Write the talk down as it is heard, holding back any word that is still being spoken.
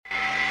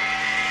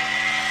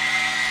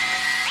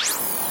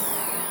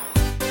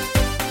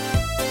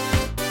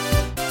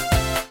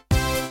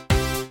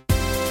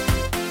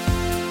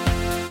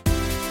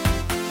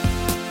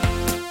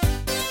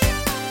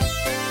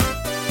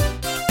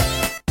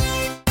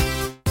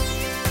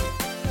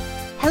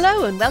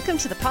Hello and welcome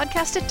to the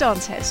podcast at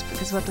Dawn's House,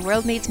 because what the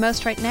world needs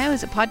most right now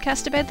is a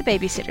podcast about the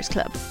Babysitters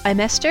Club. I'm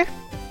Esther.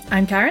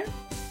 I'm Karen.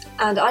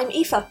 And I'm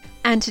Aoife.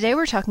 And today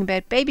we're talking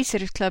about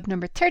Babysitters Club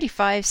number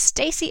 35,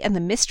 Stacey and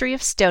the Mystery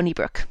of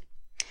Stoneybrook.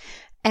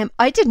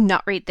 I did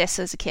not read this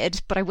as a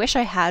kid, but I wish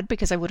I had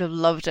because I would have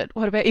loved it.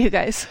 What about you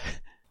guys?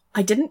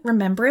 I didn't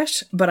remember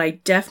it, but I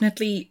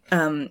definitely,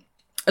 I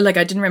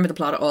didn't remember the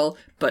plot at all,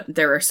 but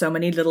there are so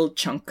many little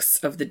chunks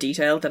of the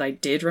detail that I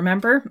did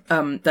remember,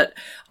 that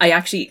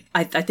I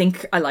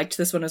think I liked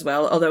this one as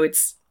well, although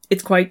it's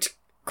quite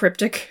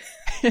cryptic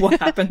what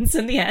happens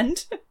in the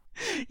end.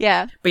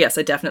 Yeah. But yes,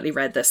 I definitely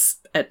read this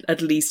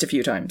at least a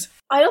few times.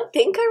 I don't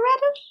think I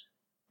read it,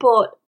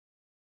 but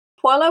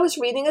while I was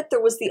reading it,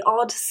 there was the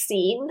odd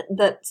scene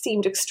that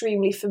seemed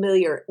extremely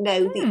familiar. Now,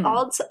 the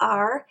odds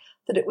are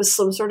that it was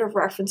some sort of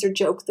reference or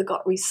joke that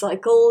got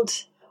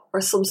recycled,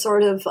 or some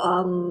sort of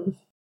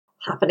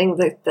happening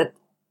that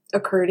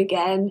occurred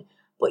again.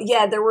 But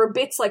yeah, there were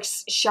bits like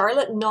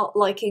Charlotte not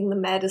liking the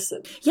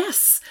medicine.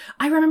 Yes,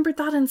 I remembered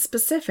that in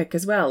specific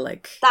as well.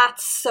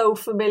 That's so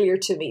familiar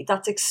to me.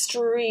 That's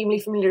extremely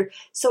familiar.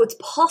 So it's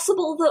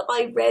possible that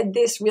I read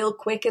this real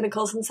quick in a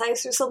cousin's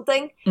house or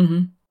something.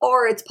 Mm-hmm.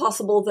 Or it's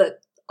possible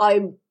that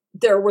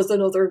there was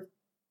another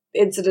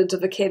incident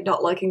of a kid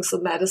not liking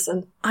some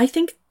medicine. I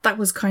think that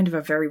was kind of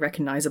a very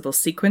recognisable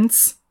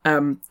sequence,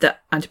 the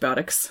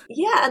antibiotics.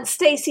 Yeah, and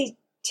Stacey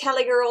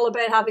telling her all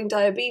about having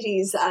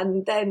diabetes,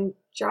 and then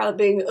Charlotte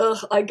being,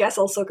 I guess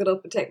I'll suck it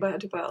up and take my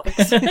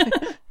antibiotics.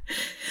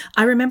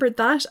 I remembered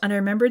that, and I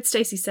remembered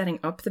Stacey setting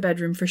up the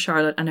bedroom for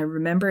Charlotte, and I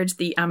remembered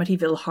the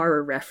Amityville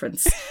Horror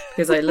reference,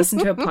 because I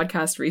listened to a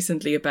podcast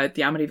recently about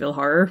the Amityville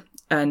Horror,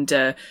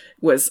 and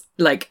was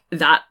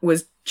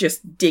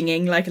just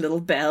dinging like a little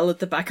bell at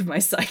the back of my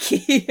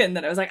psyche, and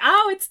then I was like,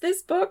 oh, it's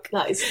this book.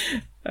 Nice.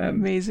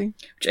 Amazing.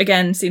 Which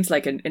again seems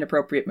like an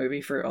inappropriate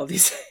movie for all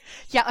these.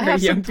 Yeah, I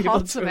have some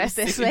thoughts about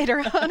this later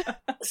on.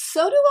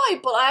 So do I,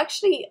 but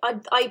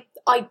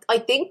I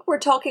think we're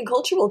talking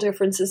cultural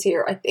differences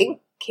here. I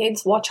think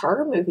kids watch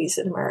horror movies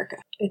in America.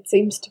 It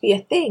seems to be a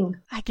thing.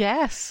 I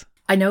guess.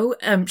 I know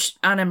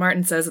Anna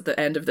Martin says at the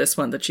end of this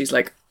one that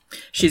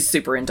she's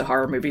super into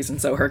horror movies,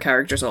 and so her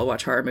characters all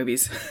watch horror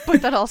movies.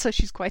 But that also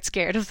she's quite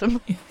scared of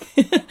them.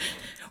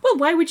 Well,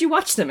 why would you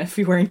watch them if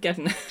you weren't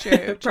getting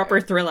a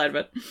proper thrill out of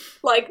it?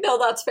 No,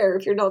 that's fair.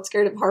 If you're not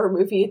scared of a horror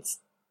movie, it's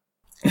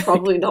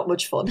probably not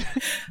much fun.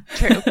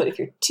 True. But if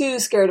you're too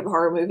scared of a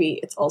horror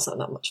movie, it's also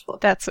not much fun.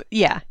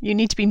 You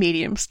need to be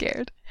medium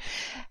scared.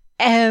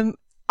 I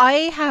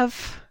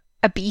have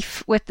a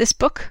beef with this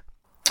book.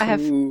 I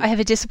have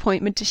a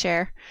disappointment to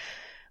share,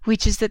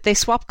 which is that they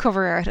swap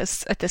cover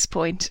artists at this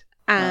point,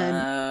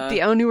 and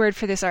the only word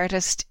for this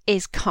artist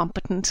is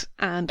competent,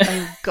 and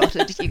I'm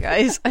gutted, you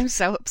guys. I'm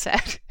so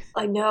upset.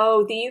 I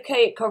know, the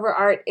UK cover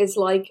art is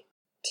like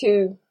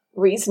two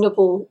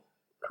reasonable,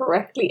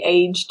 correctly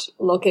aged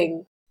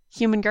looking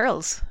human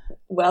girls.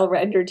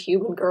 Well-rendered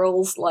human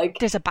girls.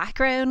 There's a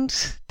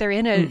background, they're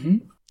in a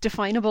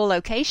definable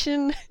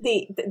location.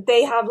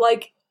 They have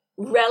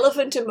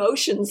relevant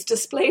emotions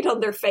displayed on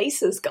their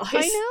faces, guys.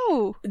 I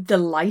know. The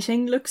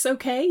lighting looks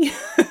okay.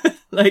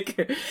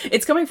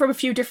 It's coming from a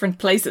few different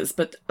places,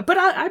 but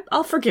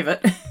I'll forgive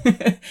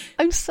it.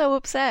 I'm so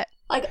upset.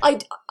 I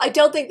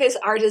don't think this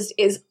artist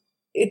is.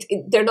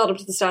 They're not up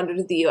to the standard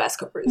of the US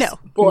covers. No,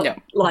 but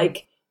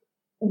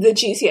the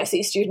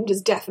GCSE student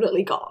is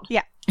definitely gone.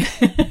 Yeah.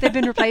 They've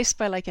been replaced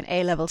by an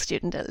A-level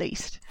student at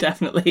least.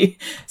 Definitely.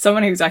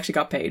 Someone who's actually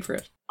got paid for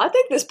it. I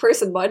think this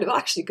person might have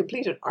actually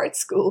completed art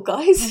school,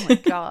 guys. Oh my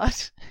god.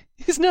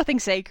 There's nothing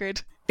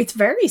sacred. It's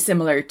very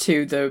similar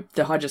to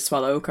the Hodges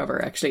Swallow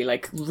cover, actually.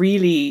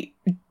 Really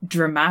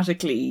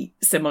dramatically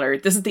similar.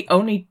 This is the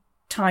only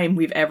time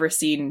we've ever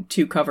seen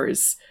two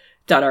covers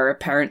that are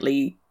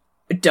apparently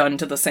done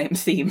to the same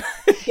theme.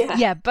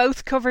 Yeah,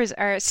 both covers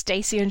are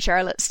Stacey and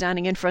Charlotte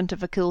standing in front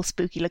of a cool,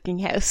 spooky-looking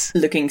house.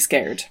 Looking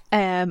scared.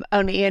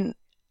 Only in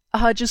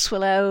Hodges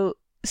Swallow,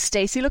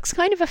 Stacey looks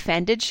kind of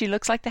offended. She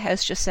looks like the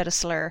house just said a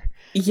slur.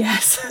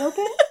 Yes.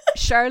 Okay.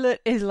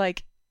 Charlotte is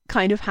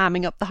kind of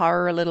hamming up the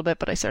horror a little bit,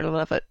 but I sort of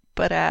love it.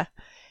 But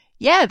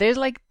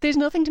there's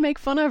nothing to make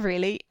fun of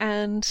really,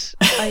 and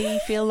I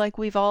feel like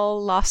we've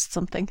all lost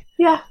something.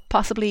 Yeah.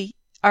 Possibly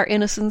our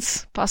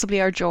innocence,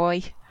 possibly our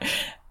joy.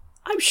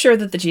 I'm sure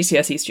that the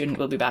GCSE student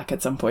will be back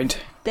at some point.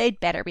 They'd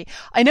better be.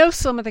 I know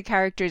some of the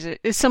characters,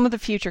 some of the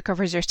future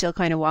covers are still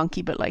kind of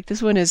wonky, but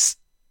this one is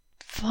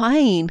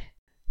fine.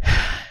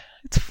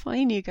 It's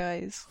fine, you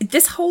guys.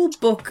 This whole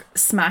book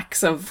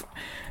smacks of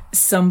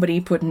somebody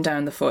putting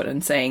down the foot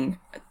and saying,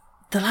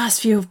 the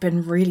last few have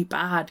been really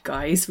bad,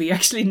 guys. We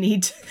actually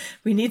need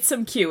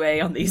some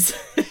QA on these.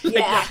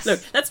 Yes.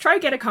 Look, let's try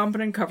and get a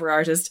competent cover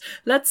artist.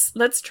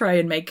 Let's try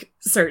and make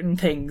certain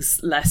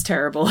things less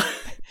terrible.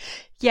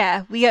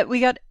 Yeah, we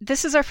got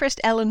this is our first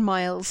Ellen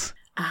Miles.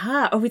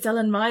 It's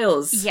Ellen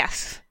Miles.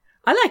 Yes.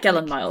 I like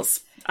Ellen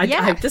Miles.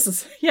 This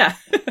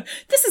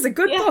is a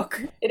good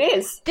book. It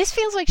is. This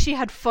feels like she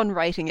had fun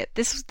writing it.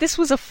 This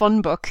was a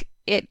fun book.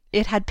 It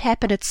had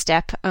pep in its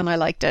step, and I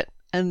liked it.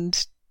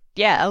 And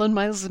Yeah, Ellen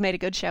Miles has made a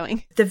good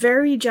showing. The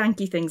very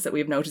janky things that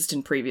we've noticed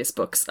in previous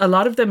books, a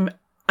lot of them,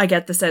 I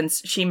get the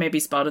sense she maybe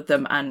spotted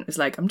them and was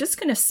like, I'm just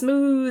going to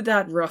smooth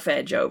that rough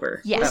edge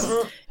over. Yes.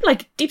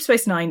 Like Deep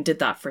Space Nine did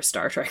that for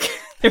Star Trek.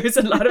 There was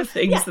a lot of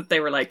things that they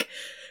were like,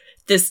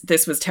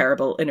 this was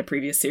terrible in a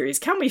previous series.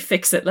 Can we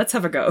fix it? Let's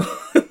have a go.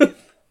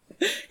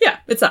 Yeah,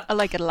 it's that. I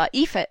like it a lot.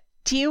 Aoife,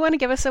 do you want to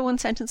give us a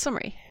one-sentence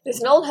summary?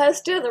 There's an old house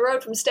down the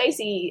road from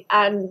Stacey,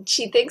 and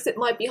she thinks it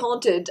might be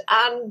haunted,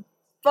 and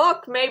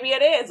fuck, maybe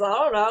it is. I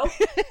don't know.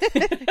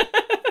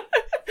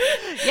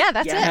 Yeah,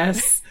 that's it.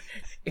 Yes.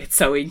 It's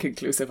so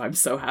inconclusive. I'm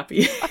so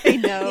happy. I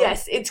know.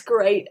 Yes, it's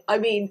great. I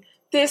mean,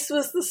 this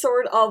was the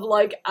sort of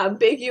like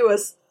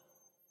ambiguous,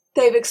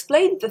 they've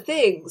explained the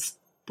things,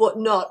 but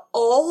not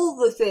all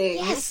the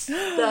things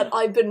that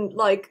I've been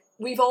like,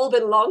 we've all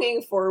been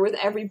longing for with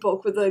every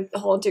book with a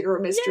haunting or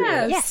a mystery.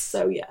 Yes. In it. Yes.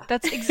 So yeah.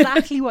 That's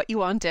exactly what you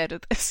want out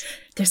of this.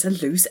 There's a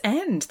loose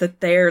end that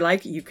they're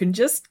like, you can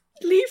just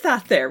leave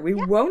that there. We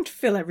won't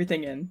fill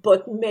everything in.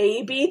 But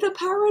maybe the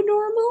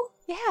paranormal?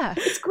 Yeah.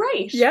 It's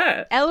great.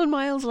 Yeah. Ellen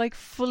Miles, like,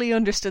 fully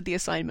understood the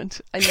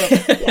assignment. I love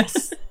it.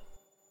 Yes.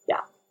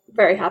 Yeah.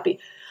 Very happy.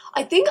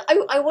 I think,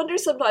 I wonder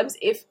sometimes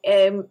if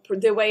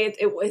the way it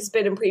has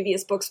been in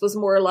previous books was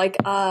more like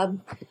a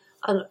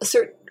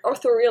certain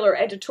authorial or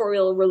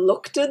editorial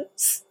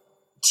reluctance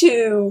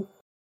to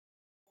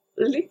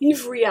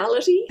leave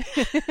reality.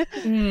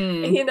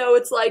 You know,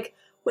 it's like,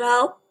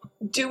 well,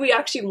 do we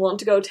actually want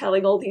to go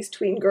telling all these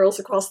tween girls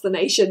across the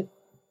nation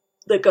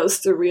that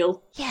ghosts are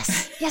real?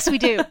 Yes, we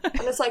do.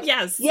 And it's like,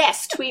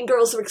 Yes, tween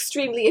girls are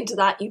extremely into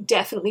that. You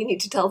definitely need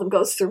to tell them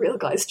ghosts are real,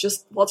 guys.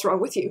 Just what's wrong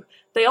with you?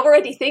 They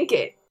already think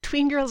it.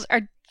 Tween girls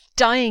are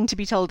dying to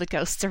be told that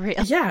ghosts are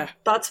real. Yeah.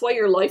 That's why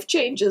your life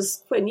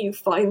changes when you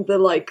find the,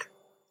 like,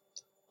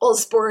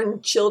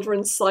 Osborne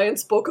children's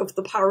science book of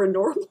the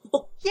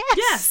paranormal.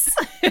 Yes.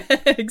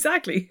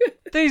 Exactly.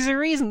 There's a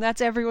reason that's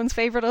everyone's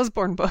favourite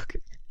Osborne book.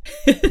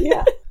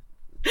 Yeah.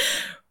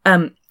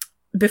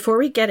 Before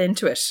we get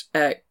into it,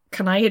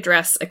 can I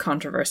address a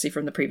controversy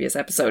from the previous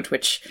episode,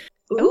 which...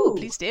 Oh,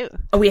 please do.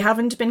 We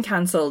haven't been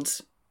cancelled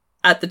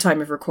at the time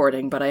of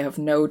recording, but I have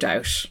no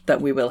doubt that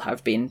we will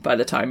have been by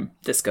the time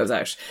this goes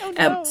out. Oh,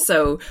 no.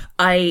 So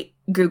I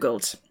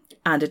Googled,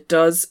 and it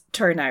does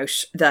turn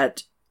out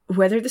that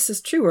whether this is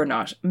true or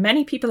not,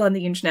 many people on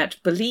the internet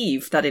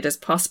believe that it is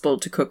possible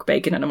to cook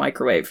bacon in a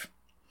microwave.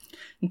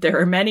 There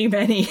are many,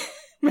 many,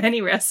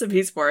 many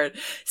recipes for it,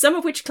 some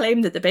of which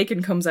claim that the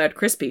bacon comes out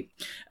crispy.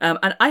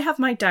 And I have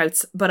my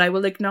doubts, but I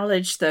will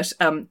acknowledge that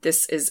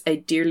this is a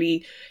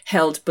dearly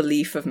held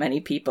belief of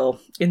many people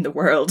in the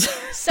world.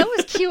 So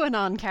is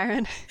QAnon,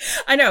 Karen.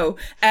 I know,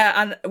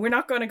 and we're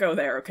not going to go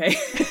there, okay?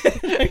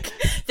 Like,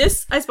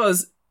 this, I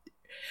suppose,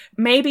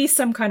 maybe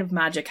some kind of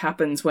magic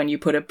happens when you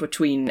put it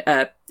between,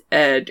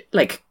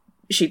 like,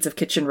 sheets of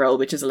kitchen roll,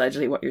 which is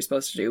allegedly what you're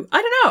supposed to do.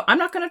 I don't know. I'm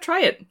not going to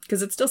try it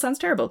because it still sounds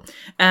terrible.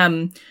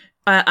 And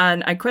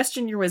I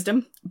question your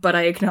wisdom, but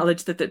I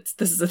acknowledge that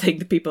this is a thing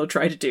that people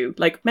try to do.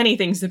 Like many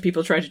things that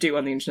people try to do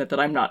on the internet that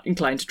I'm not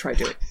inclined to try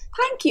doing.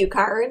 Thank you,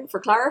 Karen, for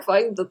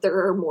clarifying that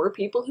there are more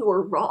people who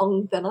are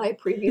wrong than I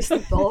previously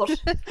thought.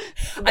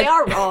 They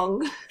are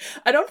wrong.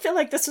 I don't feel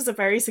like this was a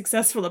very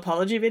successful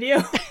apology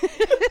video.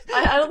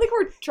 I don't think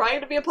we're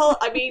trying to be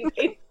I mean,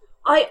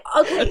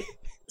 okay.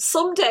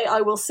 Someday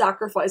I will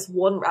sacrifice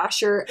one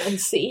rasher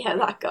and see how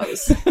that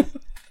goes.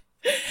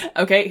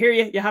 Okay, here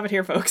you have it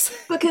here, folks.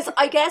 Because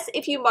I guess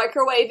if you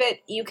microwave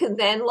it, you can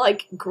then,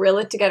 like, grill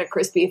it to get it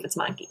crispy if it's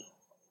manky.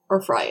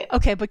 Or fry it.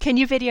 Okay, but can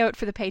you video it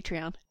for the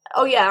Patreon?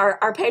 Oh yeah,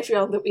 our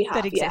Patreon that we have.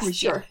 That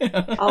exists, yes, sure.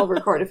 I'll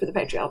record it for the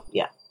Patreon,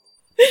 yeah.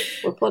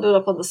 We'll put it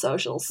up on the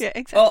socials. Yeah,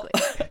 exactly.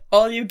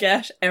 All you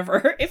get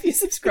ever, if you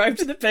subscribe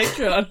to the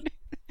Patreon,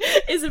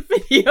 is a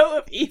video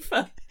of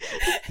Aoife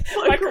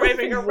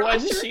microwaving a one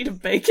rasher. sheet of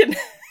bacon.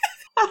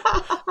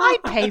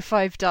 I'd pay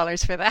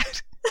 $5 for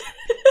that.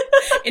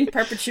 In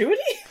perpetuity?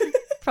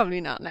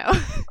 Probably not now.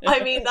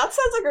 I mean, that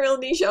sounds like a real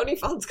niche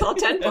OnlyFans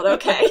content, but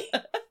okay.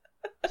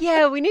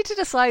 Yeah, we need to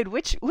decide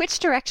which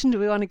direction do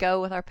we want to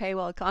go with our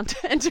paywall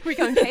content. Are we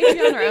going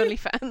Patreon or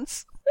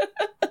OnlyFans?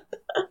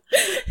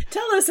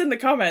 Tell us in the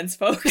comments,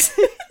 folks.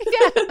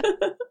 Yeah.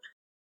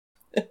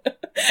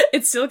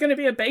 It's still going to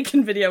be a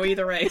bacon video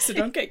either way, so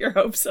don't get your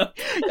hopes up.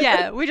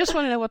 Yeah, we just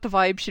want to know what the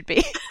vibe should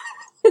be.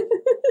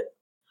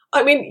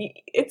 I mean,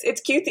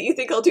 it's cute that you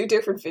think I'll do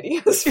different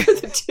videos for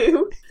the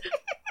two.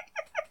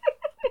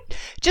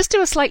 Just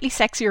do a slightly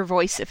sexier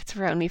voice if it's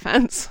for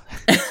OnlyFans.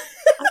 I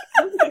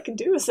don't think I can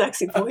do a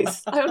sexy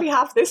voice. I only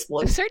have this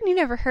one. I've certainly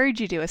never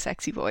heard you do a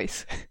sexy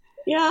voice.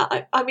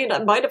 Yeah, I mean,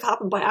 it might have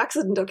happened by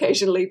accident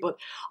occasionally, but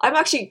I'm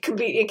actually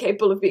completely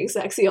incapable of being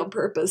sexy on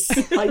purpose.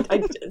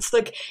 It's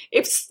like,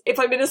 if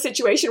I'm in a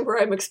situation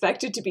where I'm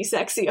expected to be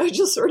sexy, I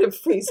just sort of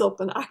freeze up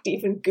and act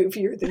even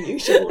goofier than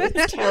usual.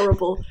 It's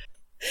terrible.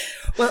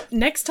 Well,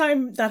 next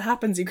time that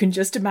happens, you can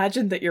just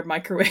imagine that you're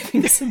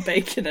microwaving some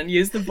bacon and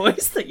use the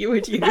voice that you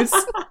would use.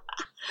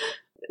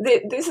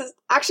 This is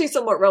actually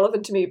somewhat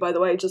relevant to me, by the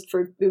way, just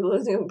for people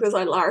listening, because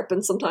I LARP,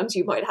 and sometimes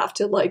you might have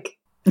to, like,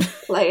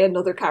 play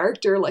another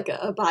character, like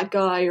a bad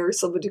guy or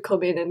someone to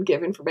come in and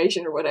give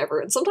information or whatever.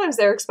 And sometimes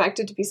they're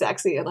expected to be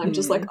sexy, and I'm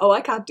just like, oh,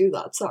 I can't do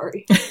that.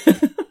 Sorry.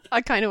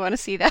 I kind of want to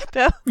see that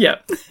though. Yeah.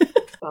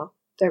 Well,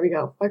 there we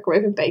go.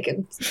 Microwave and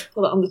bacon.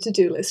 Put it on the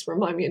to-do list.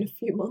 Remind me in a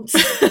few months.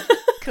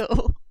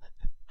 Cool.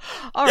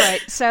 All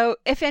right. So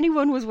if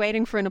anyone was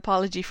waiting for an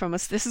apology from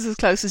us, this is as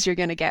close as you're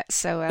going to get.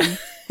 So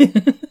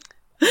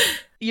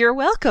you're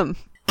welcome.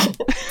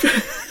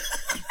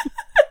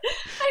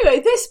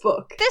 Anyway, this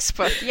book,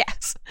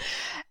 yes.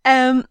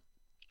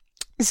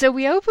 So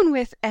we open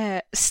with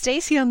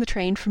Stacey on the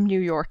train from New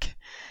York.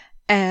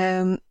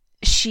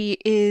 She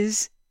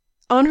is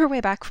on her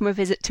way back from a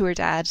visit to her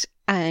dad,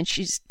 and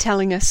she's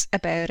telling us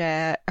about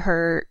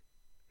her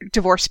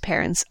divorced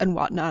parents and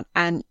whatnot.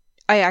 And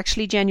I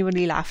actually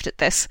genuinely laughed at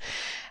this.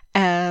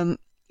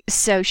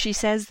 So she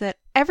says that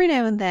every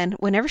now and then,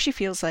 whenever she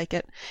feels like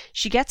it,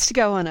 she gets to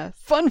go on a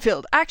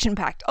fun-filled,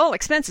 action-packed,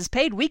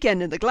 all-expenses-paid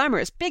weekend in the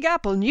glamorous Big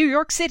Apple, New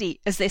York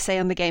City, as they say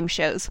on the game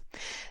shows.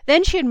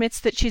 Then she admits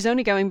that she's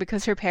only going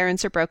because her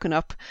parents are broken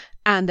up,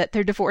 and that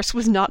their divorce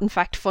was not in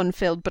fact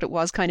fun-filled, but it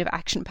was kind of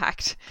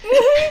action-packed.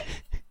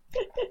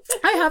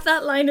 I have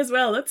that line as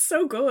well. That's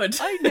so good.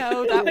 I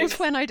know. That was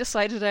when I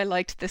decided I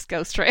liked this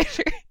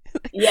ghostwriter.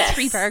 Yes.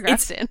 3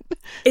 paragraphs in.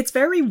 It's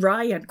very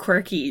wry and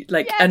quirky.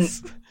 Like,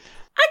 Yes. and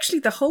actually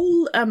the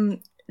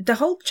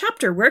whole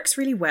chapter works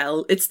really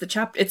well. It's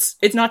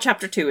not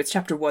chapter 2, it's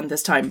chapter 1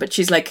 this time, but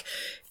she's like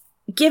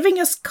giving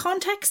us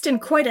context in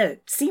quite a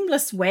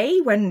seamless way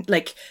when,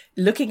 like,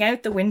 looking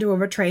out the window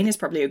of a train is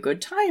probably a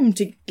good time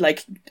to,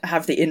 like,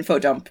 have the info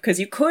dump, because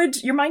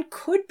your mind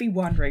could be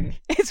wandering.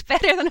 It's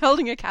better than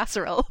holding a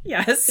casserole.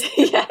 Yes.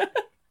 Yeah.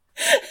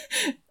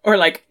 Or,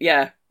 like,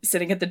 yeah,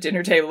 sitting at the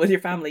dinner table with your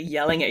family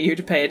yelling at you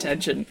to pay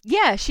attention.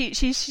 Yeah, she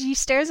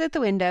stares out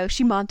the window,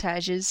 she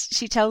montages,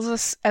 she tells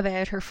us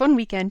about her fun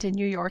weekend in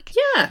New York.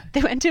 Yeah.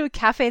 They went to a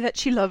cafe that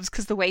she loves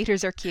because the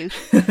waiters are cute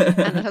and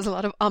it has a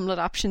lot of omelette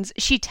options.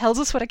 She tells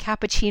us what a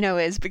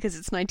cappuccino is because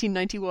it's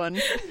 1991.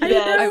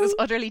 Yeah. I was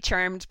utterly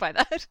charmed by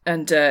that.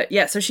 And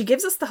so she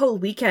gives us the whole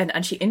weekend,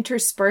 and she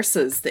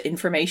intersperses the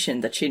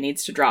information that she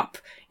needs to drop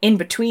in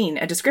between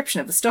a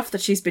description of the stuff that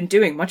she's been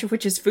doing, much of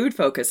which is food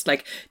focused.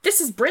 Like, this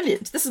is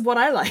brilliant. This is what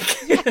I like.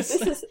 Yes.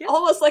 This is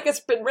almost like it's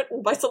been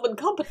written by someone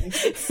competent.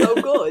 It's so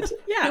good.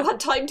 Yeah. You had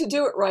time to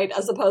do it right,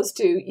 as opposed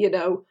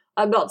to,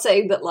 I'm not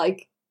saying that,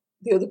 like,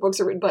 the other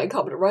books are written by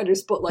incompetent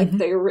writers, but, like,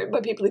 they are written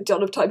by people who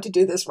don't have time to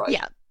do this right.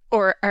 Yeah,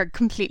 or are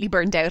completely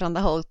burned out on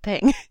the whole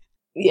thing.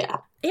 Yeah.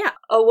 Yeah.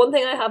 One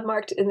thing I have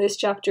marked in this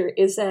chapter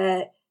is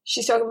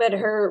she's talking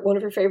about one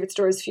of her favourite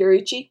stores,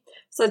 Fiorucci.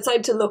 So I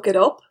decided to look it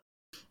up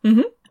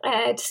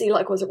to see,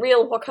 like, was it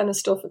real? What kind of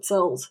stuff it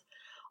sells?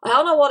 I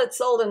don't know what it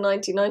sold in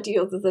 1990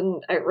 other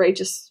than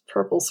outrageous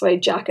purple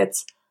suede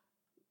jackets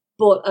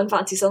and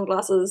fancy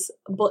sunglasses.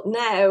 But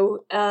now,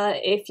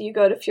 if you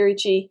go to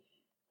Fiorucci,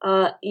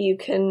 you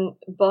can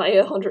buy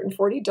a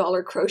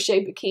 $140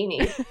 crochet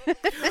bikini.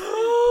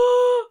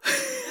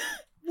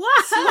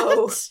 What?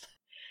 So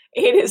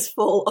it is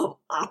full of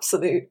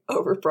absolute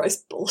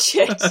overpriced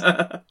bullshit.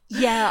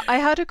 Yeah, I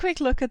had a quick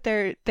look at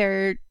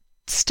their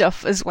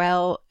stuff as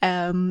well.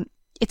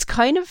 It's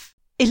kind of,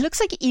 it looks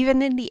like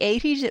even in the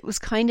 80s it was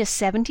kind of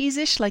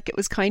 70s-ish, like it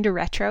was kind of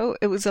retro.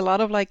 It was a lot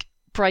of, like,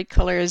 bright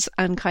colours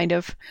and kind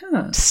of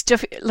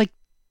stuff, like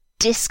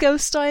disco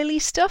style-y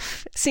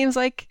stuff. It seems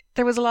like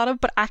there was a lot of,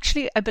 but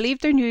actually I believe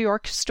their New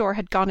York store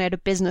had gone out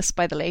of business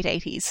by the late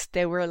 80s.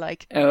 They were,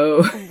 like,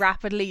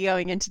 rapidly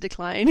going into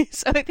decline.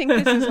 So I think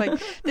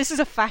this is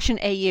a fashion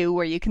AU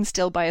where you can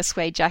still buy a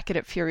suede jacket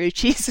at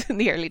Fiorucci's in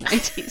the early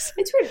 90s.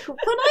 It's weird. When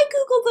I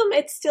googled them,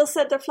 it still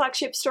said their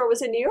flagship store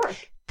was in New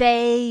York.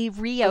 They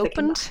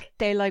reopened.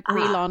 They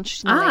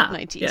relaunched in the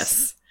late 90s.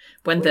 Yes.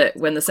 When the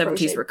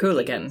 70s were cool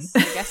again.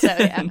 I guess so,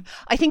 yeah.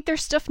 I think their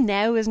stuff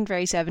now isn't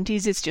very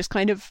 70s. It's just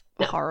kind of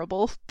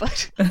horrible.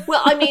 But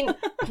well, I mean,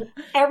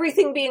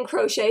 everything being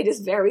crocheted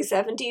is very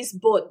 70s,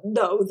 but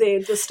no,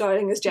 the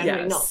styling is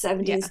generally not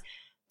 70s. Yeah.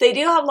 They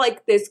do have,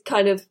 like, this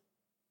kind of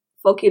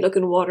funky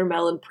looking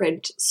watermelon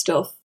print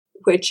stuff,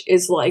 which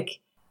is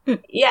like,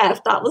 yeah,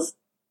 if that was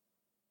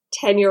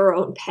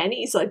 €10 and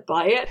pennies, I'd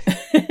buy it.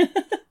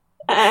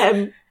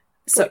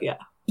 So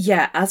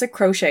yeah, as a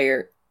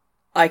crocheter,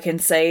 I can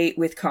say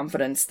with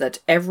confidence that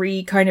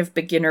every kind of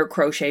beginner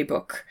crochet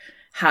book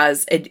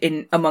has,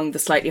 in among the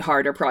slightly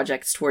harder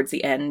projects towards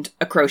the end,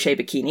 a crochet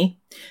bikini.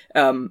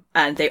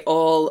 And they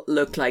all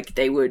look like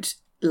they would,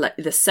 like,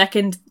 the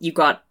second you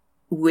got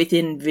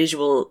within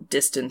visual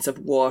distance of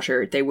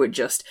water, they would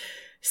just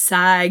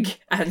sag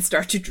and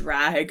start to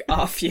drag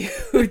off you.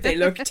 They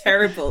look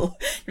terrible.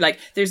 Like,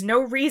 there's no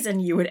reason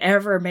you would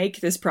ever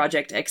make this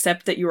project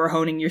except that you were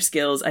honing your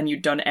skills and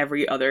you'd done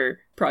every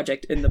other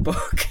project in the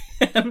book.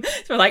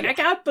 So, like, I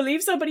can't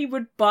believe somebody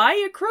would buy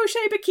a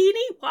crochet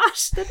bikini.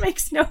 What? That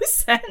makes no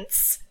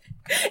sense.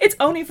 It's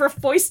only for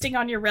foisting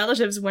on your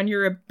relatives when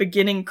you're a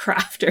beginning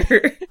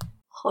crafter.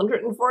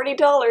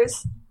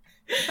 $140.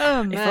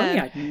 Oh, man. If only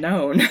I'd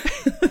known.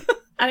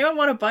 Anyone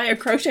want to buy a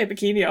crochet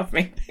bikini off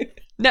me?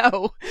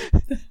 No.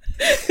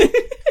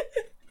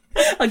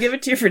 I'll give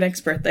it to you for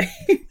next birthday.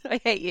 I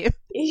hate you.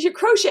 You should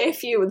crochet a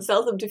few and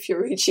sell them to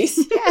Fiorucci's.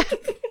 Yeah.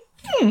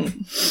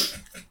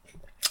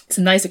 It's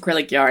a nice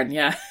acrylic yarn,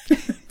 yeah.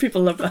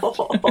 People love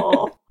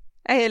that.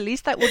 Hey, at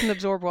least that wouldn't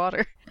absorb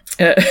water.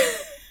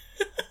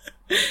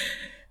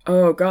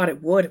 Oh god,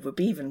 it would. It would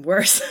be even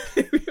worse.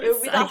 It would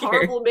be that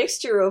horrible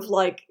mixture of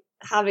like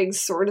having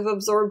sort of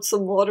absorbed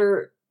some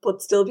water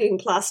but still being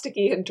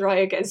plasticky and dry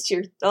against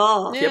your...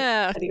 Oh,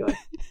 yeah. Anyway.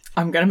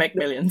 I'm gonna make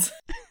millions.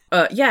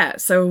 Yeah,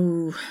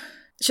 so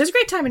she has a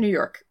great time in New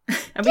York.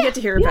 And we get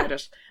to hear about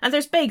it. And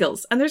there's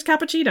bagels. And there's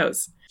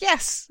cappuccinos.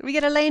 Yes, we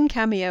get a Lane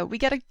cameo. We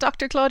get a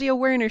Dr. Claudia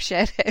Werner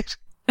shout out.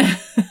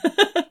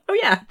 Oh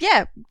yeah.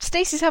 Yeah,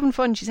 Stacey's having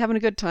fun. She's having a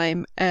good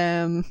time.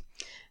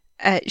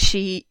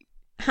 She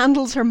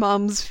handles her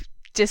mom's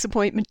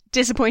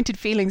disappointed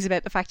feelings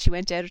about the fact she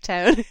went out of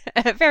town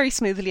very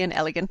smoothly and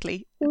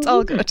elegantly. It's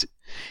all good.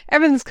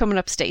 Everything's coming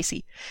up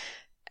Stacey.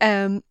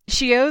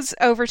 She goes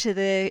over to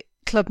the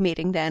club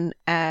meeting then.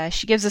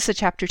 She gives us a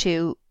chapter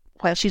 2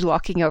 while she's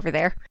walking over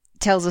there.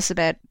 Tells us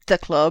about the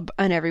club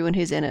and everyone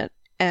who's in it.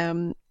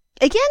 Again,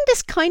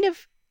 this kind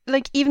of,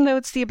 like, even though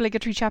it's the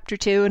obligatory chapter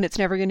 2 and it's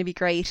never going to be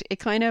great, it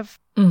kind of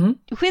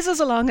whizzes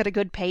along at a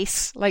good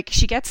pace. Like,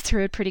 she gets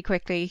through it pretty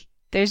quickly.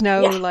 There's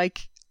no,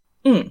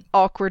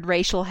 awkward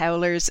racial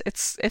howlers.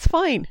 It's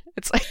fine.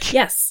 It's like...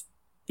 Yes.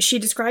 She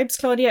describes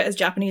Claudia as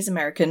Japanese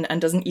American and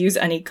doesn't use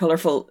any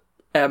colourful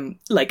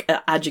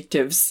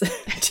adjectives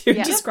to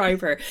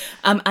describe her.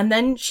 And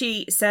then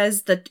she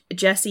says that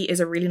Jessie is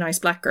a really nice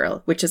black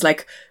girl, which is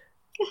like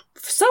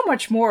so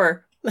much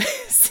more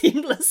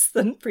seamless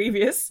than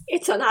previous.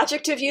 It's an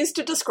adjective used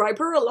to describe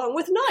her along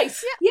with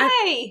nice. Yeah.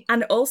 Yay!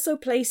 And also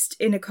placed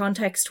in a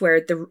context where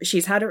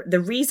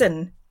the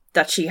reason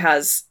that she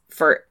has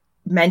for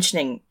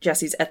mentioning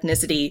Jessie's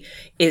ethnicity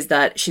is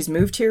that she's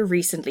moved here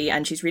recently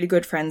and she's really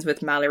good friends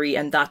with Mallory,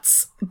 and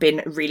that's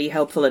been really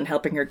helpful in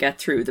helping her get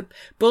through the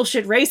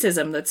bullshit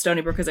racism that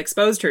Stoneybrook has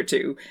exposed her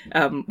to,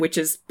 which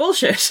is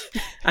bullshit.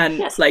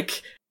 And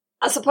like,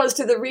 as opposed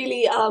to the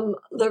really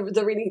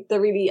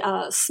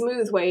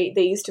smooth way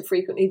they used to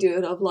frequently do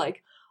it, of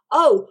like,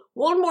 oh,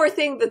 one more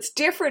thing that's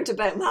different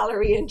about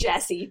Mallory and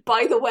Jessie,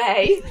 by the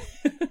way.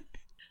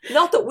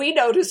 Not that we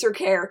notice or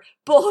care,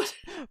 but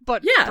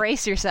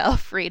brace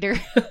yourself, reader.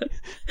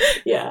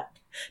 Yeah.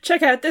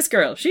 Check out this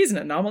girl. She's an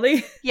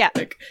anomaly. Yeah.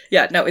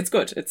 It's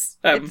good.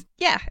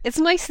 It's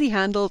nicely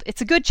handled. It's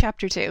a good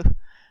chapter 2. It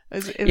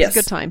was a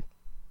good time.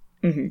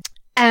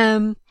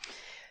 Mm-hmm.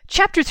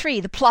 Chapter 3,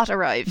 the plot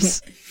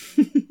arrives.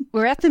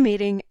 We're at the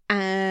meeting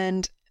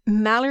and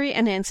Mallory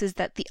announces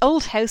that the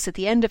old house at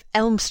the end of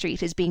Elm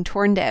Street is being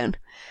torn down.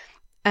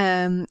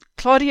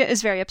 Claudia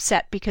is very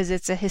upset because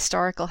it's a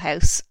historical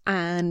house,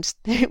 and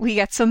we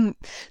get some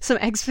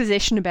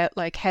exposition about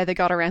like how they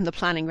got around the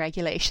planning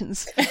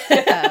regulations.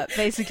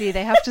 Basically,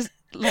 they have to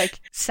like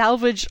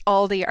salvage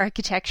all the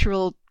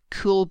architectural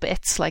cool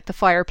bits like the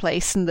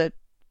fireplace and the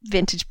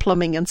vintage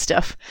plumbing and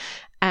stuff,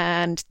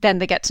 and then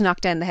they get to knock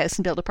down the house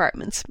and build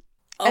apartments.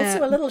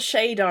 Also, a little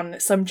shade on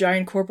some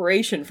giant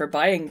corporation for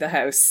buying the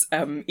house,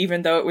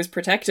 even though it was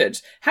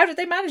protected. How did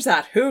they manage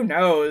that? Who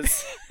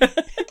knows?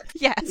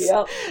 Yes.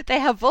 Yep. They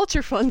have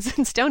vulture funds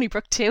in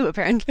Stoneybrook too,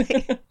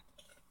 apparently.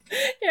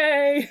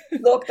 Yay.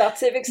 Look, that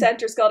civic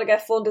centre's got to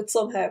get funded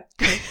somehow.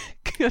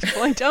 Good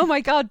point. Oh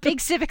my god,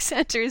 big civic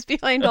centre is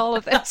behind all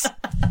of this.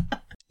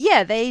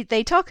 Yeah,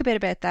 they talk a bit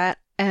about that.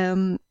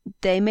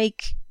 They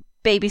make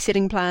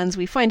babysitting plans.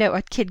 We find out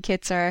what kid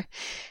kits are.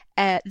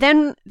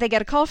 Then they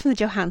get a call from the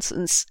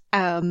Johansons.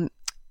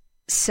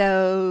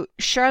 So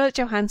Charlotte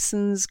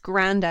Johansson's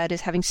granddad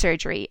is having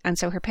surgery, and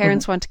so her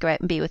parents want to go out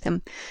and be with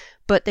him.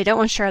 But they don't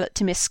want Charlotte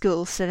to miss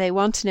school, so they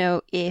want to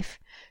know if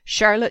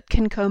Charlotte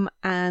can come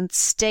and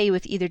stay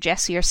with either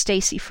Jessie or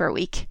Stacey for a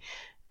week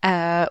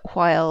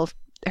while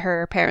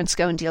her parents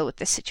go and deal with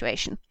this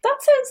situation. That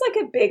sounds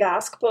like a big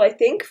ask, but I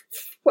think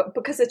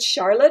because it's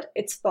Charlotte,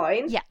 it's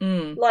fine. Yeah.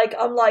 Like,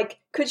 I'm like,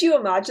 could you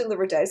imagine the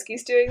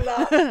Radowskis doing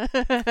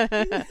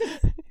that?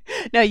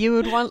 No, you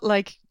would want,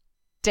 like,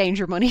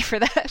 danger money for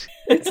that.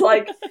 It's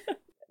like,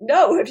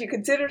 no, have you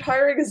considered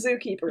hiring a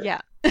zookeeper?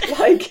 Yeah.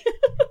 Like...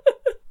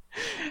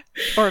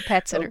 Or a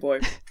pet sitter. Oh boy.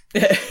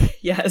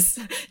 Yes.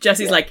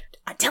 Jessie's like,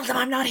 tell them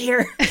I'm not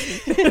here.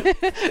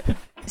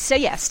 So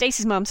yeah,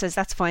 Stacey's mom says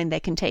that's fine, they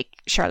can take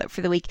Charlotte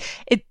for the week.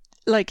 It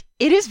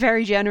is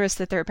very generous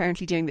that they're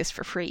apparently doing this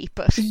for free,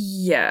 but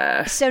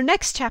yeah. So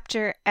next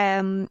chapter,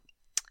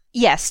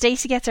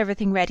 Stacey gets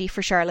everything ready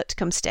for Charlotte to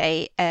come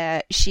stay.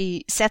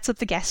 She sets up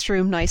the guest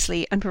room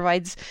nicely and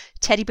provides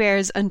teddy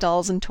bears and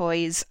dolls and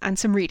toys and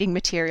some reading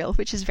material,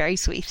 which is very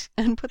sweet,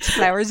 and puts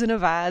flowers in a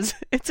vase.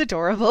 It's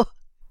adorable.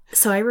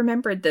 So I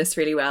remembered this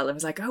really well. I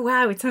was like, oh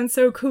wow, it sounds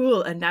so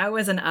cool. And now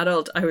as an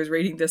adult, I was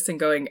reading this and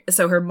going,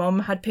 so her mum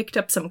had picked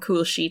up some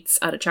cool sheets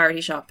at a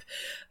charity shop,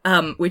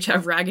 which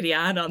have Raggedy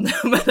Ann on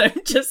them. And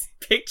I'm just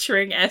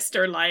picturing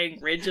Esther lying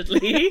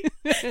rigidly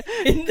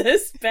in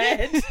this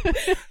bed.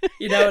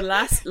 You know,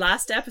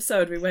 last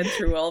episode, we went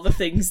through all the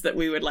things that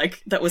we would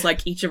like, that was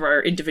like each of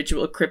our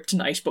individual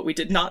kryptonite, but we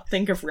did not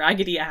think of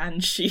Raggedy Ann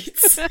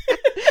sheets.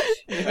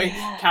 Anyway,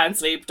 can't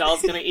sleep,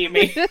 doll's gonna eat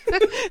me.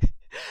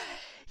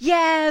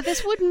 Yeah,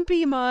 this wouldn't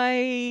be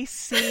my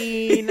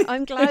scene.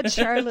 I'm glad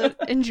Charlotte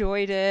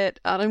enjoyed it,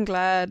 and I'm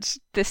glad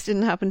this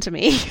didn't happen to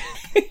me.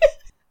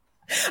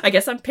 I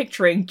guess I'm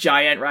picturing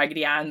giant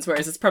Raggedy Anns,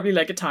 whereas it's probably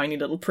like a tiny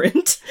little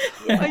print.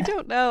 Yeah. I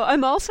don't know.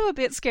 I'm also a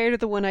bit scared of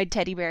the one-eyed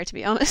teddy bear, to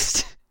be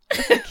honest.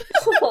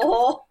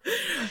 Oh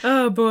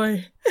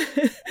boy.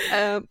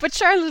 But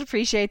Charlotte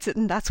appreciates it,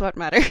 and that's what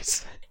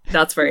matters.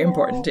 That's very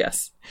important,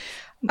 yes.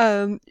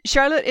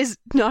 Charlotte is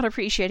not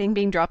appreciating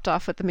being dropped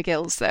off with the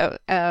McGills,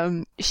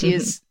 though. She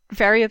is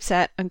very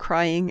upset and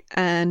crying,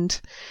 and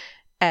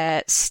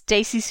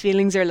Stacey's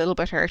feelings are a little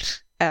bit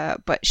hurt,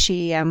 but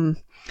she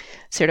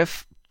sort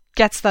of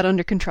gets that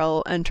under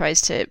control and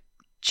tries to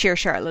cheer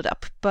Charlotte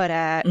up.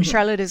 But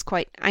Charlotte is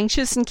quite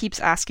anxious and keeps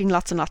asking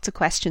lots and lots of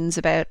questions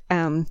about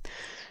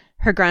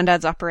her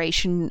granddad's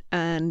operation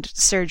and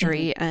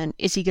surgery, and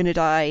is he going to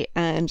die,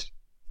 and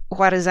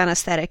what is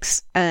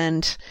anesthetics,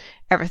 and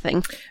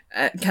everything.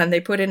 Can they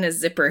put in a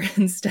zipper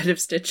instead of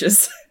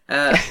stitches?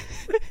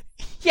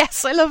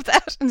 Yes, I love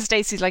that. And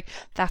Stacey's like,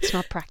 that's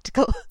not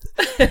practical.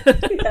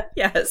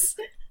 Yes.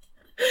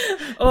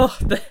 Oh,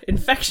 the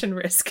infection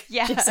risk.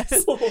 Yeah.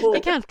 Jesus.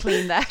 They can't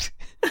clean that.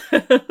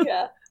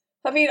 Yeah.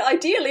 I mean,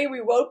 ideally,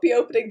 we won't be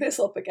opening this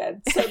up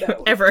again. So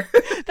no. Ever.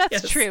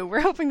 That's true.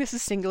 We're hoping this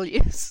is single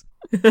use.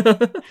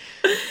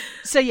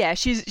 So yeah,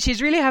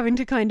 she's really having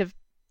to kind of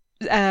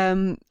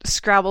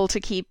scrabble to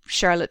keep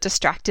Charlotte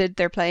distracted.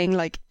 They're playing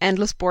like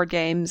endless board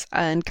games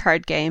and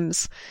card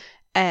games,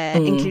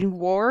 including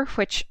War,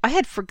 which I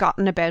had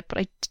forgotten about, but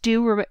I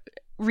do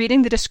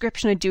reading the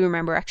description, I do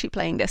remember actually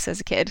playing this as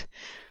a kid.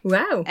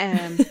 Wow.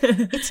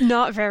 It's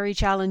not very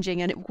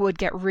challenging, and it would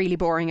get really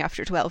boring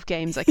after 12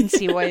 games. I can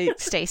see why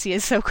Stacey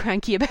is so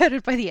cranky about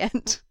it by the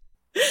end.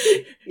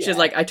 She's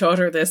like, I taught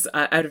her this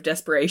out of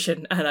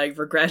desperation, and I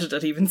regretted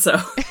it even so.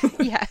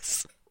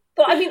 Yes.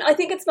 But I mean, I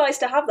think it's nice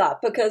to have that,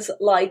 because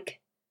like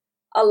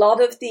a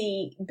lot of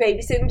the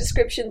babysitting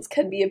descriptions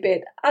can be a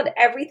bit, and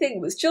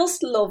everything was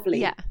just lovely.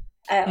 Yeah.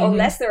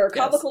 Unless there are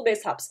comical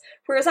mishaps.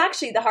 Whereas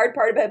actually the hard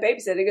part about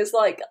babysitting is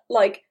like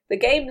the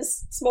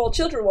games small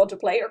children want to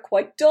play are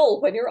quite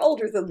dull when you're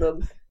older than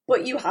them,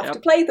 but you have to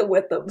play them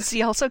with them.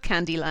 See also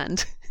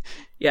Candyland.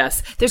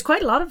 Yes, there's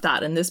quite a lot of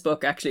that in this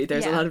book, actually.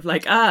 There's a lot of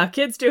like,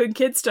 kids doing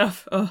kid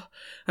stuff. Oh,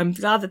 I'm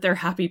glad that they're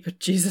happy, but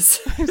Jesus.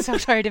 I'm so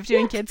tired of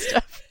doing kid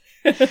stuff.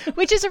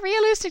 Which is a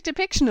realistic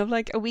depiction of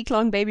like a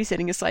week-long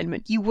babysitting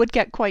assignment. You would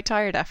get quite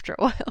tired after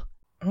a while.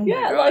 Oh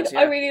my God,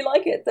 I really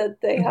like it that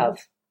they have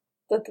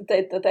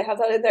that they have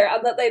that in there,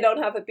 and that they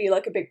don't have it be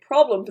like a big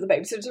problem for the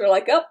babysitters. They're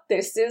like, oh,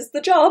 this is the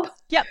job.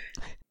 Yep.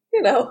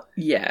 You know.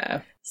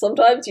 Yeah.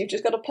 Sometimes you've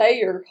just got to play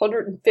your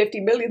 150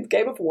 millionth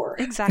game of War.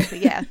 Exactly,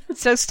 yeah.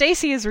 So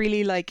Stacey is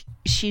really like,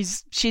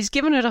 she's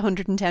given it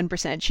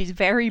 110%. She's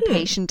very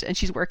patient, and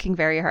she's working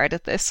very hard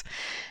at this.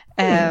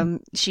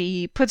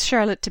 She puts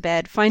Charlotte to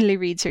bed, finally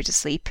reads her to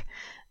sleep,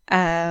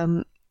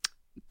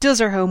 does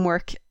her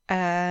homework.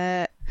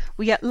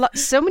 We get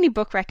so many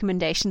book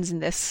recommendations in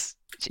this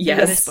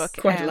book.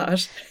 Quite a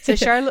lot. So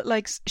Charlotte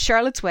likes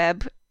Charlotte's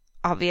Web,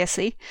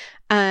 obviously,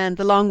 and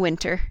The Long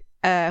Winter,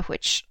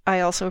 which I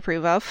also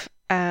approve of.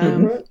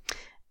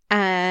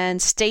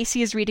 And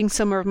Stacey is reading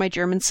Summer of My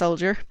German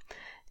Soldier,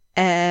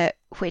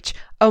 which,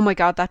 oh my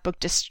God, that book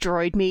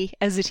destroyed me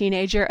as a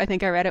teenager. I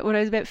think I read it when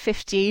I was about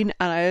 15,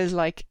 and I was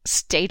like,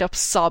 stayed up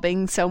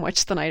sobbing so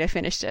much the night I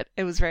finished it.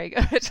 It was very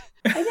good.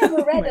 I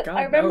never read it. God,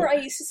 I remember I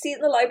used to see it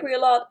in the library a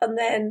lot, and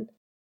then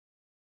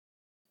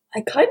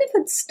I kind of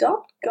had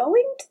stopped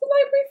going to the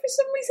library for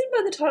some reason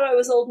by the time I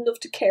was old enough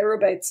to care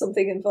about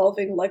something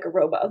involving like a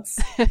romance.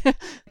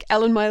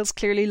 Ellen Miles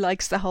clearly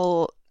likes the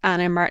whole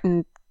Anna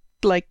Martin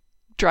like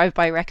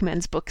drive-by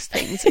recommends books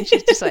things, and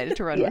she's decided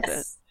to run with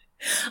it.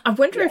 I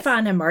wonder if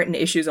Anna Martin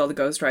issues all the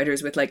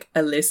ghostwriters with like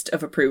a list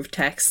of approved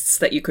texts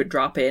that you could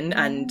drop in,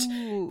 and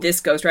this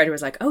ghostwriter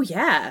was like, oh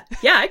yeah,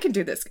 I can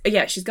do this.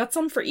 Yeah, she's got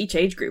some for each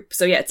age group.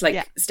 So yeah, it's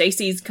like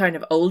Stacey's kind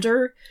of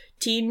older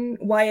teen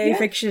YA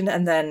fiction,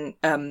 and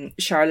then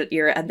Charlotte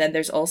era, and then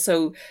there's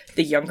also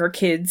the younger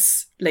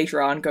kids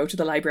later on go to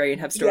the library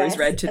and have stories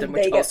read to them,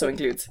 which also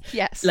includes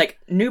like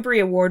Newbery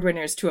Award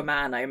winners to a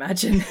man, I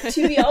imagine.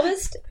 To be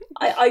honest,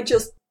 I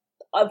just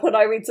when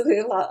I read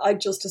something like that, I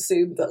just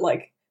assume that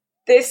like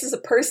this is a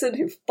person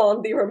who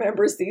fondly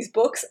remembers these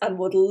books and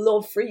would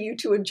love for you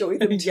to enjoy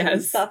them too.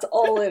 Yes. That's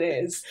all it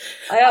is.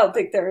 I don't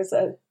think there is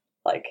an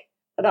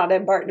Anna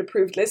Martin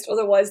approved list,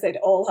 otherwise they'd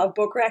all have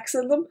book recs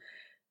in them.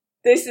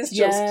 This is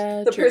just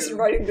the person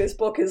writing this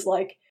book is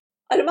like,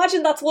 I'd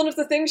imagine that's one of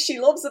the things she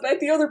loves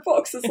about the other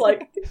books is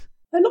like,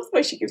 I love the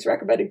way she keeps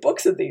recommending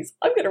books in these.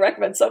 I'm going to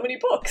recommend so many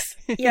books.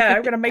 Yeah,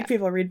 I'm going to make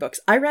people read books.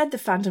 I read The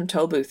Phantom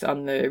Tollbooth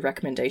on the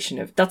recommendation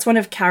of... That's one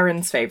of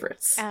Karen's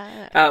favourites.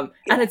 And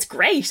it's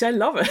great. I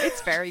love it.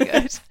 It's very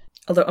good.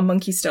 Although a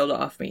monkey stole it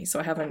off me,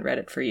 so I haven't read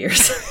it for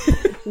years.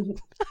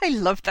 I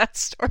love that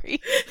story.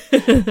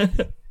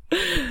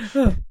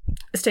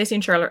 Stacey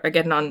and Charlotte are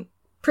getting on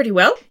pretty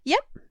well. Yep.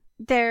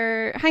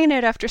 They're hanging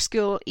out after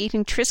school,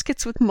 eating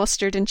Triscuits with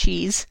mustard and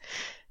cheese,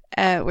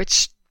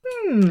 which...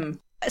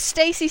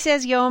 Stacey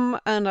says yum,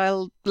 and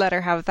I'll let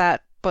her have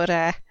that, but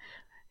it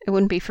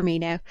wouldn't be for me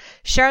now.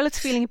 Charlotte's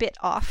feeling a bit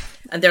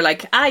off. And they're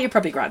like, you're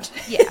probably grand.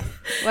 Yeah.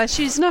 Well,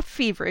 she's not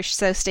feverish,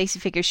 so Stacey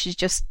figures she's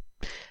just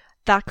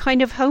that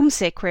kind of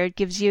homesick where it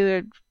gives you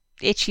a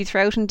itchy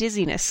throat and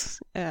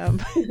dizziness,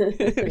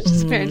 which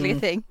is apparently a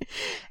thing.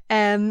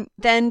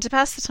 Then to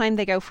pass the time,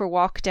 they go for a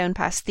walk down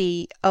past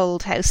the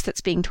old house that's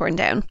being torn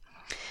down.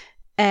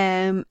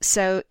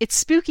 So it's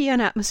spooky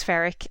and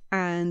atmospheric,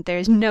 and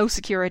there's no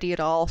security at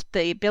all.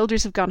 The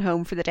builders have gone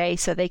home for the day,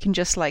 so they can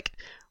just like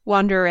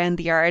wander around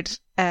the yard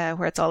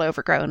where it's all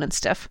overgrown and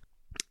stuff.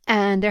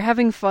 And they're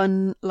having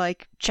fun,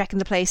 like checking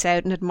the place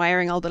out and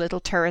admiring all the little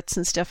turrets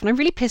and stuff. And I'm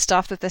really pissed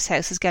off that this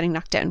house is getting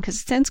knocked down because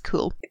it sounds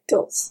cool. It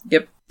does.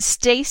 Yep.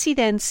 Stacey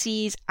then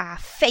sees a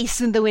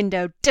face in the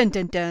window. Dun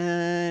dun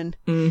dun.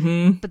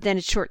 But then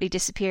it shortly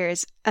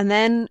disappears. And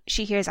then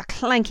she hears a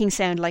clanking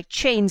sound like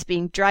chains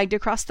being dragged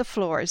across the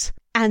floors.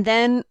 And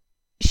then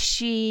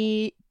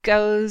she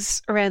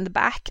goes around the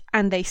back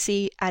and they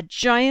see a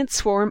giant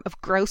swarm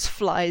of gross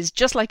flies,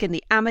 just like in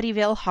the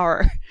Amityville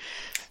Horror.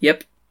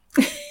 Yep.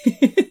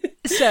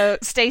 So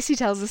Stacey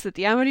tells us that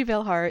the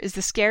Amityville Horror is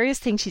the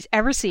scariest thing she's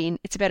ever seen.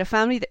 It's about a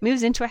family that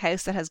moves into a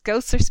house that has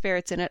ghosts or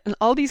spirits in it, and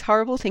all these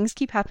horrible things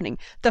keep happening.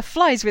 The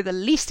flies were the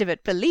least of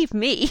it, believe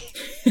me.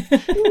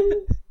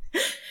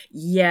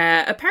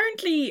 Yeah,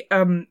 apparently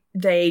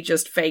they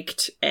just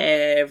faked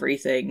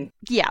everything.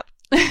 Yeah.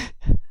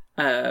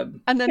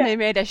 And then they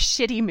made a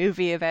shitty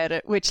movie about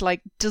it, which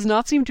like does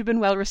not seem to have been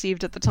well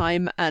received at the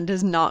time and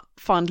is not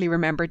fondly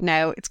remembered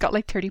now. It's got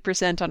like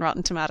 30% on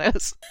Rotten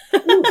Tomatoes.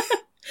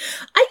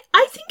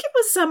 I think it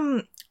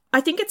was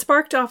I think it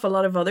sparked off a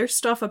lot of other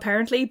stuff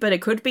apparently, but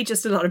it could be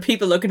just a lot of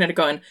people looking at it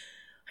going,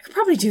 I could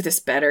probably do this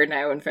better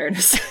now, in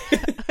fairness.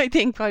 I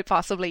think quite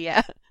possibly,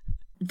 yeah.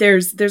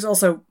 There's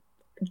also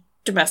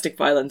domestic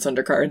violence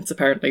undercurrents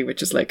apparently,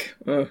 which is like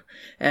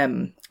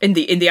in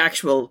the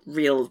actual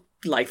real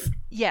life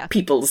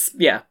people's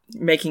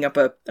making up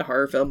a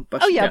horror film.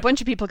 But a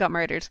bunch of people got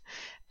murdered.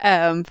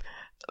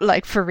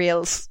 Like for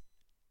reals.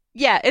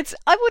 Yeah,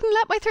 I wouldn't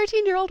let my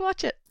 13-year-old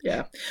watch it.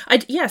 Yeah.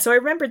 So I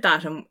remembered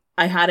that, and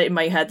I had it in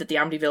my head that the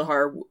Amityville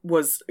Horror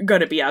was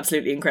going to be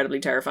absolutely incredibly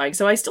terrifying,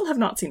 so I still have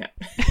not seen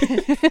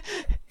it.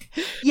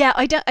 Yeah,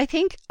 I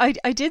think I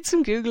did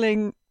some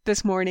Googling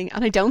this morning,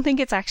 and I don't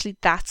think it's actually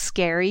that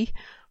scary,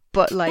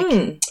 but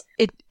like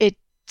it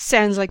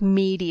sounds like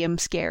medium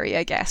scary,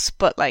 I guess,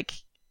 but like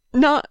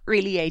not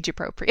really age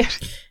appropriate.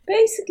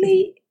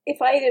 Basically,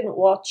 if I didn't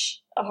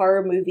watch a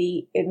horror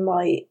movie in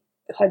my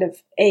kind of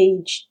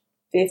age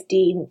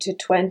 15 to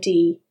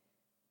 20,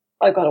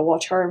 I gotta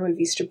watch horror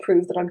movies to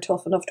prove that I'm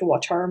tough enough to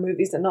watch horror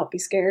movies and not be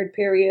scared,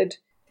 period.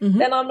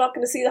 Then I'm not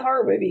going to see the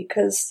horror movie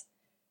because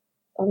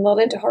I'm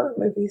not into horror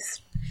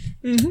movies.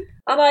 And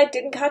I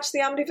didn't catch the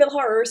Amityville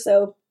Horror,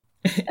 so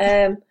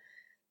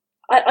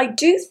I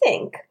do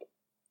think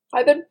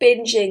I've been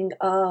binging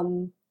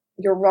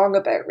You're Wrong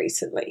About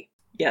recently.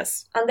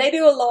 Yes. And they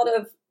do a lot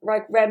of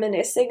like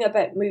reminiscing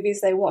about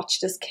movies they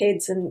watched as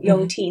kids and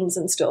young teens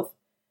and stuff.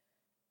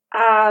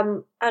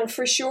 And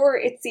for sure,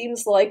 it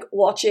seems like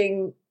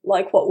watching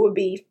like what would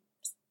be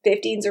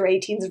 15s or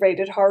 18s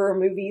rated horror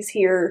movies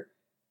here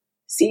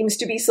seems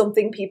to be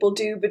something people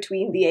do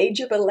between the age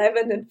of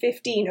 11 and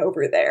 15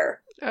 over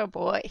there. Oh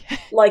boy.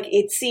 Like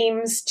it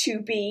seems to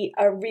be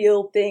a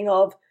real thing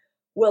of,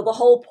 well, the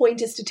whole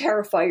point is to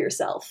terrify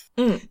yourself.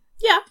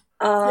 Yeah.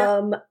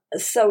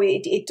 So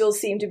it does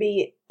seem to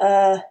be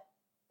a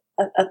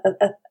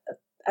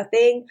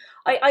thing.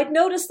 I'd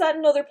noticed that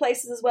in other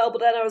places as well,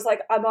 but then I was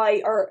like,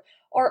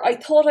 or I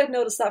thought I'd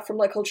noticed that from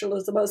like cultural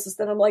osmosis.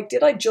 Then I'm like,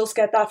 did I just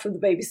get that from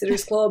the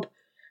Babysitters Club?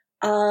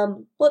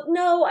 But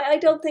no, I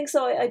don't think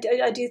so. I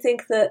do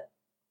think that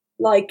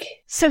like.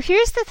 So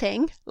here's the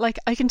thing, like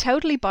I can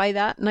totally buy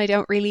that, and I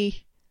don't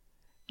really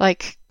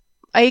like.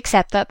 I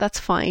accept that. That's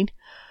fine.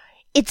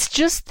 It's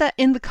just that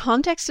in the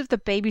context of the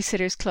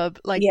Babysitters Club,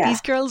 like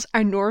these girls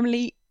are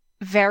normally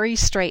very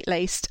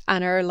straight-laced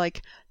and are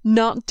like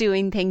not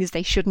doing things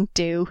they shouldn't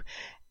do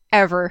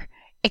ever,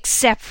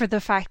 except for the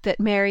fact that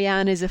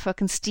Marianne is a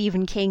fucking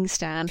Stephen King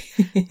stan,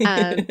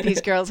 and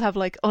these girls have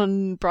like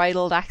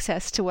unbridled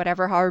access to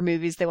whatever horror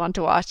movies they want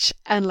to watch,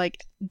 and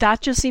like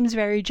that just seems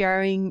very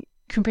jarring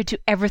compared to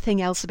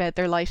everything else about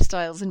their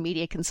lifestyles and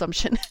media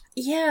consumption.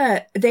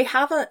 Yeah, they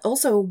have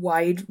also a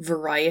wide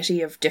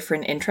variety of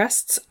different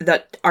interests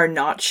that are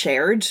not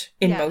shared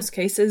in most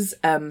cases,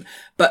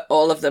 but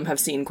all of them have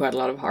seen quite a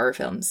lot of horror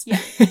films.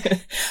 Yeah.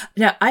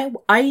 Now,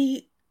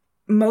 I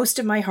most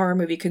of my horror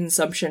movie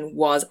consumption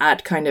was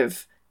at kind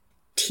of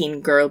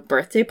teen girl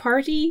birthday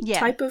party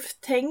type of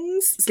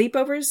things,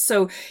 sleepovers.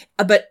 So,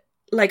 but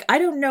like, I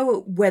don't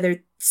know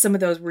whether some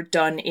of those were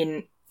done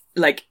in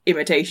like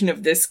imitation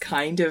of this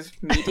kind of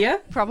media.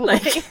 Probably.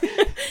 Like,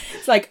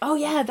 it's like, oh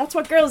yeah, that's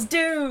what girls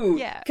do.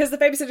 Yeah. Because the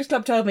Babysitters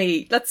Club told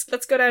me, let's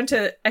go down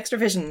to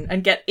Extravision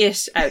and get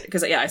It out.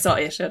 Because I saw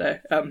It at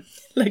a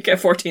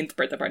 14th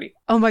birthday party.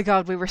 Oh my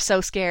god, we were so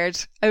scared.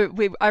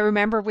 I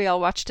remember we all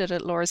watched it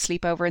at Laura's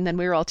sleepover, and then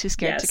we were all too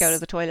scared to go to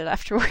the toilet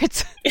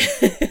afterwards.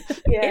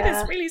 It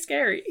is really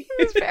scary. It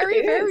was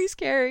very, very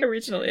scary.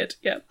 Original It,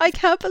 yeah. I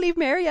can't believe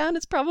Marianne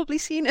has probably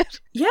seen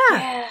it.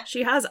 Yeah,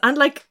 she has. And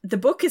like, the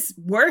book is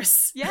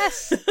worse.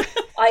 Yes.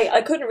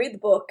 I couldn't read the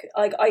book.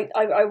 Like,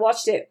 I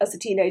watched it as a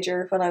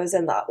teenager when I was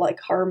in that like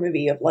horror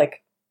movie of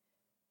like,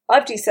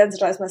 I've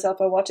desensitized myself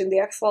by watching the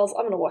X-Files.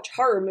 I'm going to watch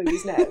horror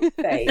movies now.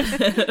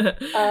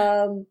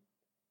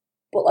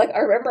 But like, I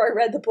remember I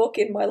read the book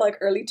in my like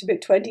early to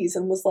mid 20s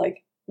and was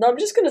like, no, I'm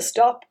just going to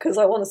stop because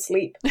I want to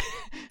sleep.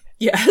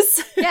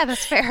 Yes. Yeah,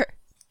 that's fair.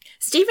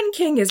 Stephen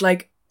King is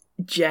like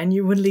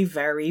genuinely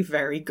very,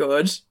 very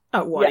good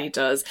at what he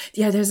does.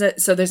 Yeah, there's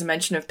a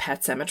mention of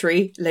Pet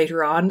Sematary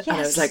later on, and I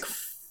was like,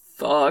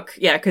 fuck.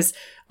 Yeah, because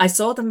I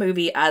saw the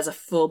movie as a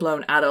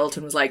full-blown adult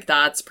and was like,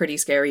 that's pretty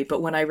scary.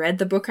 But when I read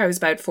the book, I was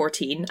about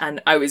 14,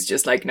 and I was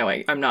just like, no,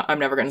 I'm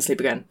never going to sleep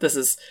again.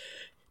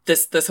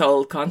 This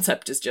whole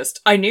concept is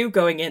just, I knew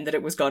going in that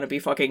it was going to be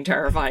fucking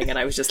terrifying, and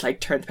I was just like,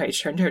 turn the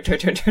page, turn.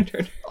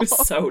 It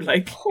was so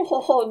like,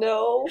 oh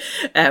no.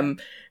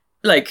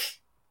 Like,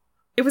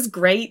 it was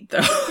great though.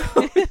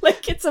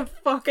 Like, it's a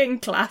fucking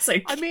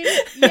classic. I mean,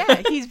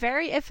 yeah, he's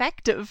very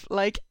effective,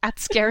 like, at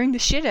scaring the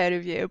shit out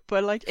of you.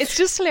 But like, it's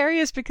just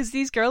hilarious because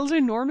these girls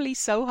are normally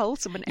so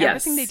wholesome, and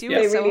everything they do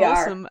is so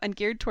wholesome and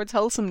geared towards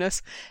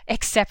wholesomeness,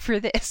 except for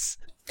this.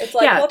 It's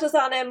like, what does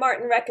Anne M.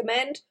 Martin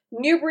recommend?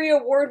 Newbery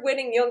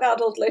Award-winning young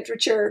adult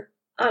literature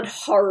and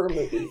horror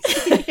movies.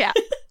 Yeah.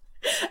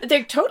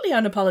 They're totally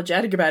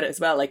unapologetic about it as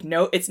well. Like,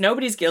 no, it's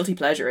nobody's guilty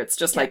pleasure. It's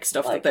just like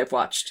stuff that they've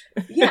watched.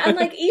 Yeah, and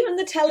like even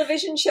the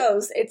television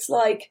shows, it's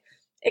like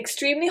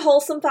extremely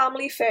wholesome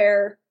family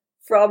fare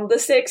from the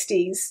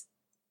 60s,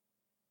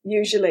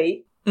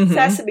 usually.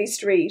 Sesame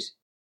Street.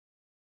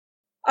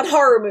 And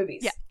horror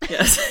movies. Yeah.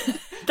 Yes.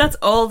 That's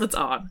all that's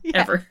on,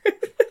 ever.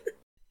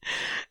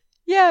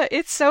 Yeah,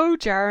 it's so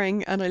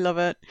jarring and I love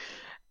it.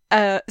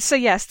 So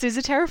yes, there's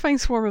a terrifying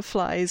swarm of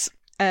flies.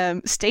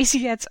 Stacey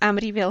gets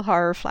Amityville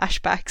horror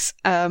flashbacks.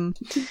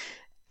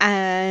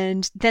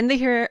 And then they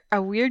hear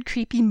a weird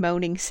creepy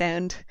moaning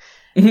sound.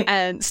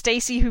 And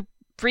Stacey, who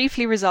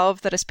briefly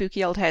resolved that a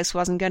spooky old house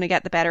wasn't going to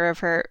get the better of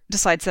her,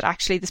 decides that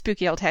actually the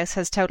spooky old house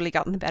has totally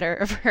gotten the better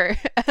of her,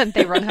 and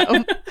they run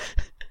home.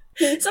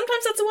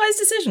 Sometimes that's a wise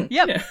decision.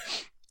 Yep.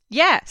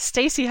 Yeah,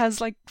 Stacey has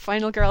like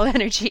final girl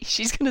energy.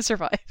 She's going to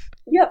survive.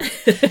 Yep.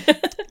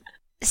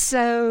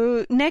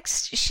 So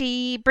next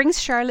she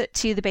brings Charlotte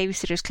to the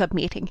Babysitters Club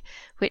meeting,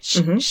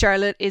 which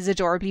Charlotte is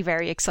adorably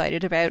very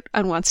excited about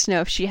and wants to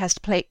know if she has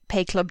to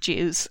pay club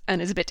dues, and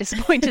is a bit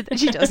disappointed that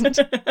she doesn't.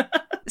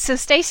 So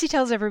Stacey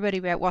tells everybody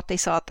about what they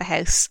saw at the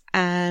house,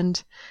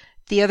 and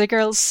the other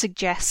girls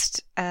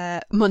suggest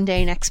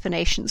mundane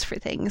explanations for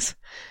things.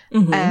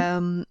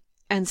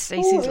 And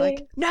Stacey's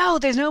like, no,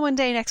 there's no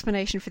mundane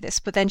explanation for this.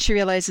 But then she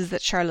realizes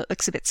that Charlotte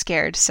looks a bit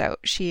scared, so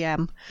she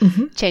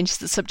changes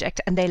the subject,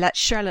 and they let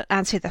Charlotte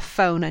answer the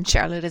phone, and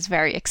Charlotte is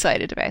very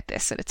excited about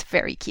this, and it's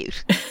very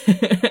cute.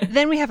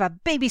 Then we have a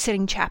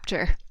babysitting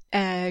chapter.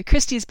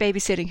 Christy is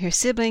babysitting her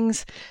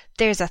siblings.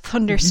 There's a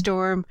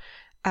thunderstorm.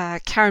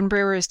 Karen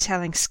Brewer is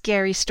telling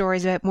scary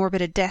stories about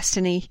morbid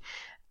destiny.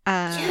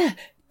 Yeah.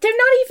 They're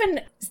not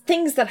even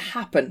things that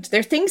happened.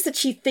 They're things that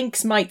she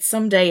thinks might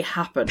someday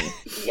happen.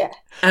 Yeah.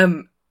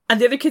 And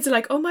the other kids are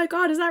like, oh my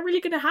god, is that really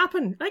going to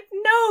happen? Like,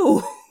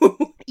 no!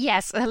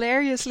 Yes,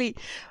 hilariously,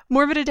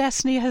 Morbid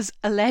Destiny has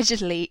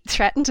allegedly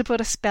threatened to put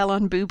a spell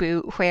on Boo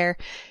Boo where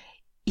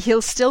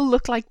he'll still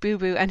look like Boo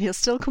Boo and he'll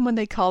still come when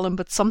they call him,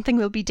 but something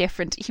will be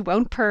different. He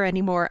won't purr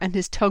anymore and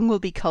his tongue will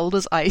be cold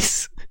as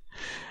ice.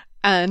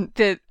 And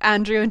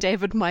Andrew and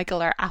David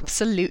Michael are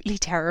absolutely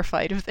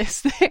terrified of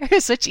this.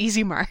 They're such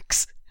easy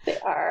marks. They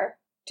are.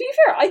 To be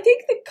fair, I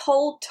think the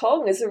cold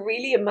tongue is a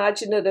really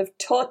imaginative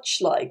touch,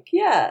 like,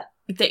 yeah.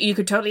 You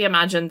could totally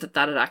imagine that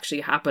had actually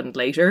happened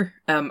later.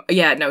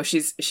 Yeah, no,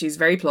 she's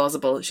very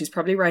plausible. She's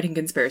probably writing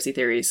conspiracy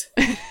theories.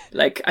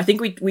 Like, I think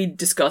we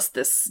discussed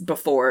this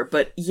before,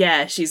 but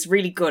yeah, she's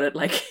really good at,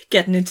 like,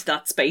 getting into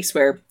that space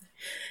where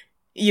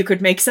you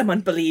could make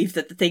someone believe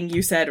that the thing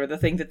you said or the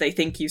thing that they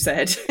think you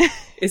said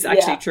is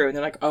actually true. And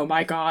they're like, oh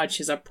my god,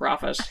 she's a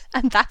prophet.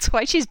 And that's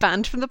why she's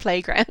banned from the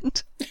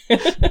playground.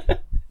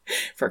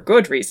 For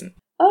good reason.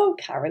 Oh,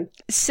 Karen.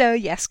 So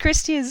yes,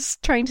 Christy is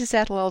trying to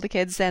settle all the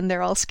kids, then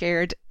they're all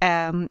scared.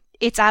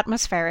 It's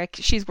atmospheric.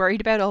 She's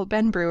worried about old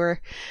Ben Brewer.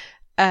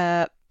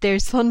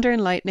 There's thunder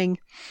and lightning.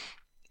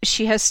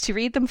 She has to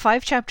read them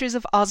 5 chapters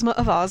of Ozma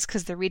of Oz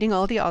because they're reading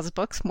all the Oz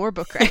books, more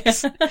book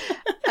recs.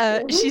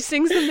 She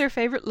sings them their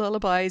favourite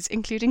lullabies,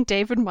 including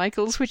David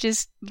Michael's, which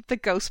is the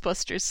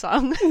Ghostbusters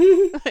song.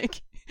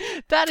 Like,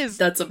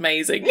 that's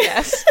amazing.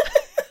 Yes.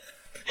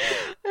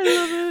 I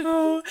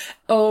love it.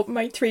 Oh,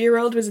 my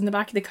 3-year-old was in the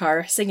back of the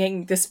car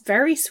singing this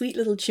very sweet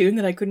little tune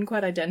that I couldn't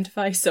quite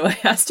identify, so I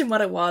asked him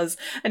what it was,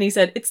 and he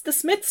said, "It's the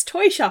Smiths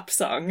Toy Shop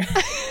song."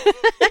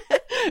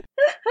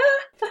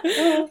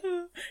 Yeah,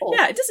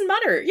 it doesn't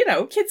matter.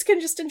 Kids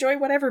can just enjoy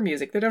whatever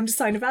music. They don't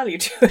assign a value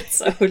to it.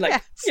 So,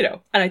 Yes.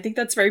 and I think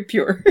that's very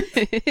pure.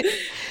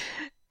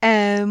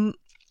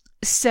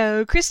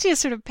 So Christy is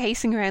sort of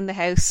pacing around the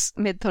house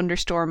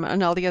mid-thunderstorm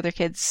and all the other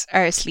kids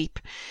are asleep.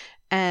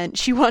 And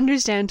she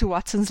wanders down to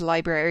Watson's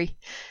library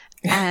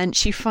and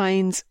she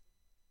finds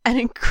an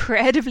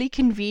incredibly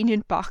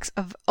convenient box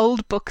of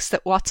old books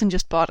that Watson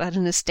just bought at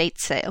an estate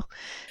sale.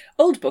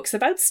 Old books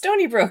about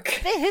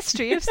Stoneybrook. The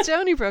history of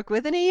Stoneybrook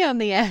with an E on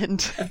the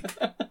end.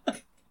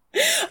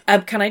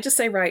 Can I just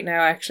say right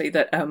now, actually,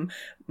 that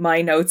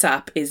my notes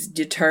app is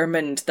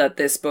determined that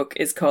this book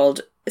is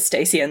called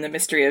Stacey and the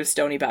Mystery of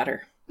Stony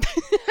Batter.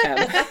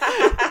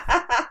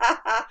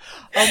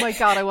 Oh my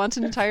god, I want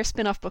an entire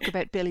spin-off book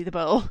about Billy the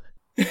Bull.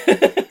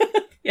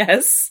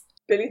 Yes.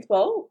 Billy the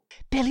Bull.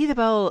 Billy the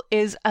Bull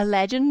is a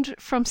legend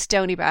from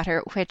Stony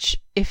Batter, which,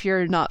 if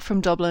you're not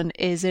from Dublin,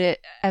 is a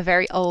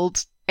very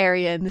old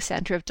area in the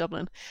centre of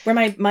Dublin.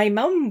 Where my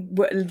mum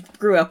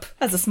grew up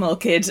as a small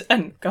kid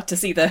and got to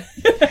see the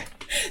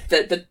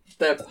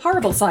the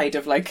horrible side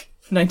of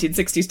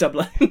 1960s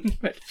Dublin.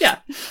 But yeah.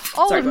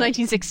 All of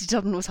 1960s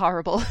Dublin was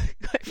horrible.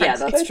 Yeah,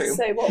 that's true.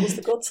 Say, what was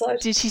the good side?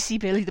 Did she see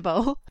Billy the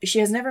Bull? She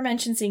has never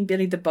mentioned seeing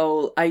Billy the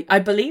Bull. I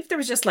believe there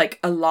was just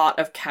a lot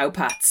of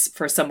cowpats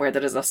for somewhere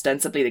that is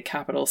ostensibly the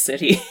capital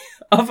city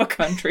of a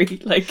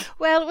country.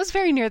 Well, it was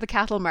very near the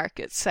cattle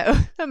market, so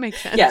that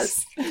makes sense.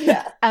 Yes.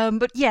 Yeah.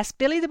 But yes,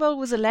 Billy the Bull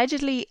was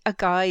allegedly a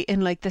guy in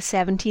the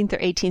 17th or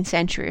 18th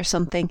century or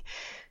something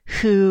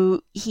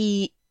who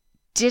he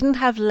didn't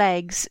have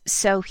legs,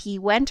 so he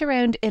went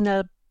around in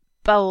a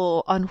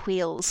bowl on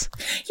wheels.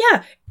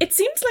 Yeah, it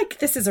seems like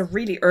this is a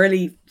really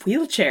early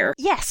wheelchair.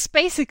 Yes,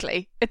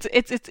 basically.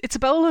 It's a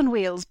bowl on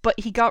wheels, but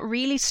he got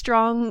really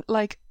strong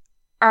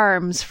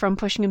arms from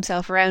pushing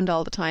himself around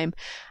all the time,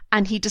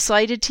 and he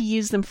decided to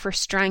use them for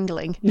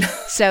strangling.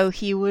 So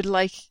he would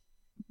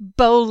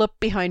bowl up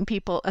behind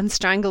people and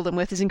strangle them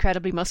with his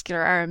incredibly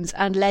muscular arms,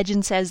 and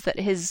legend says that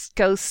his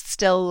ghost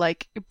still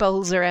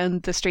bowls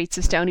around the streets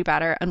of Stony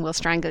Batter and will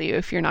strangle you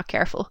if you're not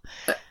careful.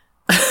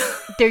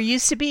 There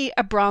used to be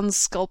a bronze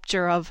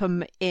sculpture of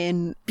him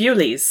in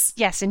Bewley's.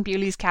 Yes, in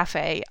Bewley's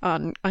Cafe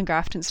on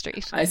Grafton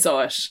Street. I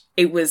saw it.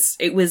 It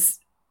was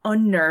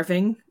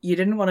unnerving. You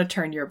didn't want to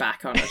turn your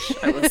back on it,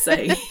 I will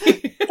say.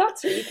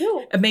 That's really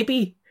cool.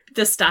 Maybe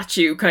the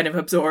statue kind of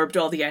absorbed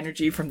all the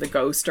energy from the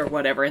ghost or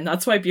whatever, and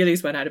that's why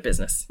Bewley's went out of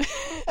business.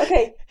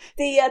 Okay,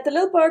 the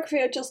little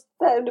biography I just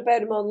found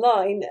about him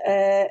online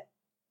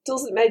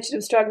doesn't mention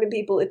him strangling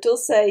people. It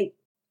does say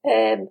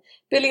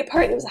Billy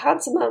apparently was a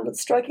handsome man with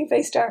striking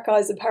face, dark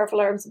eyes and powerful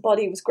arms and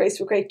body. He was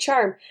graced with great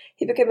charm.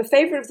 He became a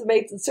favourite of the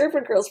maids and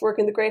servant girls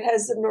working in the great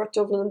houses of North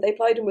Dublin, and they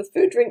plied him with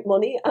food, drink,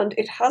 money, and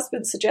it has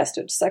been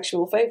suggested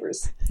sexual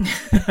favours.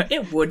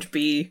 It would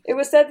be. It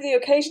was said that he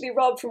occasionally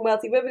robbed from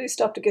wealthy women who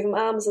stopped to give him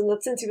alms, and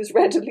that since he was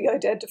readily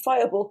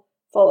identifiable,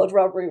 followed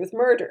robbery with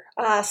murder.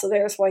 So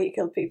there's why he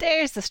killed people.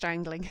 There's the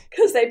strangling.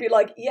 Because they'd be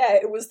like, yeah,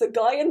 it was the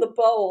guy in the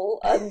bowl,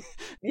 and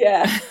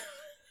yeah.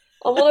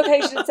 On one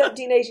occasion in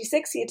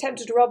 1786, he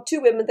attempted to rob 2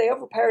 women. They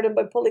overpowered him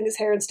by pulling his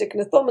hair and sticking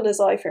a thumb in his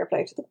eye. Fair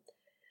play to them.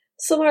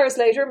 Some hours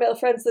later, male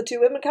friends of the 2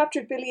 women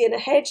captured Billy in a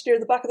hedge near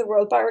the back of the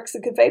Royal Barracks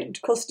and conveyed him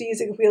to custody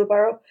using a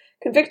wheelbarrow.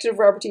 Convicted of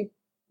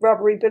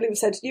robbery, Billy was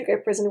sent to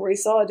Newgate prison where he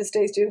saw at his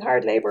days doing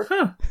hard labour.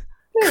 Huh.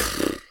 Yeah.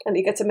 And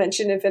he gets a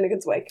mention in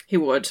Finnegan's Wake. He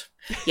would.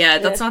 Yeah,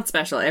 that's not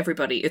special.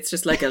 Everybody. It's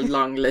just a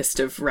long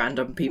list of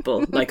random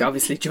people.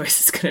 Obviously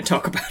Joyce is going to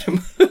talk about him.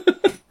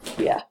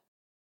 Yeah.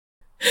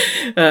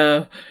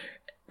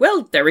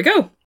 Well, there we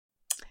go.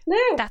 No.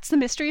 That's the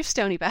mystery of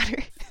Stony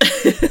Batter.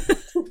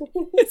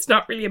 It's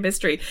not really a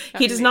mystery.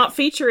 He does not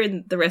feature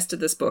in the rest of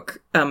this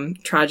book,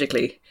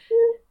 tragically.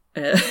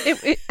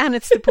 And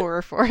it's the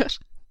poorer for it.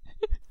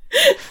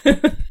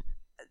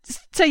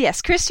 So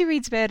yes, Christy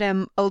reads about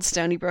old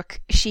Stoneybrook.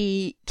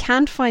 She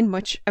can't find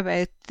much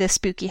about the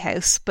spooky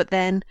house, but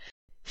then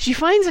she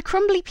finds a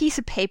crumbly piece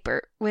of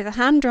paper with a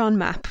hand-drawn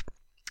map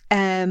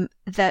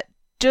that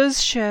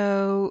does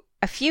show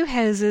a few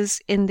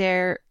houses in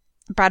their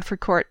Bradford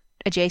Court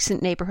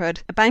adjacent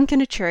neighbourhood, a bank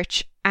and a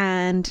church,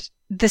 and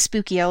the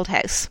spooky old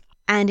house.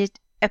 And it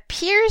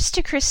appears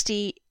to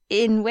Christy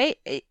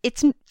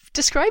it's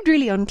described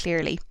really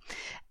unclearly,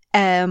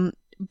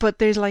 but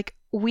there's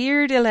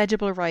weird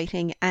illegible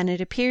writing, and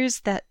it appears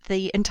that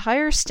the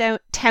entire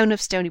town of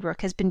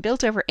Stoneybrook has been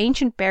built over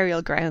ancient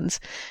burial grounds,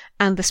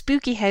 and the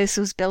spooky house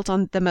was built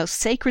on the most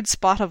sacred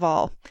spot of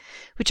all,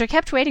 which I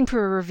kept waiting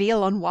for a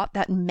reveal on what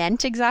that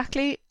meant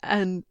exactly,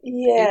 and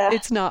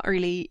it's not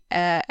really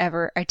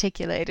ever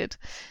articulated.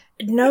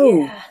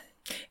 No,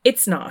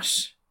 it's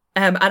not.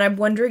 And I'm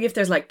wondering if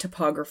there's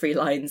topography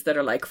lines that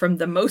are from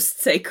the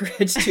most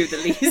sacred to the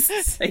least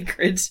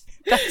sacred.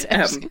 That's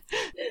it.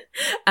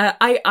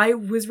 I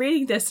was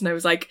reading this and I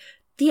was like,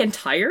 the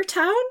entire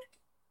town?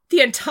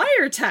 The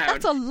entire town.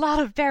 That's a lot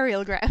of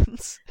burial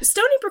grounds.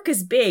 Stoneybrook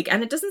is big,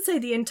 and it doesn't say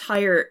the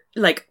entire,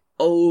 like,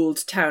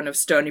 old town of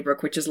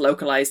Stoneybrook, which is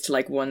localized to,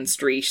 like, one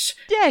street.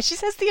 Yeah, she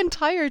says the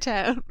entire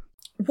town.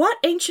 What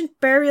ancient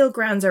burial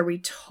grounds are we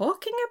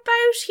talking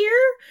about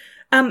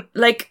here?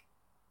 Like,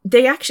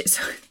 they actually,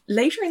 so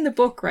later in the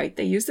book, right,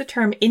 they use the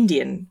term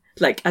Indian,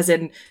 like, as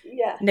in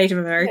Native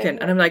American,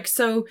 and I'm like,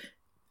 so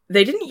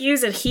they didn't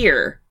use it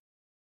here.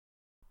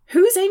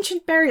 Whose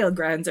ancient burial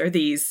grounds are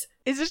these?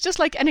 Is it just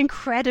like an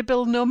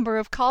incredible number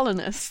of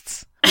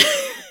colonists?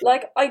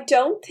 Like, I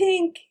don't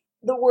think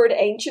the word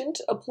ancient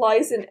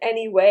applies in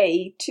any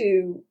way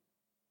to,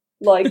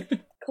 like,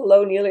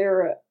 colonial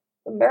era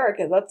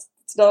America.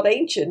 It's not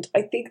ancient.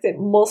 I think they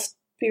must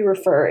be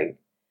referring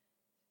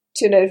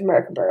to Native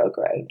American burial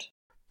ground.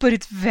 But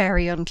it's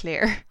very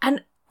unclear.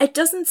 And it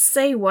doesn't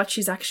say what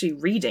she's actually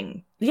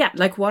reading. Yeah,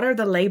 like, what are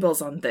the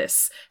labels on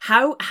this?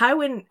 How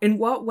in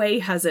what way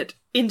has it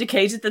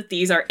indicated that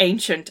these are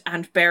ancient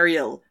and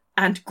burial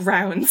and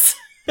grounds?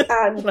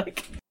 And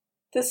like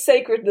the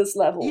sacredness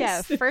levels.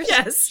 Yeah,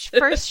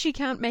 first she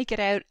can't make it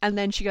out, and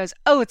then she goes,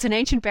 oh, it's an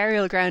ancient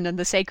burial ground and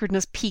the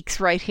sacredness peaks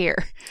right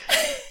here.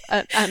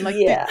 And like,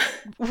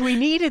 we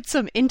needed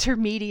some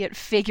intermediate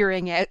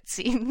figuring out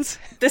scenes.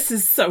 This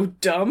is so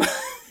dumb.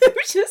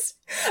 Just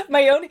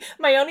my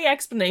only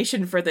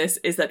explanation for this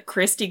is that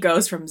Christy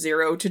goes from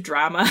zero to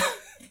drama.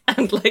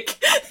 And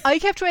like, I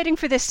kept waiting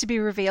for this to be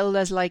revealed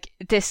as like,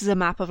 this is a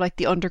map of like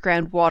the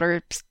underground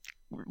water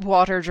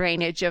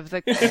drainage of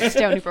the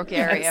Stoneybrook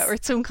area, or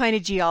some kind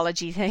of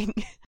geology thing.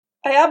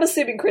 I am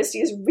assuming Christy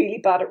is really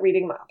bad at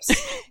reading maps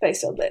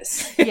based on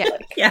this. Yeah.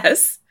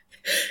 Yes.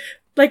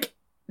 Like,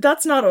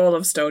 that's not all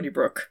of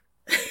Stoneybrook.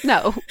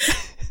 No.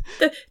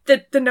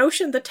 The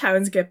notion that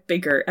towns get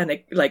bigger and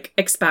like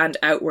expand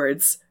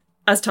outwards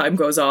as time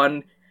goes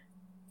on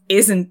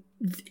isn't,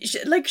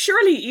 like,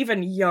 surely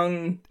even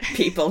young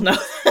people know.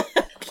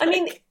 I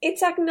mean,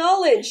 it's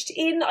acknowledged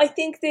in, I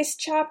think, this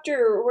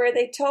chapter where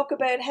they talk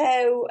about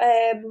how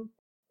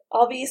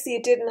obviously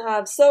it didn't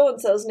have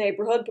so-and-so's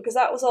neighbourhood because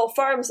that was all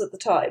farms at the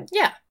time.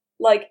 Yeah.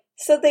 Like,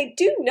 so they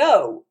do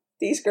know,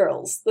 these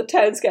girls, the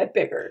towns get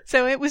bigger.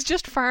 So it was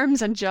just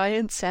farms and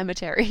giant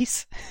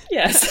cemeteries.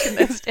 Yes. In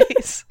those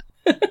days.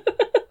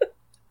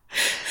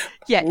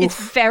 Yeah, Oof.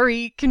 It's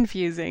very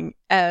confusing.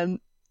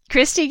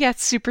 Christy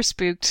gets super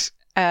spooked.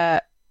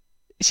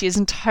 She has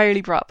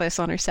entirely brought this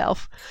on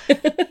herself.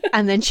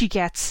 And then she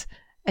gets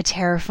a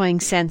terrifying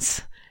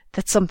sense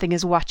that something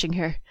is watching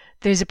her.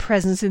 There's a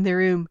presence in the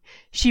room.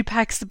 She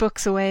packs the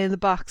books away in the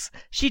box.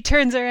 She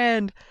turns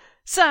around.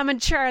 Sam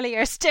and Charlie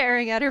are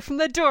staring at her from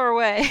the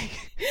doorway.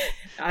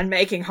 And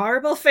making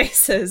horrible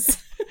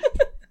faces.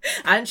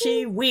 And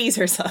she wheezes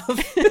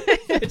herself.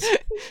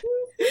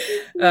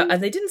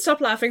 And they didn't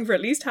stop laughing for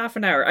at least half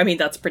an hour. I mean,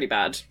 that's pretty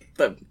bad.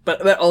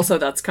 But also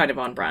that's kind of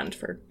on brand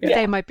for... Yeah.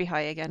 They might be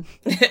high again.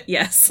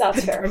 Yes,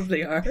 that's they fair.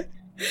 Probably are.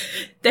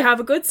 They have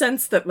a good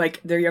sense that, like,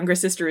 their younger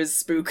sister is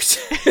spooked.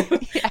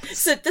 Yes.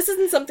 So this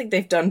isn't something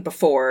they've done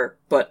before,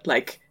 but,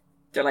 like,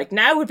 they're like,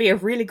 now would be a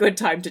really good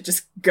time to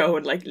just go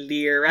and, like,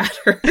 leer at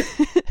her.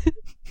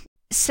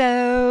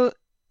 So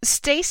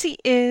Stacey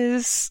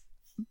is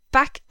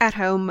back at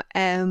home,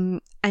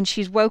 and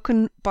she's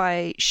woken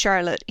by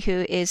Charlotte,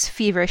 who is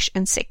feverish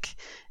and sick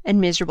and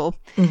miserable.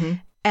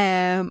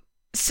 Mm-hmm.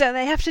 So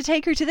they have to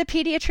take her to the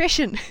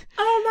paediatrician.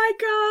 Oh my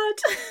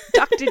god!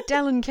 Dr.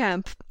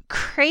 Dellenkamp.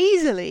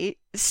 Crazily,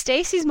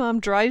 Stacey's mom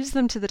drives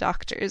them to the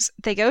doctor's.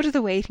 They go to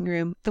the waiting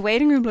room. The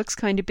waiting room looks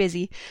kind of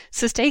busy,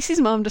 so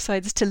Stacey's mom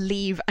decides to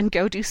leave and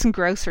go do some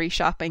grocery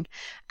shopping,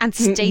 and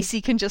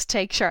Stacey can just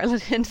take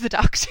Charlotte into the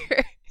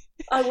doctor.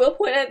 I will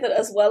point out that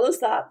as well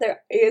as that,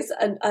 there is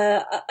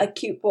a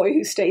cute boy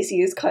who Stacey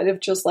is kind of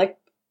just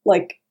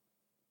like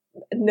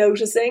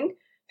noticing,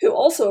 who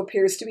also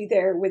appears to be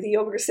there with a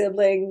younger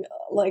sibling,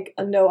 like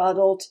a no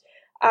adult,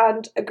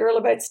 and a girl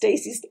about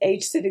Stacey's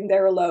age sitting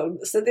there alone.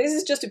 So this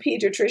is just a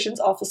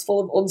paediatrician's office full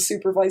of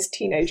unsupervised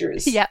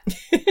teenagers. Yeah.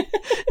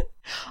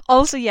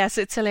 Also, yes,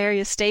 it's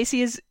hilarious.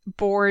 Stacey is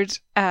bored,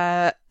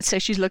 so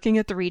she's looking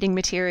at the reading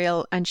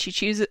material, and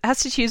she has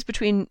to choose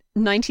between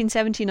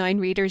 1979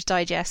 Reader's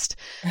Digest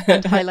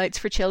and Highlights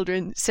for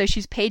Children. So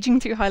she's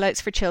paging through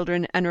Highlights for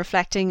Children and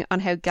reflecting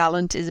on how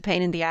Gallant is a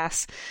pain in the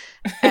ass.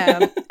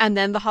 And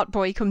then the hot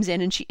boy comes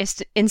in, and she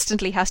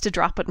instantly has to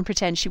drop it and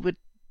pretend she would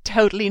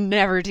totally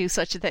never do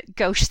such a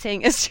gauche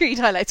thing as to read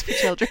Highlights for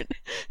Children.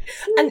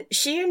 And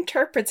she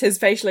interprets his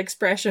facial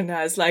expression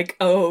as like,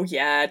 oh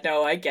yeah,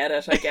 no, I get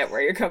it, I get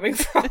where you're coming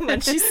from,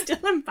 and she's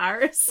still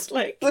embarrassed,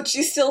 like, but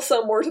she's still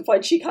so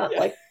mortified she can't,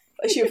 like,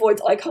 she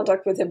avoids eye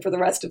contact with him for the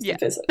rest of the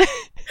visit.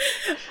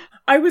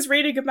 I was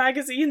reading a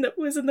magazine that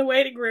was in the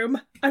waiting room.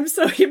 I'm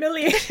so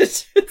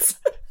humiliated.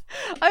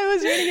 I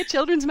was reading a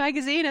children's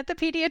magazine at the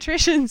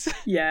paediatrician's.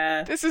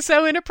 Yeah. This is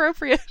so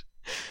inappropriate.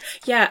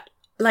 Yeah.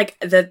 Like,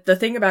 the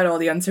thing about all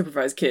the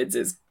unsupervised kids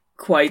is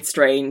quite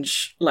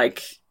strange.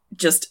 Like,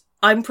 just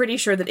I'm pretty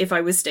sure that if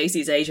I was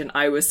Stacey's age and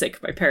I was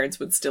sick, my parents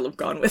would still have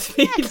gone with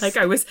me. Yes. Like,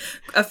 I was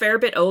a fair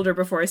bit older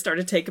before I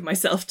started taking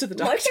myself to the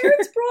doctor. My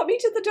parents brought me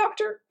to the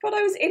doctor when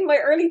I was in my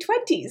early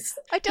 20s.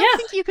 I don't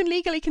think you can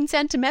legally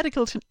consent to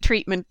medical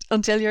treatment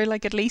until you're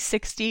like at least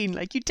 16.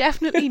 Like, you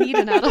definitely need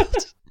an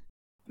adult.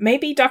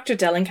 Maybe Dr.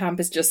 Dellenkamp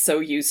is just so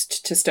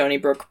used to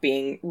Stoneybrook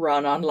being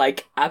run on,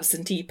 like,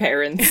 absentee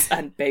parents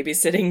and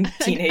babysitting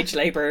teenage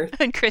labour.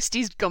 And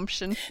Christie's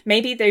gumption.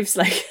 Maybe they've,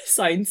 like,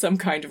 signed some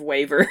kind of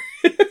waiver.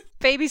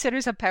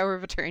 Babysitters have power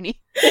of attorney.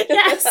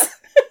 Yes!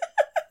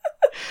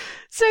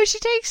 So she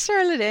takes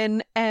Charlotte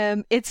in.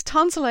 It's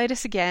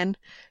tonsillitis again.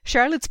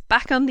 Charlotte's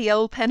back on the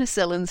old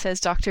penicillin,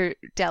 says Dr.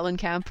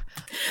 Dellenkamp.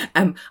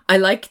 I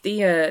like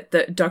the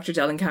Dr.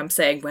 Dellenkamp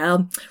saying,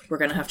 well, we're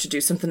going to have to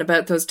do something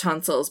about those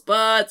tonsils,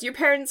 but your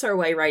parents are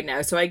away right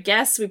now, so I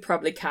guess we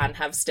probably can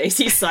have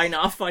Stacey sign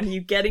off on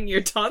you getting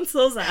your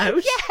tonsils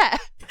out. Yeah!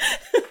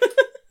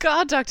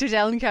 God, Dr.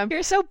 Dellenkamp,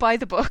 you're so by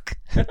the book.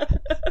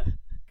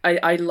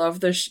 I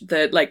love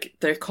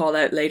the call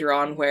out later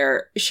on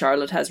where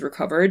Charlotte has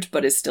recovered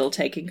but is still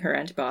taking her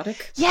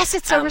antibiotic. Yes,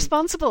 it's so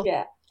responsible.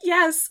 Yeah.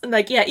 Yes, and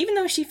like, yeah, even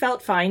though she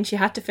felt fine, she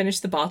had to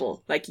finish the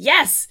bottle. Like,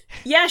 yes,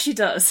 yeah, she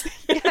does.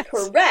 Yes.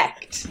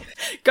 Correct.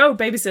 Go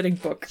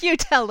babysitting book. You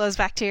tell those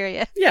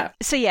bacteria. Yeah.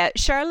 So yeah,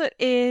 Charlotte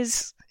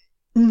is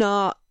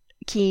not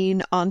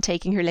keen on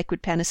taking her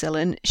liquid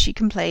penicillin. She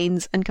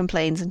complains and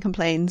complains and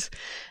complains.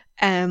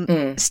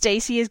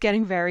 Stacey is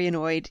getting very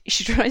annoyed.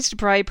 She tries to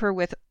bribe her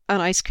with an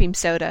ice cream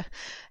soda,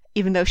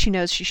 even though she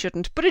knows she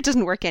shouldn't, but it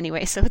doesn't work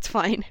anyway, so it's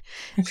fine.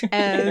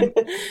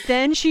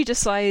 Then she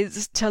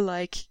decides to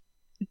like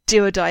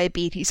do a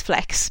diabetes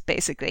flex,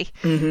 basically.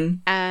 Mm-hmm.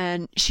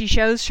 And she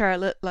shows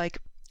Charlotte like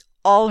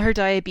all her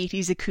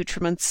diabetes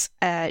accoutrements.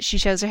 She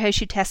shows her how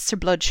she tests her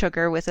blood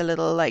sugar with a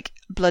little like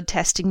blood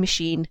testing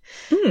machine,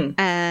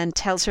 and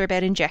tells her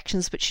about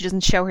injections, but she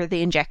doesn't show her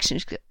the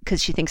injections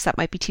because she thinks that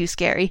might be too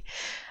scary.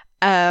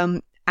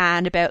 And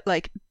about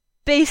like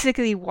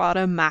basically what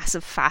a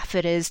massive faff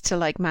it is to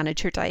like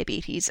manage her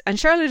diabetes. And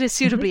Charlotte is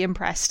suitably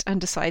impressed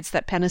and decides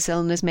that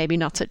penicillin is maybe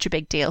not such a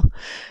big deal.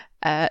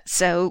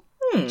 So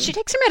she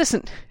takes her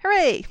medicine.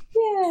 Hooray!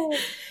 Yeah.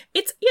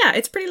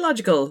 It's pretty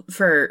logical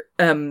for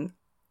an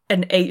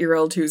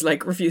 8-year-old who's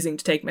like refusing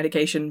to take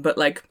medication, but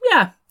like,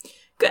 yeah,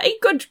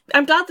 good.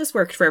 I'm glad this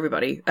worked for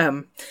everybody.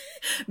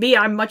 Me,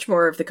 I'm much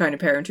more of the kind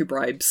of parent who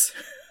bribes.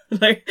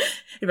 Like,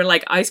 even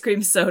like ice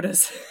cream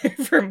sodas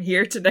from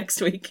here to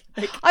next week.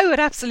 Like, I would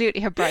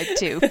absolutely have bribed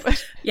too.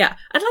 But yeah,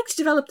 I'd like to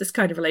develop this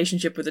kind of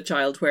relationship with a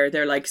child where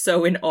they're like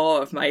so in awe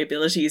of my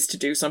abilities to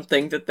do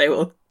something that they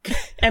will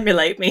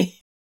emulate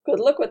me. Good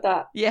luck with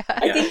that. Yeah.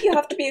 I think you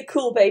have to be a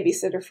cool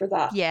babysitter for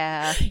that.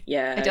 Yeah.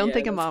 Yeah. I don't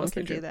think a that's mom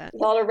mostly can true. do that.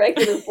 Not a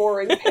regular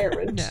boring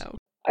parent. No.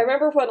 I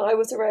remember when I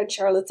was around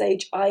Charlotte's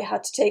age, I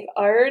had to take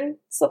iron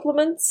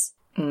supplements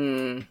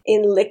in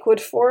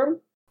liquid form.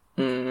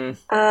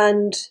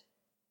 And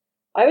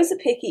I was a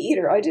picky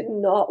eater. I did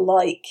not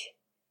like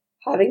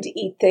having to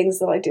eat things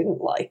that I didn't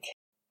like.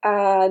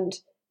 And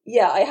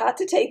yeah, I had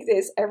to take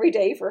this every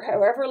day for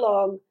however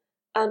long,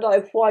 and I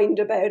whined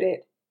about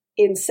it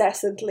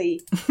incessantly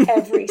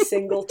every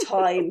single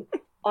time.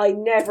 I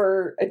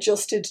never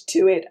adjusted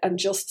to it and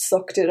just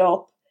sucked it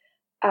up.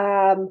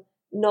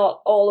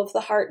 Not all of the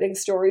heartening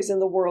stories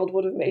in the world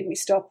would have made me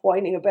stop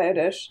whining about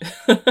it.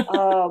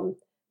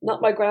 Not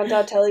my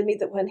granddad telling me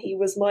that when he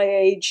was my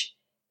age,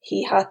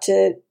 he had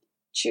to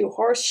chew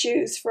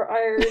horseshoes for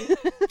iron.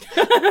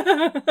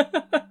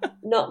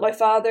 Not my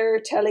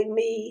father telling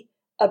me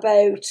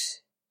about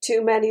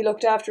too many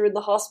looked after in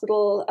the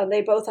hospital and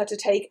they both had to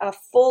take a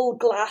full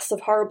glass of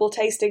horrible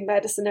tasting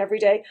medicine every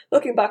day.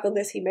 Looking back on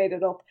this, he made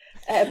it up.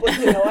 But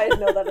you know, I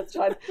didn't know that at the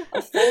time.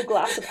 A full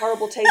glass of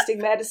horrible tasting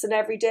medicine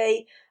every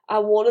day.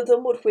 And one of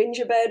them would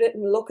whinge about it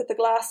and look at the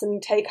glass and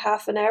take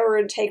half an hour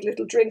and take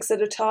little drinks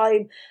at a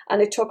time.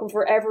 And it took him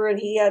forever, and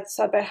he had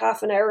about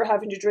half an hour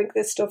having to drink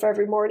this stuff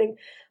every morning.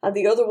 And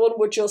the other one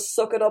would just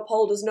suck it up,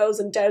 hold his nose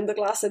and down the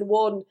glass in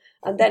one.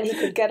 And then he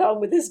could get on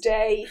with his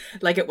day.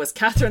 Like it was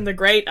Catherine the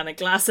Great and a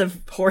glass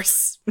of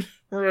horse.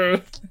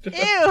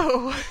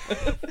 Ew!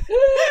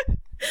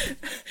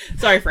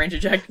 Sorry for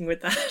interjecting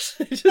with that.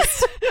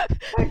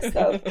 Thanks,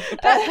 though.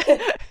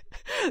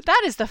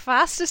 That is the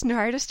fastest and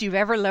hardest you've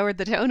ever lowered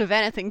the tone of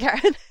anything,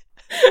 Karen.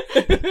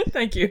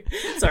 Thank you.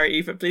 Sorry,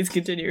 Eva, please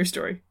continue your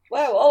story.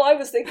 Wow, all I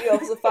was thinking of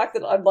was the fact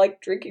that I'm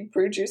like drinking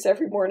prune juice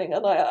every morning,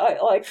 and I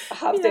like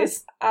have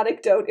this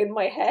anecdote in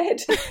my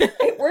head.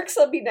 It works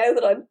on me now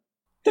that I'm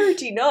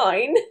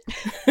 39.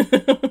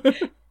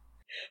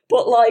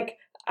 But like,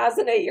 as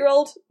an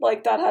 8-year-old,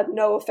 like that had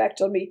no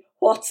effect on me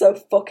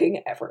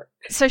whatsoever.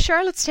 So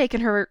Charlotte's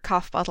taken her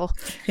cough bottle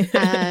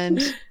and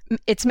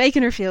it's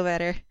making her feel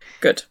better.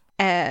 Good.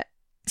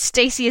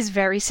 Stacey is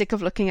very sick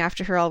of looking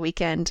after her all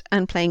weekend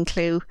and playing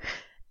Clue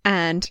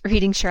and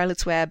reading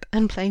Charlotte's Web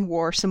and playing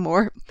War some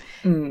more.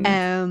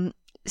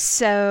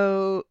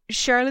 So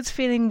Charlotte's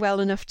feeling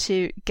well enough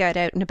to get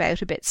out and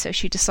about a bit, so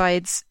she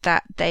decides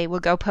that they will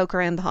go poke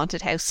around the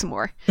haunted house some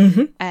more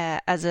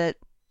as a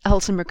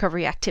wholesome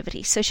recovery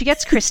activity. So she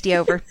gets Christy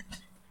over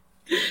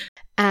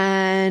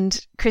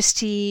And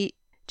Christy,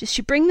 does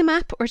she bring the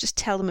map or just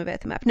tell them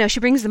about the map? No, she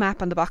brings the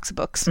map and the box of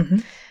books.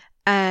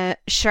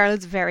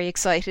 Charlotte's very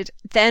excited.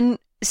 Then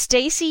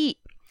Stacey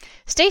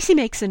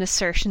makes an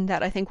assertion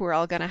that I think we're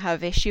all going to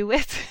have issue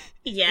with.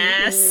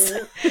 Yes.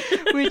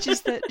 Which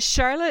is that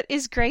Charlotte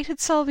is great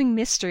at solving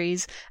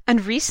mysteries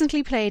and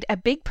recently played a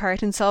big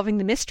part in solving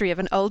the mystery of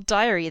an old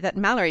diary that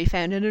Mallory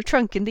found in a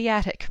trunk in the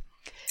attic.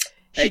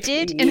 She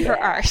did in her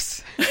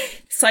arse.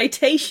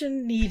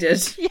 Citation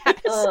needed.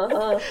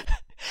 Yes.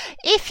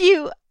 If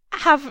you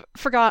have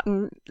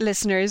forgotten,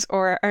 listeners,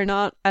 or are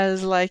not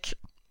as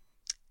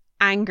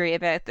angry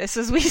about this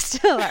as we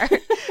still are,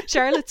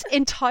 Charlotte's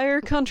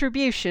entire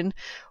contribution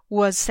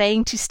was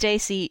saying to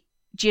Stacey,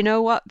 do you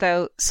know what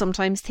though?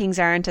 Sometimes things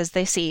aren't as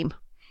they seem.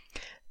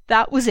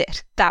 That was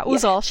it. That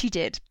was all she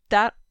did.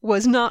 That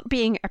was not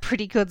being a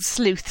pretty good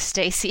sleuth,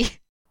 Stacey.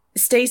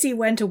 Stacey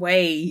went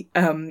away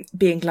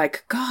being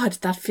like, God,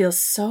 that feels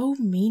so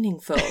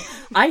meaningful.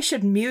 I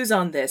should muse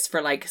on this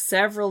for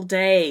several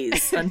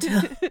days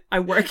until I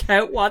work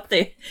out what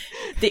the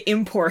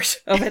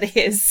import of it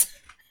is.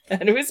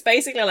 And it was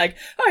basically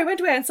I went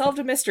away and solved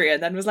a mystery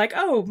and then was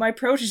my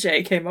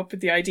protege came up with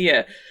the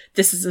idea.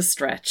 This is a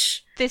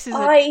stretch. This is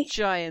a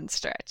giant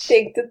stretch. I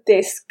think that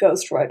this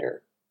ghostwriter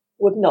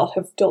would not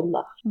have done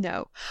that.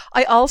 No.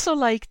 I also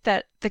like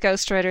that the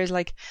ghostwriter is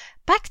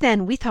back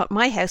then we thought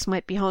my house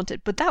might be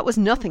haunted, but that was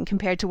nothing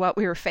compared to what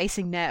we were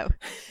facing now.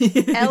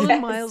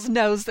 Ellen Miles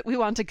knows that we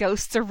want a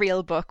ghosts are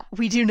real book.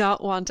 We do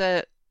not want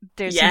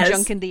there's some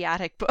junk in the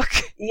attic book.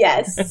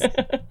 Yes.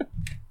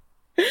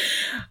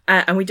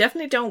 And we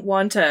definitely don't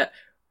want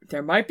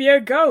there might be a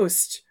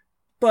ghost,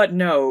 but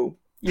no,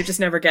 you're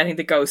just never getting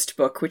the ghost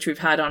book, which we've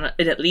had on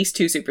in at least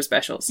 2 super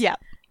specials. Yeah.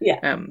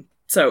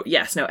 So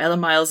yes, no, Ellen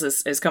Miles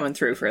is coming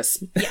through for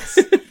us. Yes.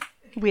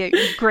 We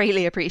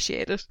greatly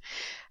appreciate it.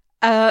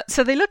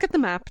 So they look at the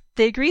map.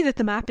 They agree that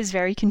the map is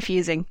very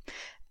confusing.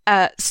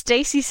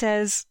 Stacey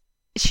says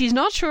she's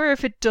not sure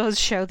if it does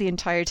show the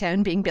entire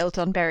town being built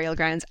on burial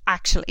grounds,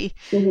 actually.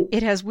 Mm-hmm.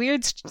 It has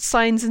weird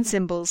signs and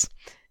symbols.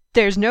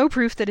 There's no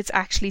proof that it's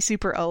actually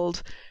super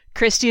old.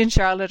 Christy and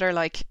Charlotte are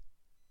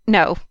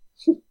no,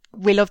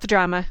 we love the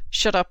drama.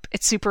 Shut up.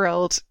 It's super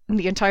old. And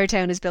the entire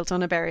town is built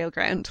on a burial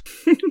ground.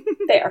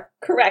 They are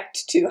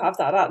correct to have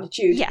that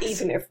attitude,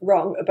 even if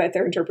wrong about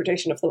their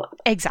interpretation of the map.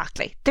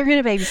 Exactly. They're in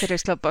a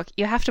Babysitter's Club book.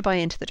 You have to buy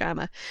into the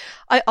drama.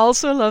 I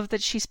also love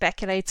that she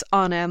speculates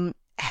on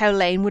how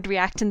Lane would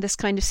react in this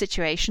kind of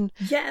situation.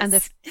 Yes. And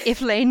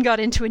if Lane got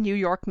into a New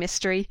York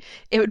mystery,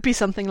 it would be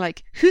something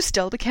like, who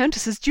stole the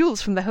Countess's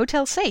jewels from the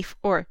hotel safe?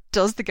 Or,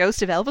 does the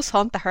ghost of Elvis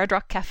haunt the Hard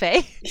Rock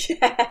Cafe?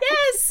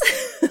 Yes!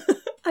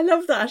 I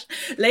love that.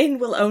 Lane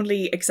will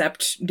only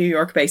accept New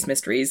York-based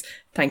mysteries.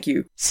 Thank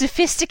you.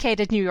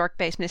 Sophisticated New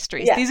York-based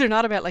mysteries. Yeah. These are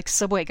not about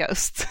subway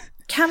ghosts.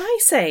 Can I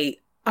say,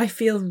 I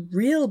feel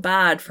real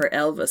bad for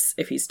Elvis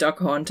if he's stuck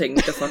haunting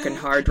the fucking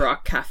Hard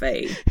Rock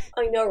Cafe.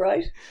 I know,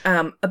 right?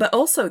 But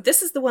also,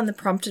 this is the one that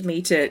prompted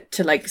me to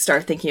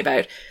start thinking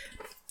about,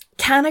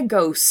 can a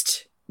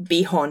ghost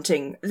be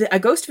haunting, a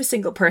ghost of a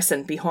single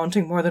person be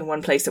haunting more than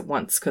one place at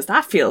once? Because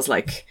that feels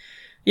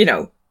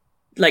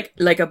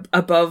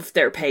above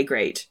their pay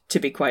grade, to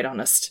be quite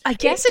honest. I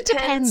guess it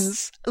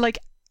depends.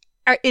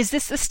 Is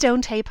this the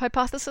stone tape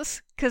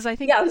hypothesis? Because I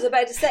think... Yeah, I was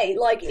about to say,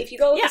 if you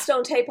go with the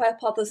stone tape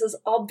hypothesis,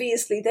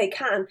 obviously they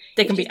can.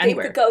 They can be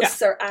anywhere. If the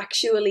ghosts are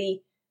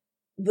actually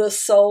the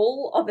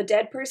soul of a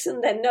dead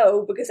person, then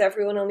no, because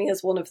everyone only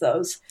has one of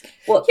those.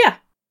 Well, yeah.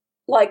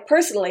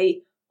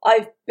 Personally,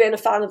 I've been a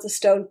fan of the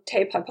stone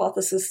tape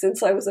hypothesis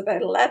since I was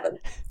about 11.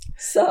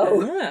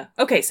 So...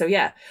 Okay, so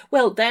yeah.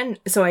 Well, then,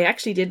 so I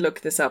actually did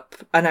look this up,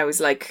 and I was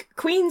like,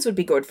 Queens would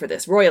be good for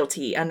this,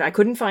 royalty, and I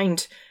couldn't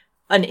find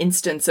an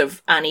instance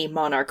of any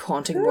monarch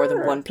haunting more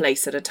than one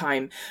place at a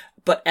time.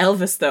 But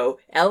Elvis, though,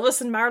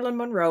 Elvis and Marilyn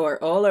Monroe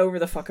are all over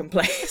the fucking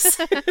place.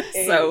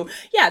 So,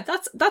 yeah,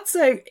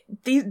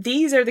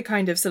 these are the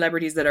kind of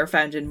celebrities that are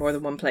found in more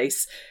than one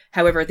place.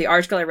 However, the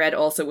article I read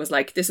also was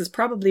this is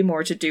probably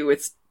more to do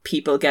with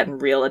people getting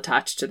real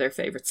attached to their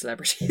favourite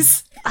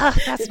celebrities.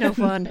 That's no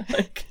fun.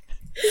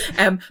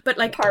 But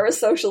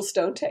parasocial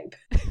stone tape.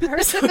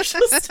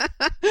 Parasocial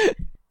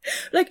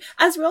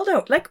as we all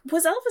know,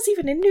 was Elvis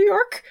even in New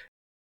York?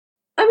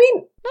 I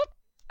mean,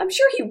 I'm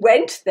sure he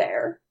went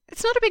there.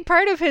 It's not a big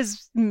part of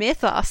his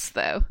mythos,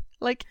 though.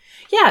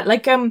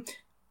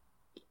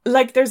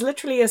 There's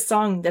literally a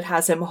song that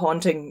has him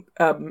haunting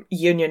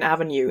Union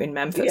Avenue in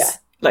Memphis.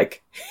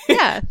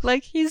 Yeah.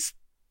 He's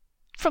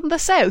from the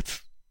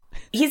South.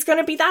 He's going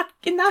to be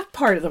in that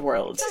part of the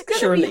world.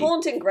 He's going to be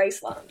haunting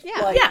Graceland.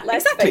 Yeah,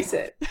 let's face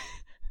it.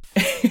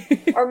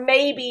 Or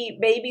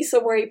maybe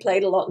somewhere he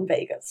played a lot in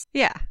Vegas.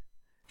 Yeah.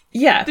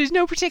 Yeah. There's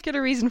no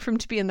particular reason for him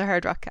to be in the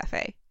Hard Rock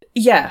Cafe.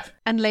 Yeah.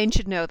 And Lane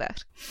should know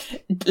that.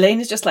 Lane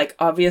is just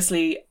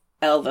obviously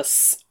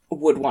Elvis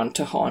would want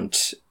to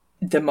haunt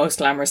the most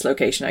glamorous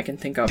location I can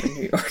think of in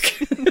New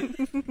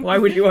York. Why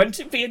would you want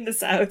to be in the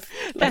South?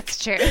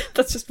 That's true.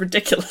 That's just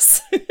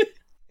ridiculous.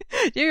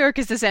 New York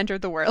is the centre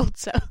of the world,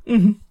 so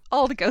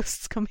all the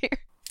ghosts come here.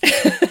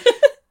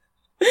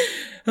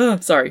 Oh,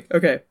 sorry.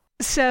 Okay.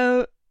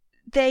 So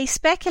they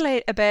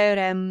speculate about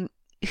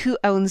who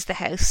owns the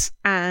house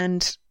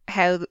and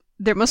how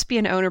there must be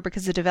an owner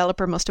because the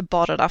developer must have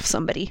bought it off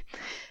somebody.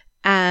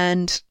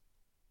 And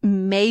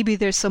maybe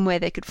there's some way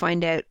they could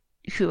find out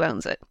who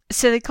owns it.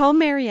 So they call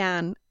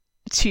Marianne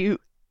to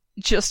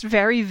just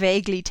very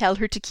vaguely tell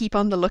her to keep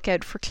on the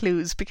lookout for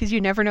clues because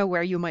you never know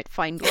where you might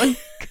find one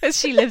because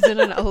she lives in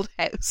an old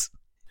house.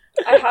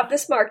 I have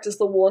this marked as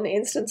the one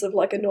instance of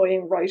like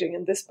annoying writing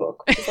in this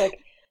book. It's like,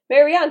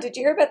 Marianne, did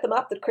you hear about the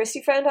map that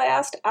Christy found? I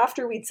asked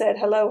after we'd said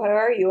hello, how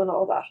are you, and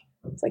all that.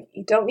 It's like,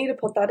 you don't need to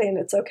put that in.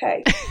 It's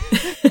okay.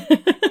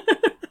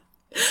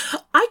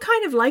 I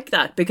kind of like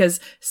that because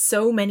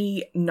so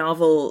many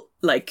novel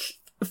like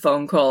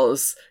phone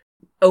calls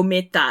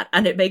omit that,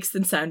 and it makes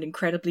them sound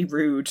incredibly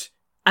rude,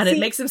 and it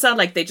makes them sound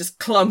like they just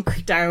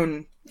clunk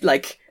down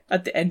like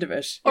at the end of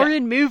it. Or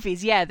in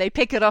movies, they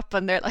pick it up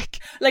and they're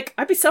like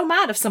I'd be so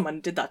mad if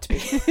someone did that to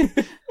me.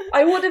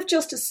 I would have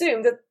just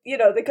assumed that, you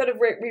know, they could have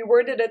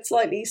reworded it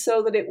slightly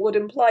so that it would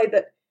imply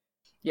that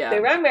they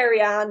rang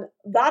Marianne,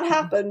 that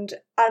happened,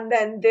 and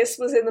then this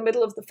was in the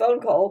middle of the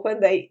phone call when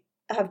they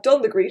have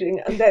done the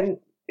greeting and then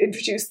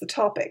introduced the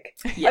topic.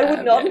 I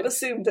would not have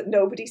assumed that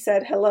nobody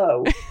said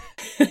hello.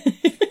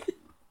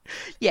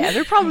 Yeah,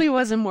 there probably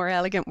was a more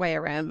elegant way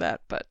around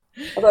that, but...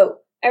 Although,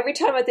 every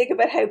time I think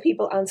about how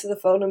people answer the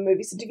phone in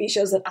movies and TV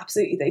shows, and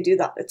absolutely they do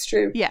that, it's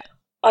true. Yeah.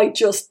 I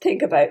just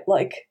think about,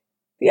 like,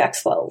 the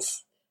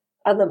X-Files,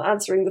 and them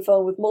answering the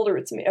phone with Mulder,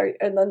 it's me,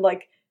 and then,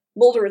 like,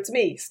 Mulder, it's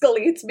me,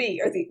 Scully, it's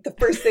me, are the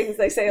first things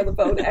they say on the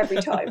phone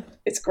every time.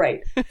 It's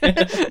great.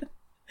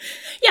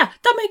 Yeah,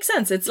 that makes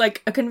sense. It's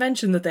like a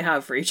convention that they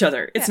have for each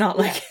other. It's not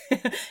like,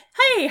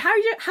 hey,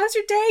 how's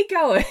your day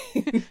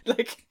going?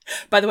 Like,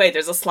 by the way,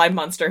 there's a slime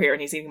monster here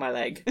and he's eating my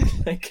leg.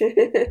 Like,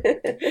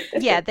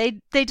 yeah, they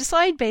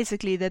decide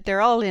basically that they're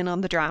all in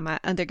on the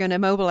drama and they're going to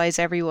mobilize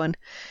everyone.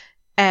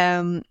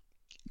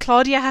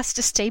 Claudia has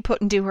to stay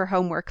put and do her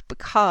homework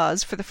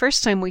because for the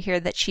first time we hear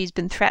that she's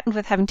been threatened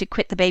with having to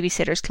quit the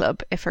babysitters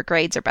club if her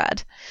grades are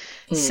bad.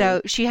 So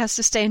she has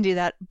to stay and do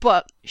that,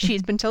 but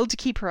she's been told to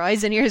keep her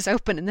eyes and ears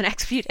open in the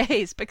next few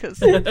days because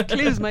the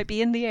clues might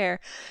be in the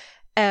air.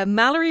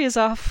 Mallory is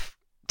off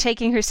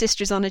taking her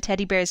sisters on a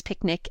teddy bear's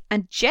picnic,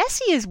 and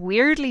Jessie is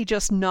weirdly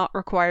just not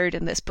required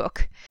in this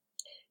book.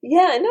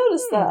 Yeah, I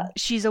noticed that.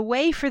 She's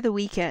away for the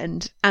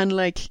weekend, and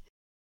like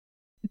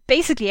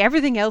basically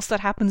everything else that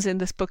happens in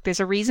this book,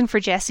 there's a reason for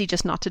Jessie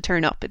just not to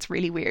turn up. It's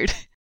really weird.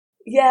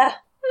 Yeah.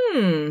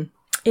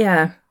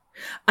 Yeah.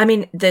 I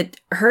mean, that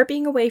her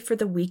being away for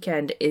the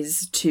weekend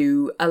is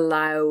to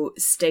allow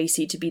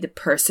Stacey to be the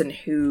person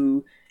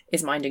who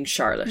is minding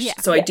Charlotte. Yeah.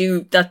 So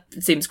that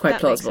seems quite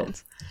plausible.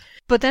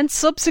 But then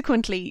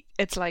subsequently,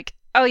 it's like,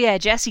 oh yeah,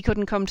 Jessie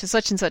couldn't come to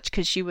such and such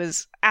because she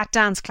was at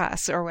dance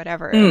class or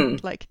whatever.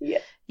 Like,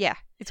 yeah,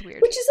 it's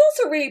weird. Which is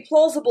also really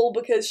plausible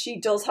because she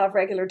does have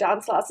regular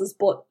dance classes,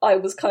 but I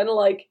was kind of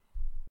like,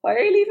 why are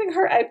you leaving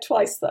her out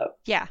twice though?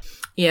 Yeah.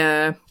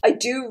 Yeah. I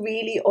do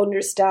really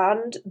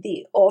understand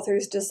the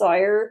author's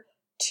desire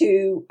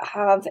to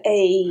have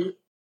a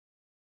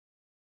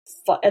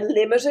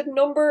limited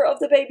number of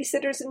the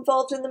babysitters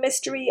involved in the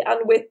mystery and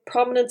with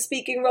prominent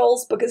speaking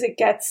roles because it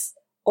gets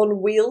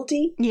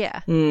unwieldy. Yeah.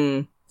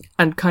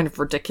 And kind of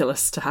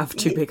ridiculous to have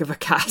too big of a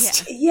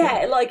cast.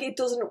 Yeah, like it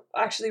doesn't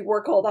actually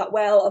work all that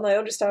well, and I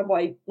understand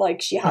why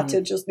like she had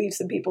to just leave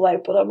some people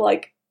out, but I'm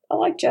like, I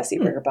like Jessie,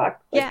 bring her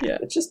back. Like,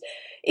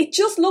 it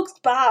just looks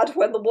bad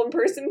when the one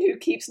person who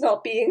keeps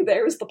not being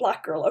there is the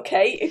black girl,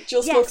 okay? It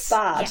just looks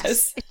bad.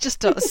 Yes, it just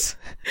does.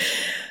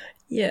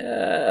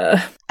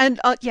 Yeah. And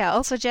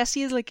also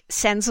Jessie is like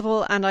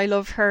sensible, and I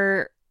love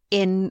her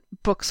in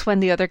books when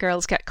the other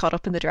girls get caught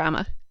up in the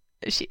drama.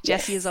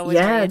 Jessie is always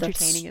very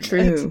entertaining. That's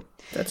true.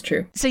 That's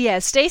true. So yeah,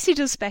 Stacey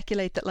does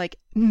speculate that like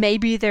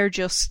maybe they're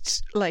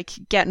just like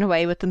getting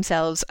away with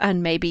themselves,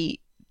 and maybe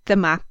the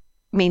map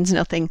means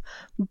nothing,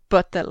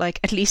 but that like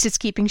at least it's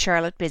keeping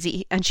Charlotte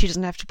busy, and she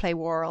doesn't have to play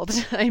war all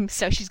the time.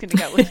 So she's going to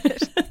go with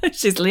it.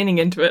 She's leaning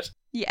into it.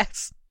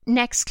 Yes.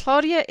 Next,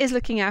 Claudia is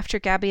looking after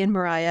Gabby and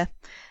Mariah,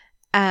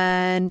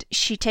 and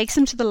she takes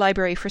them to the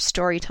library for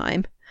story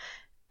time,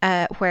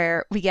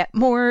 where we get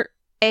more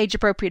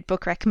age-appropriate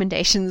book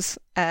recommendations.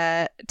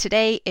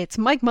 Today it's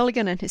Mike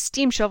Mulligan and his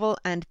steam shovel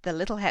and The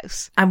Little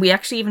House. And we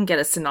actually even get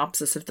a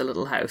synopsis of The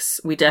Little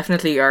House. We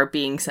definitely are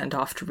being sent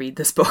off to read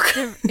this book.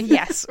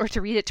 Yes, or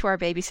to read it to our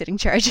babysitting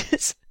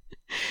charges.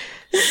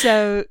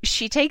 So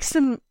she takes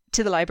them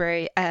to the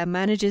library,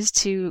 manages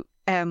to...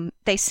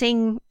 they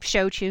sing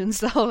show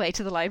tunes the whole way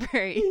to the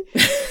library.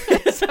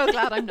 I'm so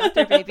glad I'm not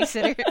their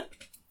babysitter.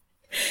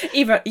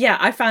 Even,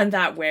 I found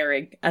that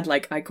wearing, and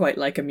like I quite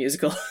like a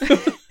musical.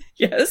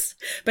 Yes,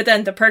 but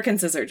then the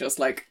Perkinses are just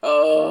like,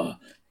 oh,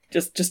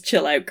 just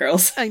chill out,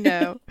 girls. I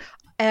know.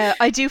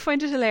 I do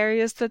find it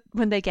hilarious that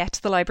when they get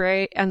to the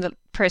library and the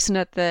person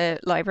at the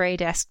library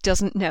desk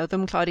doesn't know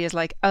them, Claudia's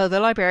like, oh, the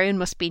librarian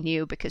must be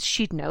new because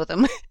she'd know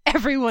them.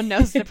 Everyone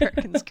knows the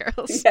Perkins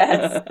girls.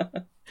 Yes.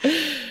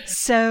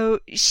 So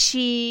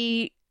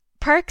she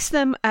parks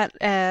them at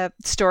a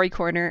Story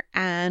Corner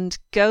and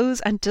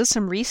goes and does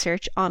some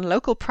research on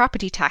local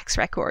property tax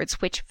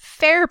records, which,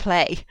 fair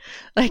play.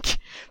 Like,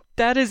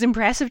 that is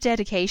impressive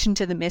dedication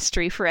to the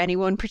mystery for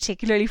anyone,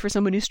 particularly for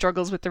someone who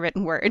struggles with the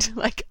written word.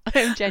 Like,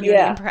 I'm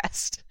genuinely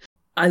impressed.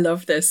 I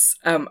love this.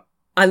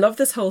 I love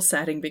this whole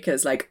setting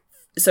because, like,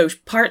 so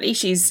partly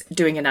she's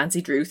doing a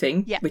Nancy Drew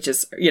thing, which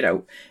is, you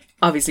know,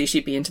 obviously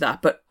she'd be into that.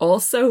 But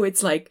also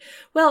it's like,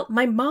 well,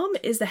 my mom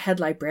is the head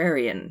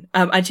librarian.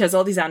 And she has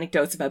all these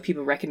anecdotes about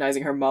people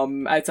recognizing her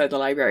mom outside the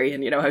library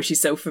and, you know, how she's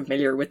so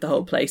familiar with the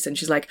whole place. And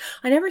she's like,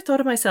 I never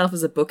thought of myself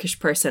as a bookish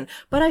person,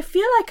 but I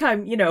feel like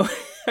I'm, you know,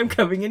 I'm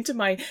coming into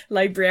my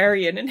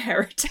librarian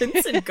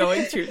inheritance and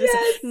going through this,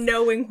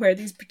 knowing where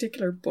these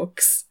particular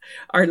books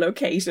are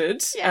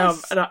located.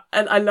 Yes. And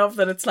I love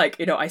that it's like,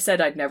 you know, I said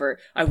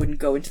I wouldn't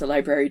go into the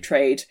library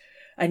trade.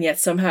 And yet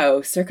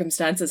somehow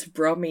circumstances have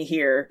brought me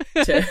here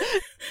to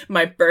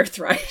my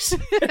birthright.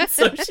 And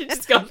so she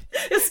just got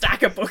a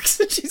stack of books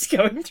that she's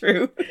going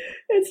through.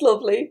 It's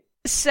lovely.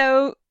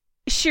 So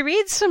she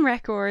reads some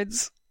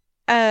records,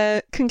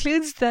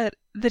 concludes that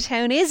the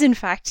town is in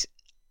fact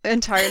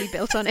entirely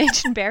built on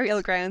ancient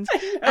burial grounds,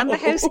 and the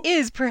house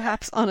is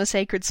perhaps on a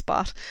sacred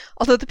spot,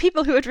 although the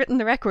people who had written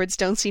the records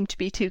don't seem to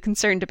be too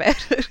concerned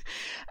about it.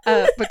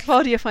 But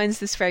Claudia finds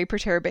this very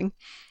perturbing.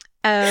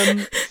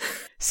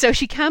 So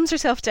she calms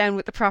herself down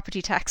with the property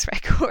tax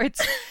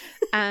records,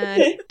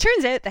 and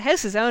turns out the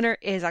house's owner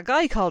is a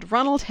guy called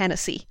Ronald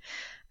Hennessy.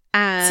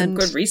 And some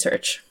good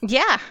research.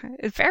 Yeah,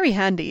 very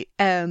handy.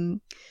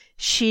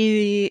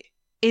 She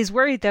is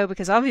worried though,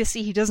 because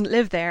obviously he doesn't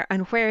live there,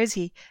 and where is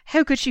he?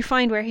 How could she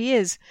find where he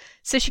is?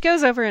 So she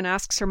goes over and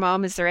asks her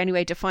mom, is there any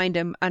way to find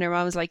him? And her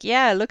mom is like,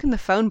 yeah, look in the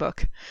phone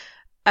book.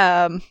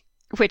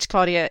 Which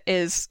Claudia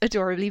is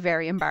adorably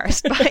very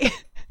embarrassed by.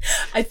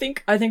 I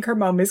think her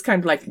mom is kind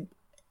of like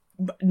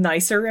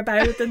nicer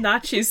about it than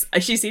that. She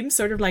seems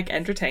sort of like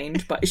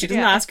entertained, but she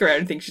doesn't ask her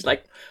anything. She's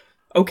like,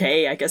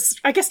 okay, I guess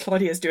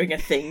Claudia's doing a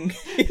thing.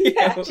 You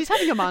know? She's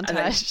having a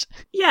montage.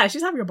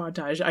 She's having a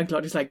montage, and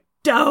Claudia's like,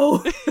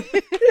 dough.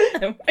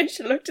 I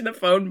should look in the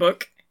phone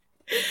book.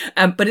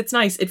 But it's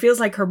nice. It feels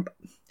like her.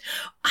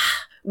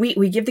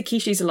 We give the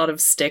Kishis a lot of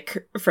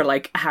stick for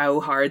like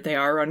how hard they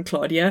are on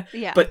Claudia,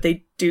 but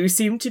they do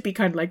seem to be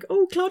kind of like,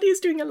 oh, Claudia's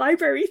doing a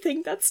library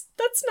thing. That's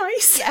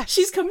nice. Yeah.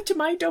 She's come to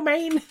my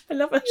domain. I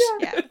love it.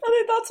 Yeah. I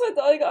mean, that's what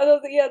I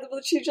love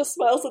that. She just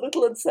smiles a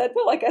little and said,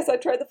 "Well, I guess I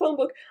tried the phone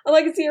book," and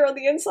I can see her on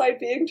the inside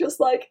being just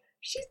like,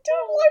 "She's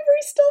doing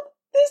library stuff.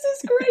 This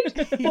is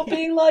great," but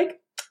being like,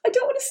 I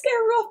don't want to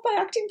scare her off by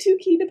acting too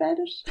keen about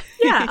it.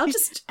 Yeah, I'll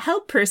just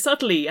help her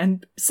subtly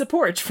and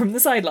support from the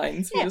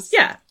sidelines. Yes.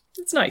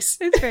 It's nice.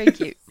 It's very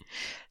cute.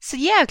 So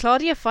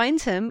Claudia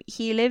finds him.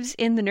 He lives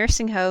in the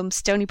nursing home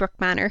Stoneybrook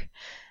Manor.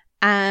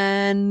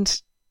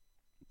 And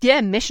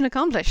mission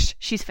accomplished.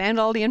 She's found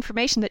all the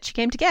information that she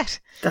came to get.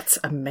 That's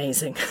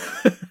amazing.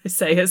 I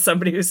say as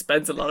somebody who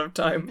spends a lot of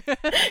time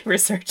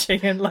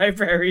researching in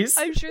libraries.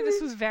 I'm sure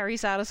this was very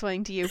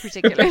satisfying to you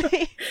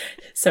particularly.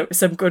 So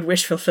some good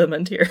wish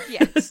fulfillment here.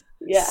 Yes.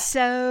 Yeah.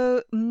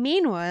 So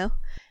meanwhile,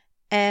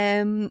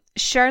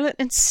 Charlotte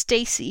and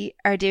Stacey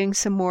are doing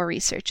some more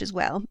research as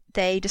well.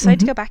 They decide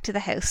to go back to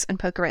the house and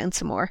poke around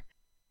some more.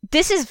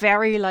 This is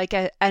very like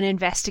an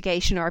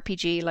investigation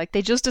RPG. Like,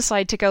 they just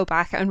decide to go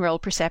back and roll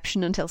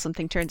perception until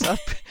something turns up.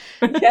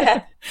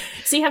 Yeah.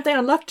 See, have they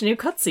unlocked a new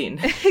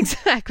cutscene?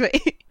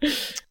 Exactly.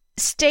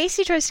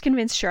 Stacey tries to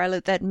convince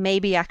Charlotte that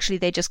maybe actually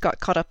they just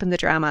got caught up in the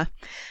drama.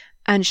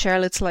 And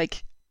Charlotte's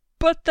like,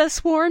 but the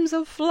swarms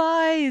of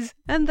flies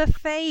and the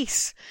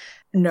face.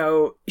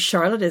 No,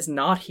 Charlotte is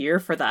not here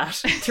for that.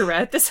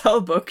 Throughout this whole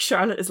book,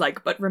 Charlotte is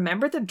like, but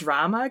remember the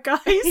drama,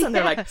 guys? And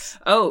they're like,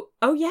 oh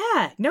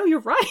yeah, no, you're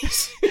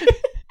right.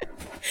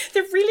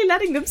 They're really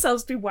letting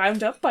themselves be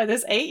wound up by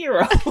this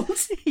 8-year-old.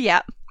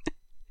 Yeah.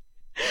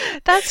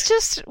 That's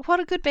just what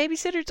a good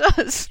babysitter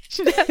does.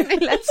 She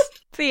definitely lets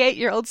the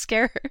 8-year-old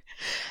scare her.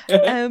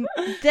 Then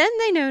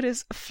they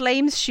notice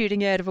flames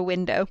shooting out of a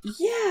window.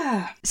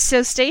 Yeah.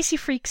 So Stacey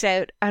freaks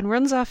out and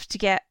runs off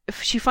to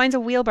she finds a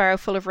wheelbarrow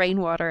full of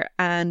rainwater,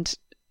 and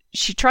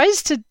she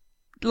tries to,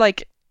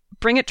 like,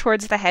 bring it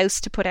towards the house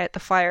to put out the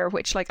fire,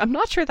 which, like, I'm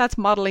not sure that's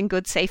modelling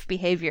good, safe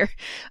behaviour.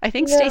 I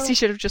think Stacey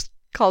should have just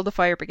called the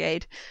fire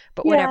brigade,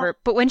 but whatever.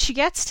 But when she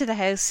gets to the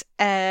house,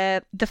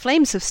 the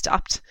flames have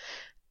stopped.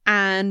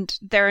 And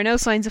there are no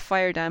signs of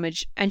fire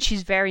damage, and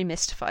she's very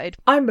mystified.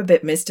 I'm a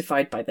bit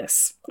mystified by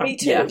this. Me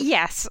too. Yeah.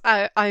 Yes,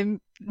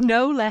 I'm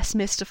no less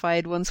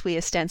mystified once we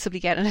ostensibly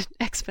get an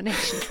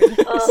explanation for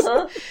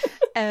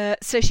this.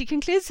 So she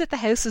concludes that the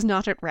house is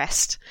not at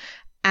rest,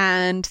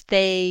 and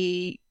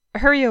they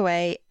hurry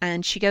away,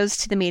 and she goes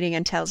to the meeting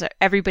and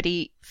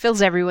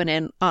fills everyone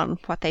in on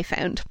what they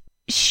found.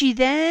 She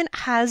then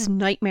has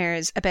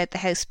nightmares about the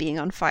house being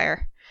on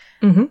fire.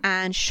 Mm-hmm.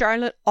 And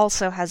Charlotte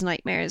also has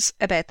nightmares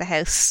about the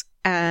house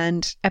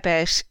and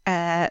about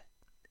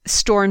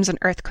storms and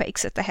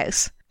earthquakes at the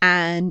house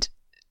and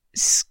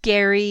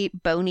scary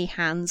bony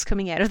hands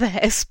coming out of the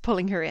house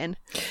pulling her in.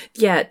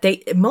 Yeah,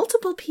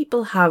 multiple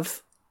people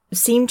have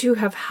seem to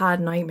have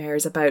had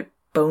nightmares about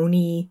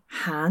bony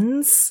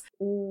hands.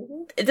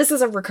 Mm-hmm. This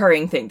is a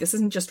recurring thing. This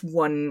isn't just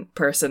one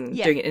person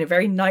doing it in a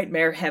very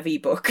nightmare-heavy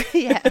book.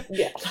 Yeah.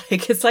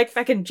 Like, it's like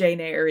fucking Jane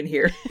Eyre in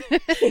here.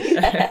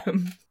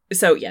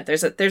 So, yeah,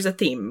 there's a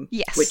theme.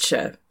 Yes. Which,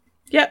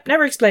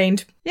 never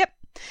explained. Yep.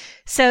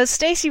 So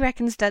Stacey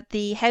reckons that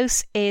the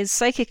house is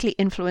psychically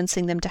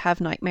influencing them to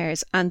have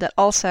nightmares, and that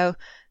also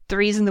the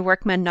reason the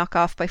workmen knock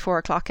off by 4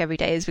 o'clock every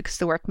day is because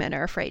the workmen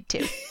are afraid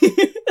to.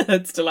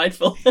 That's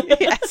delightful.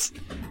 Yes.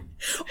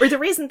 Or the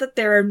reason that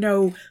there are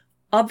no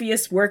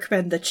obvious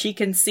workmen that she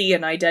can see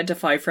and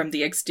identify from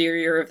the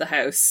exterior of the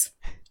house.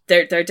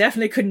 There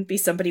definitely couldn't be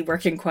somebody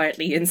working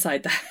quietly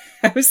inside the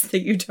house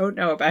that you don't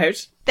know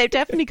about. They've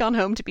definitely gone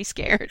home to be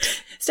scared.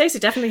 Stacey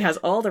definitely has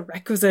all the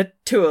requisite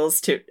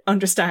tools to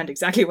understand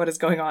exactly what is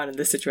going on in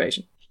this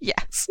situation.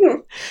 Yes.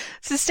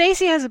 So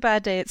Stacey has a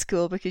bad day at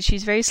school because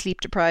she's very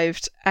sleep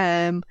deprived.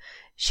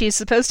 She is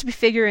supposed to be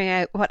figuring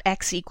out what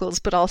X equals,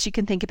 but all she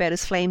can think about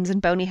is flames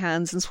and bony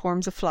hands and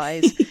swarms of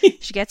flies.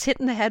 She gets hit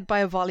in the head by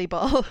a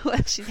volleyball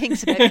while she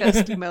thinks about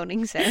ghostly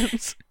moaning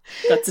sounds.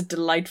 That's a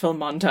delightful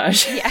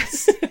montage.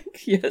 Yes.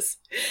 Yes.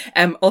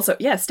 Also,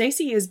 yeah,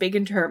 Stacey is big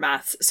into her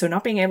maths, so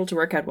not being able to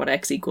work out what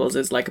X equals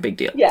is like a big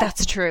deal. Yeah.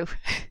 That's true.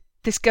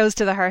 This goes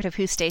to the heart of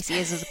who Stacey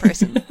is as a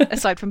person,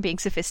 aside from being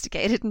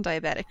sophisticated and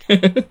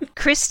diabetic.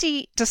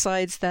 Christy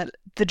decides that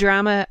the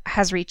drama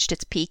has reached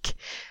its peak.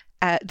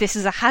 This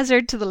is a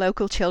hazard to the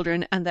local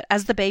children, and that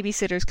as the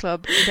Babysitters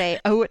Club, they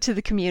owe it to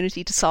the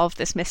community to solve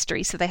this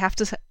mystery, so they have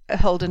to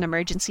hold an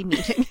emergency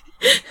meeting.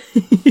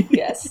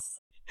 Yes.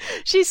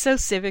 She's so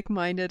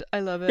civic-minded. I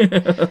love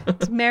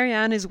it.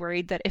 Marianne is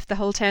worried that if the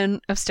whole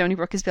town of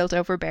Stoneybrook is built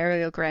over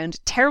burial ground,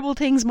 terrible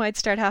things might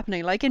start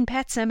happening, like in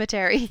Pet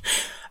Cemetery.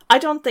 I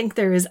don't think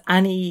there is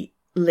any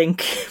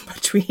link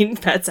between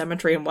Pet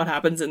Cemetery and what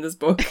happens in this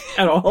book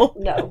at all.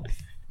 No.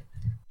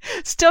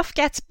 Stuff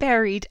gets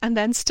buried, and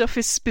then stuff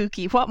is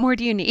spooky. What more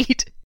do you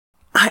need?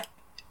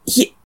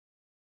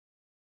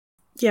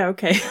 Yeah,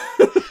 okay.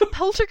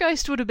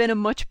 Poltergeist would have been a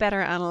much better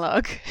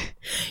analogue.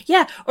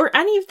 Yeah, or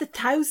any of the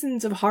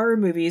thousands of horror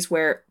movies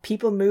where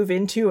people move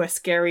into a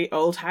scary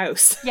old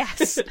house.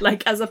 Yes.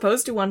 Like, as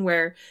opposed to one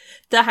where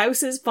the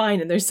house is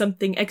fine and there's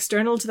something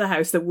external to the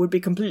house that would be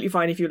completely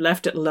fine if you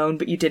left it alone,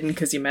 but you didn't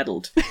because you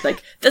meddled.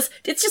 Like, it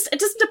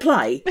doesn't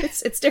apply.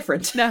 It's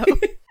different. No.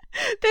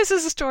 This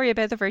is a story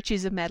about the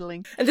virtues of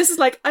meddling. And this is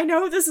like, I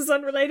know this is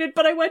unrelated,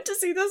 but I went to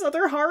see this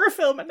other horror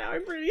film and now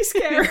I'm really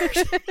scared.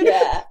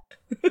 Yeah.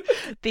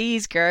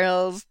 These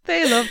girls,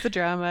 they love the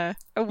drama.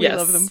 And we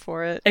love them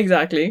for it.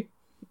 Exactly.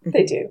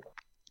 They do.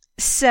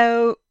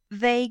 So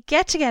they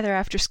get together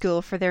after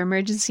school for their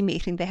emergency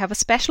meeting. They have a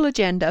special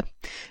agenda.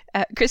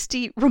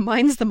 Christy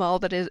reminds them all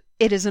that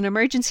it is an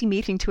emergency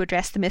meeting to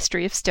address the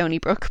mystery of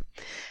Stoneybrook.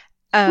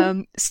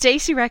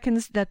 Stacey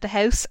reckons that the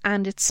house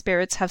and its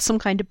spirits have some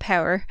kind of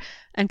power,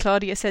 and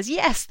Claudia says,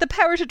 yes, the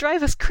power to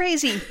drive us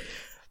crazy,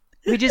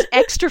 which is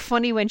extra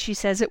funny when she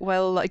says it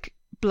while like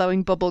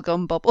blowing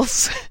bubblegum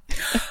bubbles.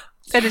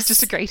 That is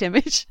just a great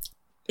image.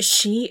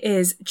 She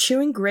is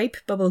chewing grape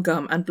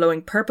bubblegum and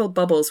blowing purple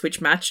bubbles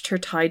which matched her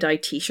tie-dye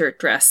t-shirt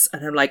dress,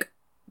 and I'm like,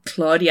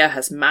 Claudia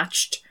has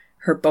matched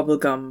her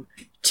bubblegum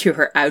to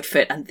her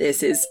outfit and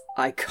this is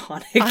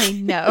iconic. I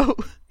know.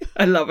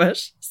 I love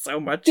it so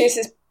much. This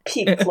is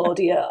peak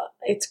Claudia.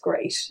 It's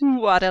great.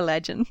 What a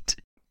legend.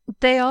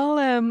 They all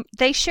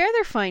they share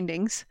their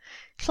findings.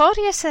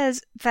 Claudia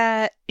says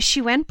that she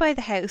went by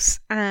the house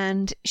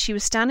and she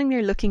was standing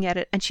there looking at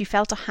it and she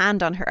felt a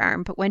hand on her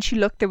arm, but when she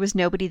looked there was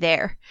nobody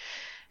there.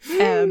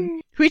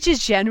 Which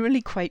is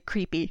generally quite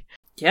creepy.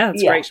 Yeah,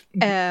 that's great.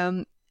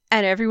 And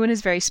everyone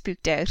is very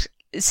spooked out.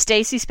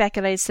 Stacey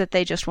speculates that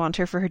they just want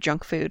her for her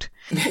junk food.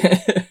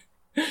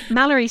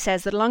 Mallory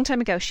says that a long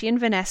time ago she and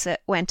Vanessa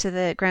went to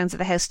the grounds of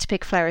the house to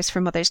pick flowers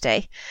for Mother's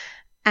Day,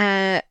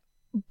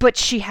 but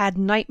she had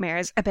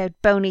nightmares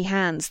about bony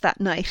hands that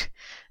night.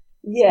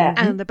 Yeah.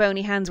 And the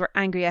bony hands were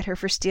angry at her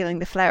for stealing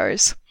the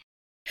flowers.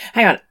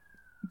 Hang on.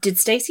 Did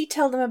Stacey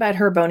tell them about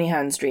her bony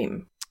hands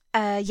dream?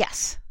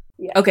 Yes.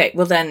 Yeah. Okay,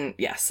 well then,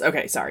 yes.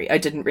 Okay, sorry. I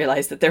didn't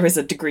realise that there was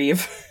a degree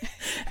of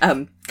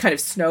kind of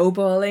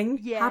snowballing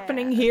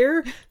happening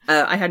here.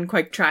 I hadn't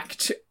quite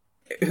tracked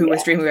who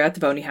was dreaming about the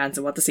bony hands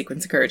and what the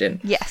sequence occurred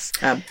in. Yes.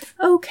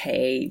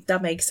 Okay,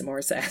 that makes some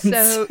more sense.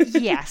 So,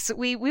 yes,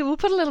 we will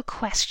put a little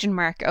question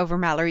mark over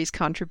Mallory's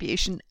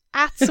contribution.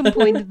 At some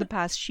point in the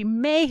past, she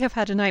may have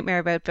had a nightmare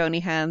about bony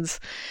hands,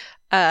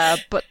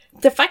 but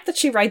the fact that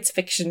she writes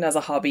fiction as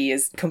a hobby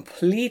is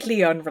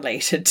completely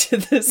unrelated to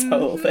this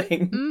whole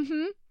thing.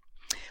 Mm-hmm.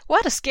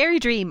 What a scary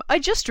dream. I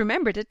just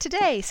remembered it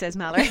today, says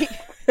Mallory.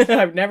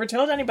 I've never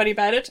told anybody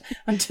about it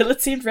until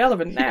it seemed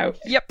relevant now.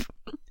 Yep.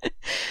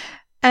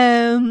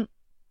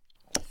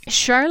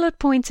 Charlotte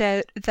points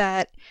out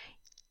that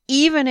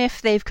even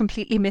if they've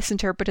completely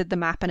misinterpreted the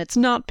map and it's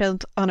not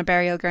built on a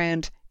burial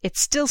ground,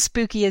 it's still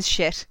spooky as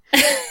shit.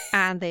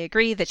 And they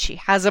agree that she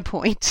has a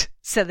point.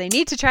 So they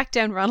need to track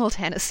down Ronald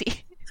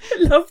Hennessy. I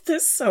love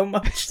this so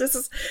much.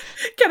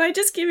 Can I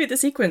just give you the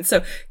sequence?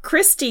 So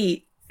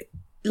Christy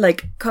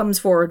like comes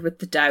forward with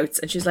the doubts,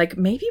 and she's like,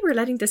 maybe we're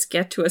letting this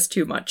get to us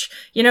too much.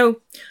 You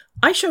know,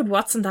 I showed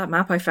Watson that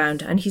map I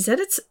found, and he said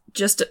it's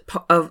just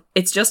of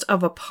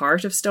a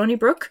part of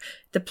Stoneybrook,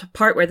 the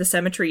part where the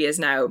cemetery is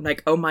now. I'm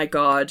like, oh my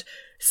god,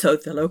 so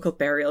the local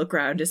burial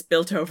ground is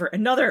built over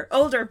another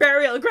older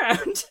burial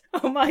ground.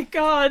 Oh my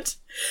god.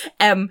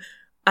 And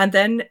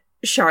then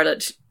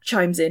Charlotte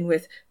chimes in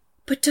with,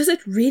 but does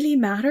it really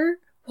matter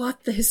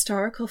what the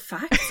historical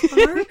facts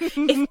are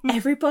if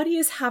everybody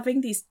is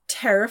having these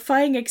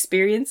terrifying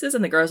experiences?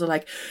 And the girls are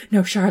like,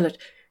 no, Charlotte,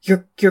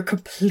 you're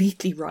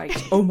completely right.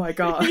 Oh my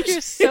god.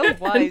 You're so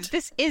wise.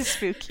 This is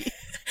spooky.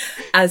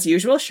 As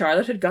usual,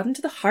 Charlotte had gotten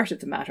to the heart of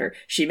the matter.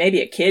 She may be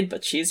a kid,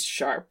 but she's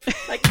sharp.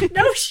 Like,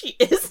 no, she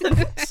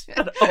isn't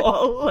at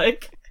all.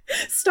 Like,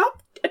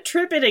 stop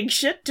attributing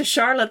shit to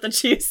Charlotte that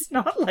she's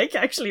not, like,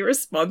 actually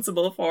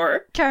responsible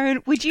for.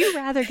 Karen, would you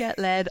rather get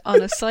led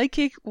on a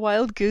psychic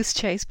wild goose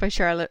chase by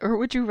Charlotte, or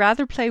would you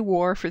rather play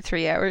war for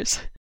 3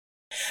 hours?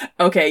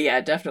 Okay, yeah,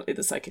 definitely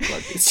the psychic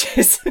wild goose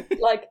chase.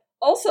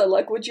 Also,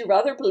 would you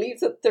rather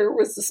believe that there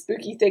was a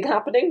spooky thing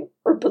happening,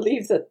 or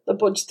believe that a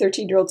bunch of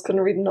 13-year-olds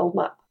couldn't read an old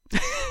map?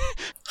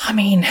 I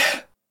mean,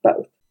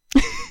 both.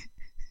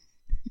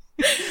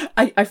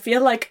 I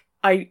feel like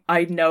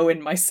I know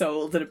in my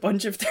soul that a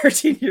bunch of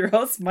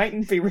 13-year-olds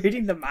mightn't be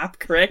reading the map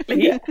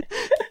correctly.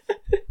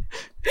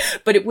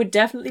 But it would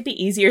definitely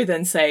be easier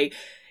than, say,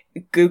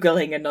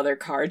 Googling another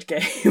card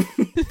game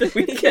that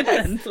we can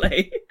then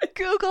play.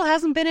 Google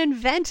hasn't been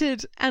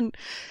invented, and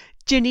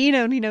Janine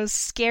only knows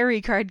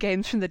scary card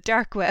games from the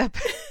dark web.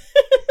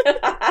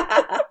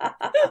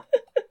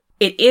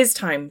 It is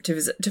time to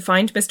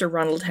find Mr.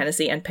 Ronald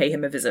Hennessy and pay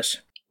him a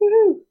visit.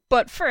 Woohoo.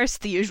 But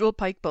first, the usual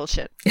Pike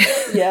bullshit.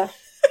 Yeah.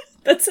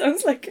 That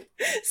sounds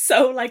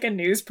so like a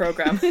news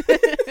program.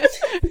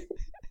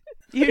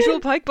 Usual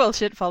Pike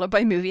bullshit followed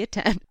by movie at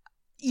 10.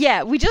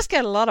 Yeah, we just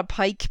get a lot of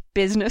Pike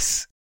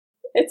business.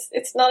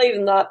 It's not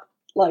even that,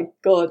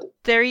 good.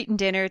 They're eating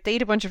dinner. They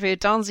eat a bunch of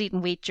food. Don's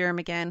eating wheat germ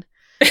again.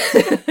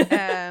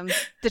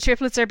 The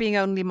triplets are being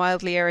only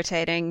mildly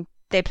irritating.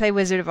 They play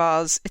Wizard of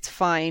Oz. It's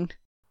fine.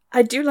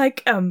 I do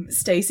like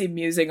Stacey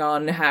musing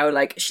on how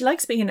she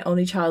likes being an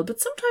only child, but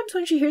sometimes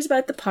when she hears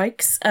about the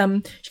Pikes,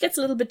 she gets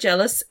a little bit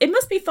jealous. It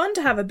must be fun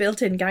to have a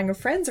built-in gang of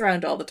friends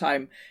around all the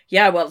time.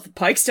 Yeah, well, the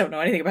Pikes don't know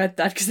anything about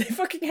that because they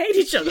fucking hate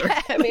each other.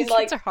 Yeah, I mean,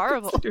 kids are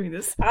horrible. Doing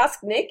this. Ask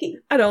Nikki.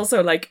 And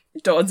also,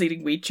 Dawn's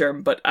eating wheat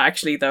germ, but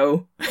actually,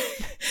 though,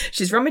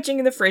 she's rummaging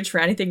in the fridge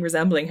for anything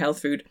resembling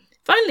health food.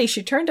 Finally,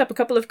 she turned up a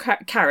couple of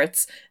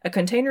carrots, a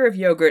container of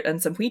yogurt,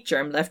 and some wheat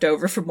germ left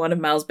over from one of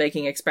Mal's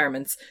baking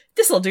experiments.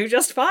 This'll do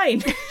just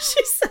fine,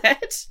 she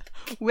said.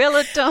 Will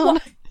it, Dawn?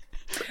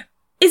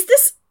 Is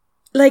this,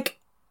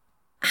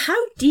 how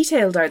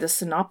detailed are the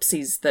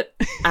synopses that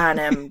Anne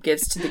M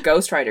gives to the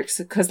ghostwriters?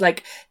 Because,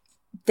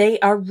 they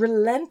are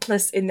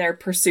relentless in their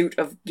pursuit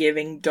of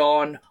giving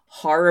Dawn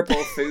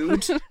horrible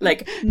food.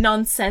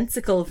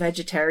 Nonsensical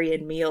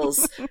vegetarian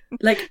meals.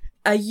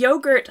 A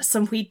yogurt,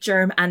 some wheat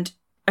germ, and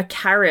a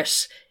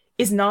carrot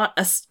is not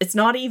it's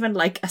not even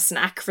a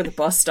snack for the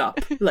bus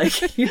stop.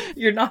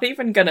 You're not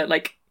even gonna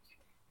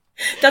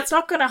that's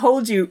not gonna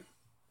hold you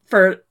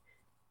for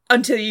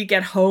until you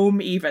get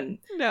home even.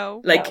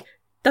 No.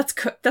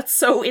 That's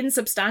so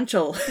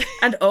insubstantial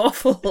and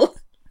awful.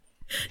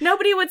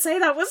 Nobody would say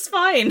that was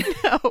fine.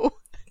 No.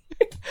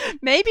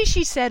 Maybe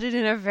she said it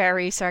in a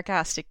very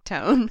sarcastic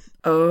tone.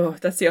 Oh,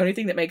 that's the only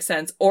thing that makes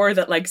sense. Or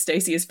that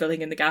Stacey is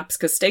filling in the gaps,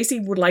 because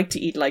Stacey would like to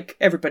eat like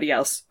everybody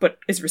else, but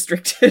is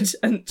restricted,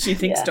 and she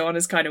thinks Dawn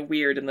is kind of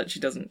weird and that she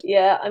doesn't.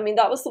 Yeah, I mean,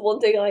 that was the one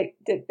thing I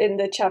did in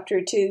the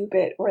chapter 2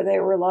 bit where they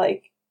were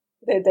like,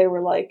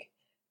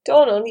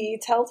 Dawn only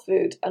eats health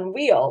food, and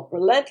we all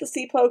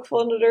relentlessly poke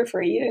fun at her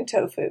for eating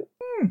tofu.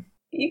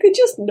 You could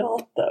just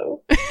not,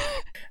 though.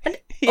 And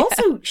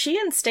also, she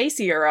and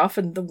Stacey are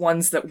often the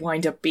ones that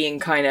wind up being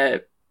kind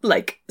of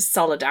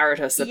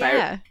solidaritous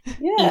about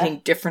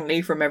eating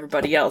differently from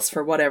everybody else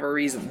for whatever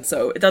reason.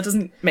 So that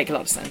doesn't make a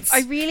lot of sense.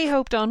 I really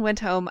hope Dawn went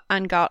home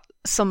and got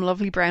some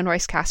lovely brown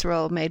rice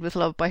casserole made with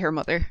love by her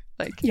mother.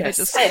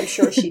 Yes. I am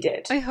sure she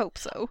did. I hope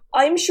so.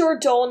 I'm sure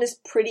Dawn is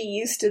pretty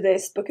used to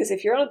this, because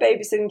if you're on a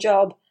babysitting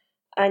job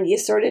and you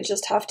sort of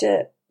just have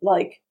to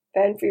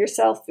fend for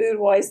yourself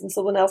food-wise in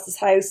someone else's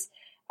house,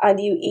 and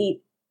you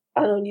eat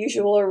an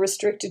unusual or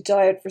restricted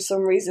diet for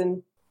some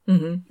reason,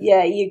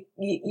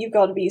 you've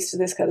got to be used to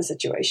this kind of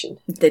situation.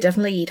 They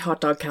definitely eat hot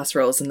dog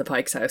casseroles in the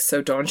Pike's house,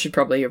 so Dawn should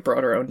probably have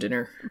brought her own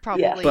dinner.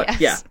 Probably, but,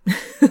 yes.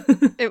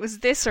 It was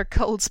this or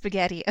cold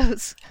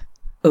SpaghettiOs.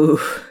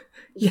 Oh,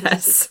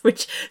 yes,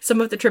 which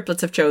some of the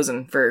triplets have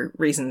chosen for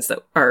reasons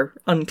that are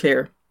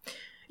unclear.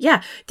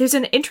 Yeah, there's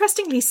an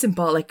interestingly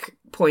symbolic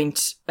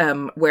point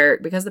where,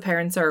 because the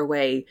parents are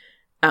away,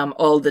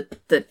 all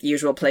the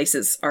usual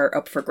places are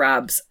up for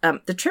grabs.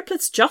 The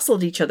triplets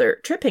jostled each other,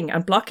 tripping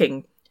and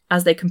blocking,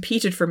 as they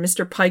competed for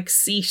Mr. Pike's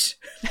seat.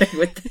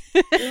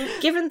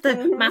 Given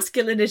the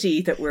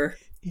masculinity that we're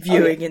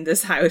viewing in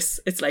this house,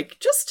 it's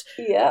just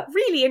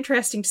really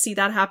interesting to see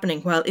that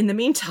happening. While in the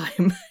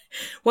meantime,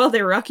 While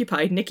they were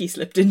occupied, Nikki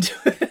slipped into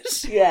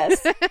it.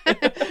 Yes.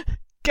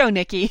 Go,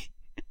 Nikki.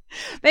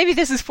 Maybe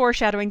this is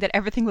foreshadowing that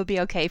everything will be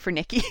okay for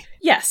Nikki.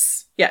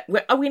 Yes. Yeah.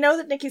 We know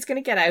that Nikki's going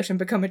to get out and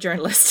become a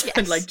journalist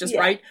and just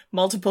write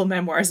multiple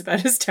memoirs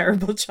about his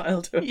terrible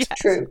childhood. Yes.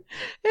 True.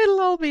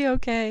 It'll all be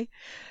okay.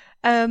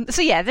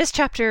 So yeah, this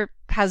chapter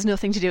has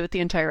nothing to do with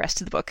the entire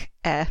rest of the book.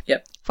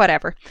 Yep.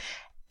 Whatever.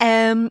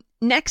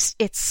 Next,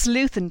 it's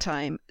sleuthin'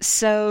 time.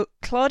 So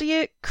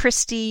Claudia,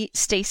 Christy,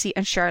 Stacey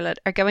and Charlotte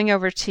are going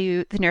over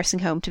to the nursing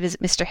home to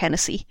visit Mr.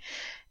 Hennessy.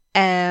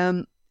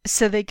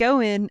 So they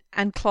go in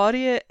and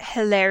Claudia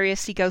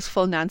hilariously goes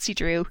full Nancy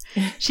Drew.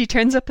 She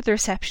turns up at the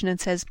reception and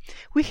says,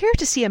 "We're here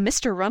to see a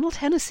Mr. Ronald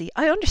Hennessy.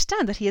 I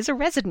understand that he is a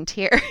resident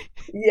here."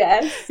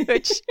 Yes.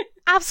 Which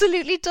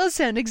absolutely does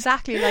sound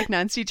exactly like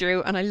Nancy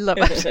Drew, and I love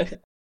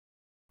it.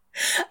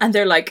 And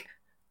they're like,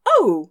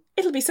 "Oh,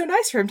 it'll be so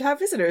nice for him to have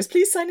visitors.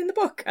 Please sign in the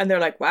book." And they're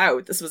like,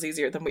 "Wow, this was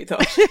easier than we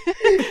thought."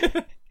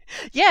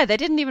 Yeah, they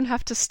didn't even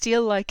have to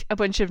steal like a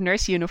bunch of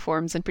nurse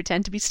uniforms and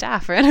pretend to be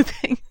staff or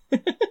anything.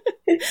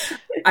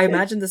 I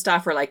imagine the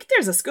staff were like,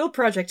 "There's a school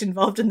project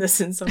involved in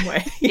this in some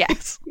way."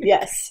 Yes.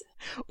 Yes.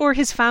 Or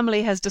his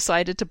family has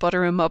decided to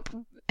butter him up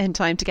in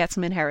time to get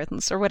some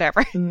inheritance or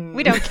whatever.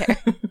 We don't care.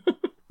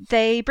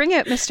 They bring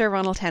out Mr.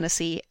 Ronald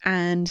Hennessy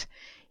and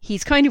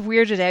he's kind of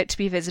weirded out to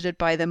be visited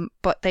by them,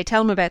 but they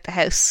tell him about the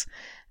house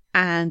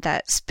and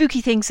that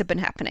spooky things have been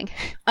happening.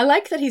 I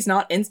like that he's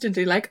not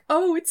instantly like,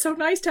 "Oh, it's so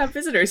nice to have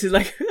visitors." He's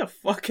like, "Who the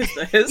fuck is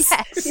this?"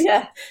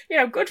 Yes.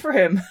 Yeah. Good for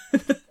him.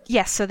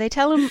 Yes, so they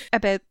tell him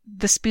about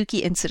the spooky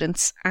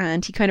incidents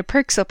and he kind of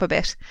perks up a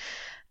bit.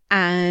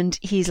 And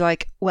he's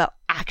like, "Well,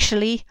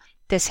 actually,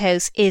 this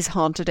house is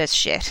haunted as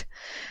shit."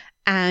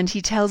 And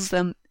he tells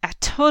them a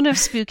ton of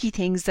spooky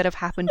things that have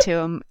happened to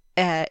him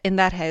in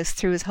that house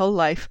through his whole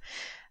life.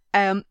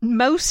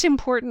 Most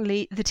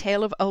importantly, the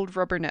tale of Old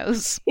Rubber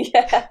Nose.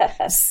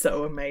 Yes.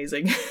 So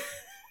amazing.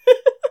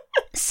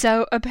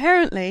 So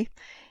apparently,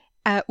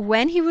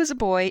 when he was a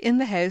boy in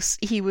the house,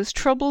 he was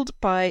troubled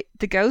by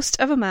the ghost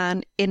of a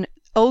man in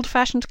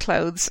old-fashioned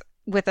clothes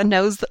with a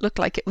nose that looked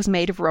like it was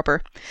made of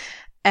rubber.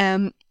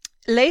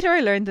 Later I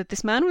learned that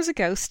this man was a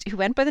ghost who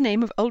went by the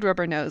name of Old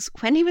Rubber Nose.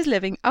 When he was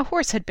living, a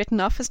horse had bitten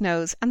off his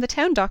nose and the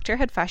town doctor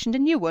had fashioned a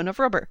new one of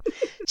rubber.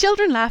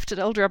 Children laughed at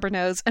Old Rubber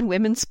Nose and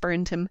women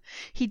spurned him.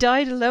 He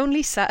died a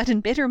lonely, sad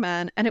and bitter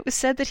man, and it was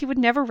said that he would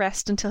never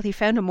rest until he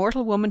found a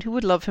mortal woman who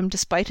would love him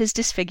despite his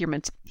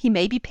disfigurement. He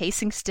may be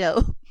pacing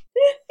still.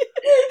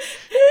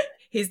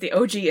 He's the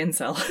OG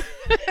incel.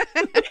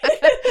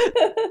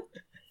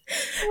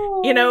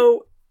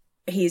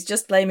 He's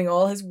just blaming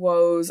all his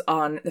woes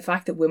on the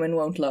fact that women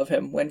won't love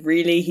him, when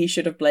really he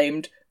should have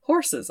blamed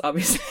horses,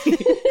 obviously.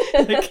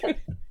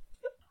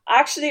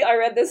 Actually, I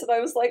read this and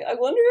I was like, I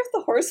wonder if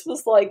the horse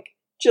was like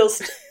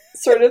just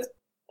sort of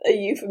a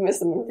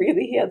euphemism and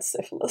really he had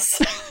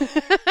syphilis.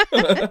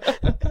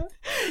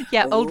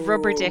 Yeah, Old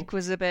Rubber Dick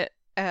was a bit...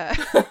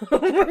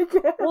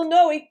 Well,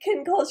 no, it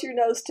can cause your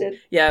nose to...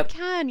 Yeah.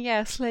 Can,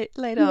 yes,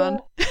 late on.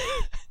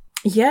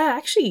 Yeah,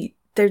 actually,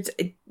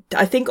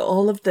 I think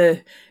all of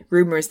the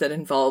rumours that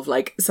involve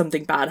like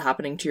something bad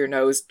happening to your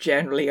nose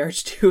generally are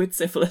to do with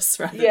syphilis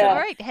rather than... All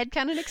right,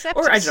 headcanon accepted.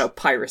 Or, I don't know,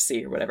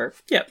 piracy or whatever.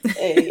 Yep.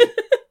 Hey.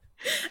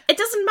 It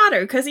doesn't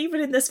matter, because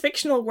even in this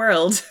fictional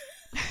world...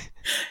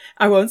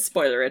 I won't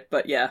spoiler it,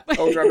 but yeah,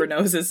 Old Rubber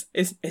Nose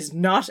is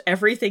not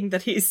everything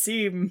that he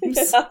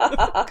seems.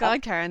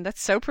 God, Karen,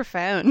 that's so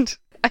profound.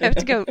 I have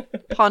to go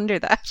ponder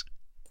that.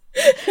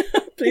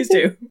 Please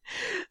do.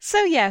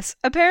 So yes,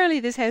 apparently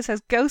this house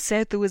has ghosts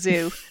out the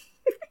wazoo.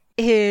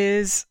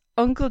 His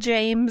Uncle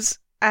James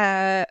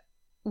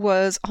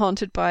was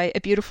haunted by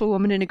a beautiful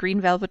woman in a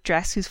green velvet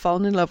dress who's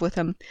fallen in love with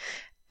him.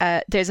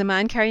 There's a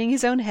man carrying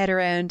his own head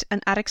around,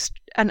 an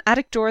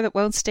attic door that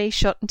won't stay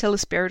shut until the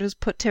spirit is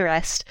put to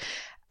rest.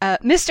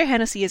 Mr.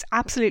 Hennessy is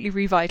absolutely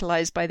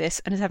revitalised by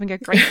this and is having a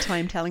great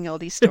time telling all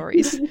these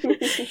stories.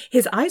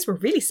 His eyes were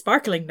really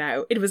sparkling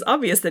now. It was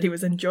obvious that he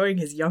was enjoying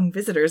his young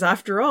visitors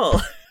after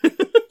all.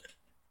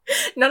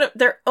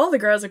 All the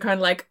girls are kind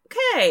of like,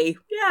 okay,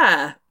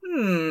 yeah,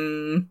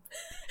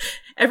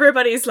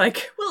 Everybody's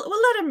like, we'll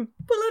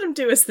let him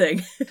do his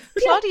thing.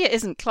 Claudia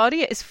isn't.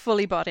 Claudia is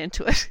fully bought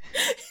into it.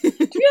 To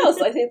be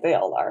honest, I think they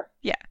all are.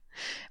 Yeah.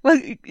 Well,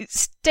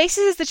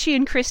 Stacey says that she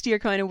and Christy are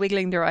kind of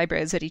wiggling their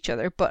eyebrows at each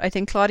other, but I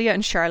think Claudia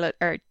and Charlotte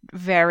are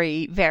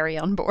very, very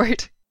on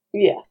board.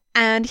 Yeah.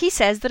 And he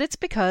says that it's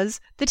because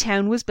the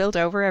town was built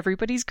over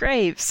everybody's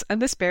graves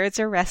and the spirits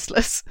are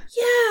restless.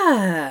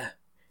 Yeah.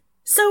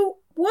 So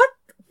what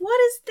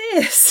is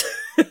this?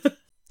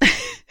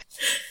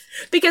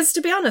 Because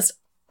to be honest,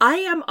 I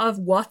am of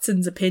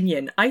Watson's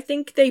opinion. I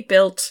think they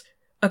built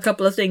a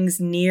couple of things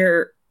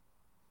near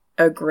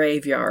a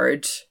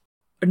graveyard,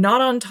 not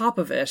on top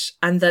of it,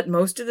 and that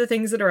most of the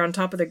things that are on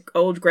top of the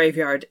old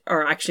graveyard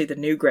are actually the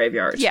new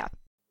graveyard. Yeah.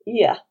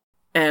 Yeah.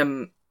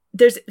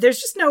 There's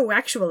just no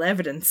actual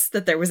evidence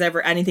that there was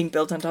ever anything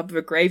built on top of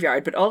a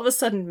graveyard, but all of a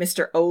sudden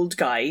Mr. Old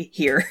Guy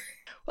here.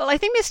 Well, I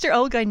think Mr.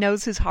 Old Guy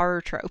knows his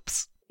horror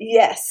tropes.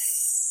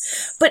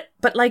 Yes.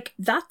 But like,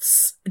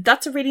 that's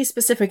that's a really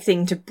specific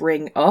thing to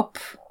bring up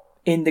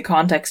in the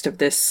context of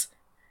this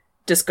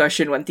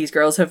discussion when these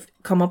girls have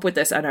come up with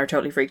this and are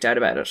totally freaked out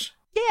about it.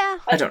 Yeah.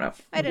 I don't know.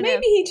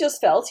 Maybe he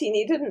just felt he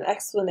needed an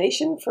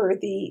explanation for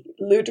the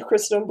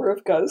ludicrous number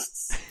of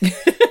ghosts.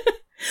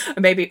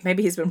 Maybe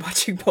he's been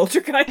watching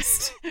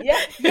Poltergeist. Yeah,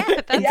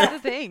 that's the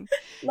thing.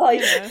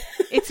 Like,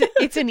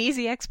 it's an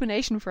easy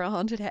explanation for a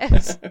haunted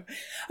house.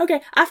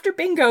 Okay, after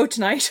bingo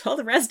tonight, all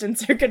the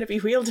residents are going to be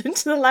wheeled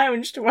into the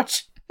lounge to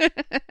watch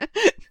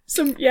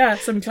some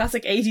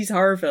classic 80s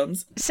horror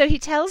films. So he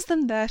tells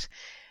them that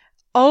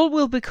all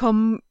will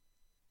become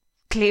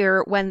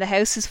clear when the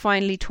house is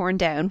finally torn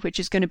down, which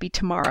is going to be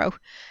tomorrow,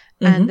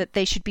 and that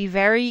they should be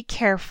very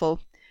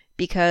careful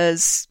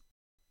because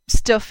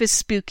stuff is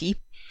spooky,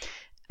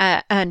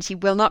 and he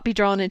will not be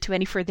drawn into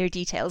any further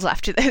details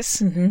after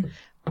this.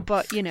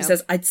 But, you know. He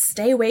says, I'd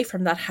stay away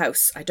from that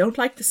house. I don't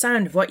like the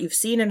sound of what you've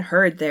seen and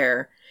heard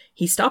there.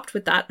 He stopped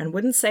with that and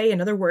wouldn't say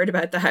another word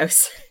about the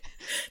house.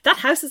 That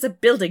house is a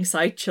building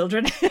site,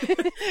 children.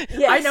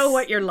 Yes. I know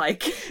what you're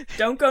like.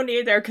 Don't go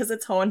near there because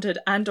it's haunted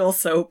and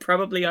also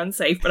probably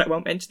unsafe, but I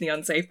won't mention the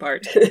unsafe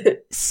part.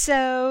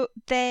 So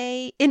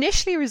they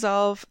initially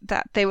resolve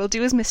that they will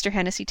do as Mr.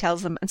 Hennessy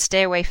tells them and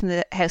stay away from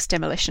the house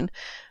demolition.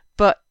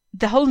 But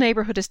the whole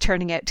neighbourhood is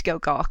turning out to go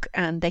gawk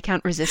and they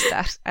can't resist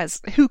that,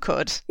 as who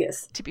could?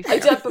 Yes. To be fair.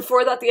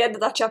 Before that, the end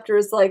of that chapter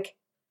is like,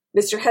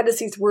 Mr.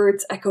 Hennessy's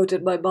words echoed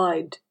in my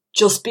mind.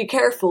 Just be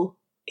careful.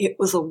 It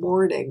was a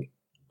warning.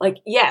 Like,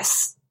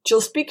 yes,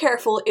 just be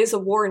careful is a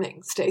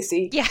warning,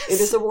 Stacey. Yes. It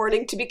is a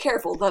warning to be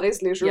careful. That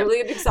is literally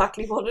and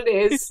exactly what it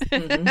is.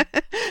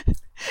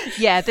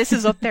 Yeah, this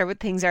is up there with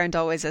things aren't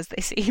always as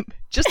they seem.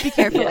 Just be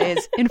careful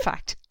is, in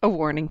fact, a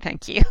warning,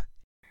 thank you.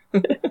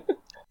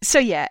 So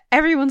yeah,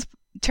 everyone's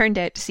turned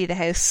out to see the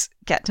house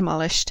get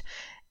demolished.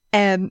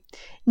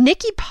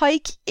 Nikki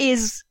Pike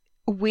is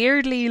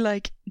weirdly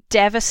like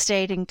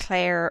devastating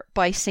Claire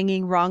by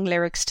singing wrong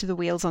lyrics to the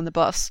wheels on the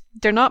bus.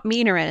 They're not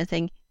mean or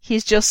anything.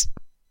 He's just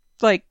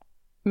like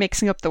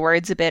mixing up the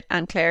words a bit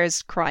and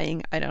Claire's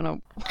crying. I don't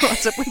know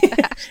what's up with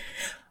that.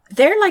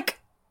 They're like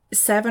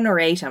 7 or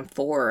 8 and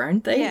 4,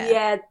 aren't they?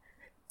 Yeah.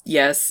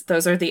 Yes,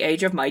 those are the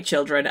age of my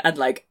children, and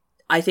like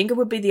I think it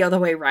would be the other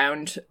way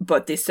round,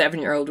 but the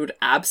 7-year-old would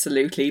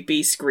absolutely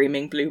be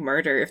screaming blue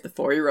murder if the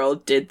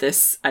 4-year-old did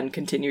this and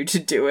continued to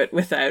do it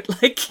without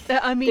like...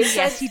 I mean,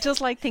 yes, he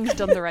does like things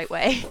done the right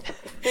way.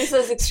 This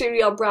is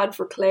extremely on brand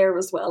for Claire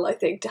as well, I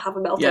think, to have a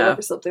meltdown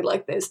over something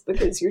like this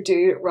because you're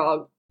doing it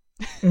wrong.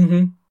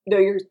 No,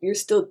 you're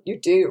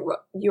doing it wrong.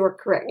 You're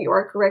correct. You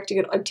are correcting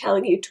it. I'm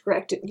telling you to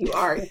correct it and you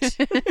aren't.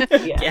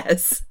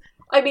 Yes.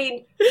 I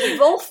mean,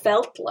 we've all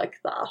felt like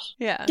that.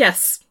 Yeah.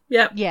 Yes.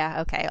 Yeah.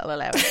 Yeah, okay, I'll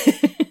allow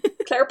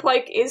it. Claire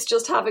Pike is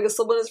just having a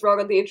someone is wrong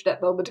on the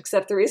internet moment,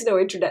 except there is no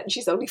internet and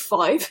she's only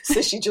 5,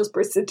 so she just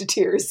bursts into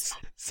tears.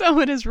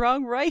 Someone is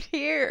wrong right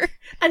here.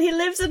 And he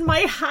lives in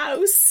my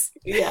house.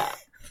 Yeah.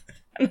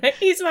 And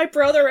he's my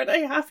brother and I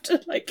have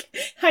to like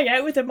hang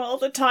out with him all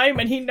the time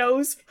and he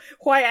knows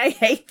why I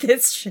hate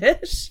this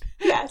shit.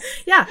 Yes.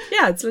 Yeah,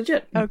 it's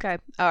legit. Okay,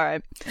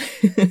 alright.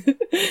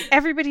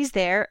 Everybody's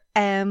there.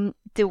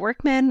 The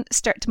workmen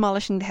start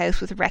demolishing the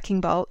house with a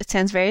wrecking ball. It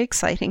sounds very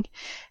exciting.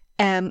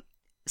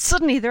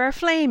 Suddenly there are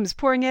flames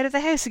pouring out of the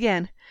house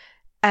again.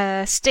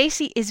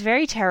 Stacey is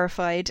very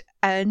terrified.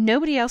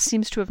 Nobody else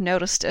seems to have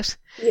noticed it.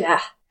 Yeah.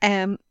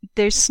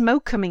 There's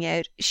smoke coming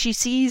out. She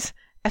sees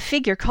a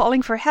figure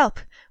calling for help.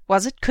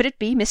 Could it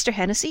be Mr.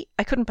 Hennessy?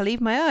 I couldn't believe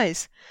my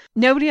eyes.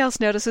 Nobody else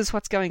notices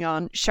what's going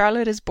on.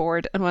 Charlotte is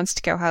bored and wants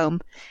to go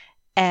home.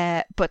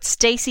 But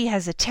Stacey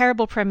has a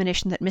terrible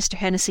premonition that Mr.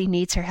 Hennessy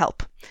needs her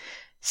help.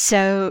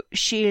 So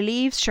she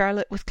leaves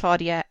Charlotte with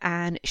Claudia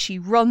and she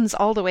runs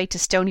all the way to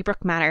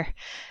Stoneybrook Manor.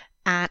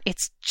 And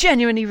it's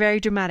genuinely very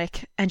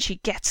dramatic. And she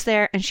gets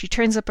there and she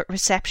turns up at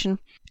reception.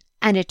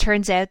 And it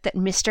turns out that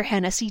Mr.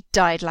 Hennessy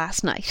died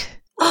last night.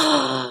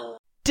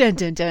 Dun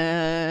dun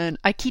dun.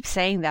 I keep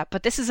saying that,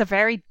 but this is a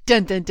very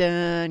dun dun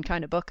dun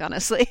kind of book,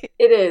 honestly.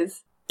 It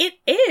is. It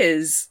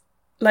is.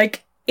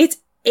 Like, it's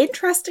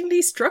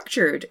interestingly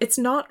structured. It's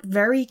not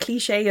very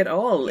cliche at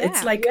all. Yeah.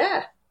 It's like,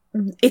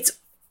 it's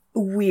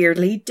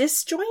weirdly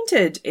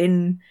disjointed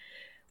in,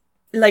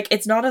 like,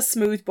 it's not a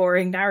smooth,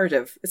 boring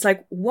narrative. It's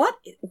like, what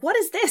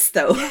is this,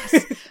 though?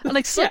 Yes. And,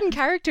 like, sudden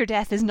character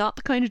death is not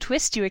the kind of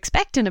twist you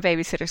expect in a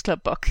Babysitter's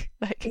Club book.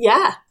 Like,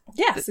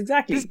 yes,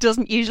 exactly. This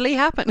doesn't usually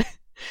happen.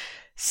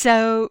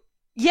 So,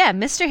 yeah,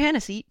 Mr.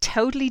 Hennessy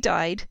totally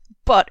died,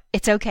 but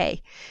it's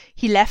okay.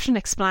 He left an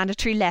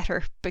explanatory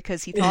letter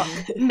because he thought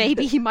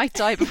maybe he might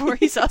die before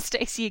he saw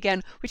Stacey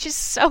again, which is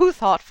so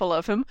thoughtful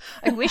of him.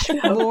 I wish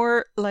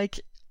more, like,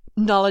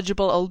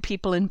 knowledgeable old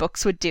people in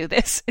books would do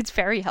this. It's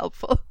very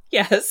helpful.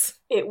 Yes.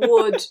 It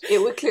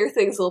would clear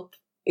things up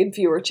in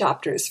fewer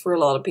chapters for a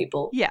lot of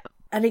people. Yeah.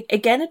 And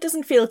again, it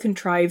doesn't feel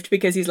contrived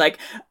because he's like,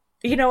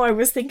 you know, I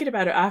was thinking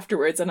about it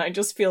afterwards and I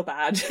just feel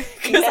bad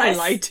because I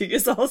lied to you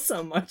all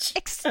so much.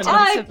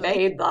 I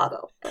made that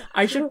up.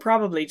 I should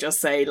probably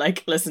just say,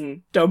 like,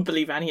 listen, don't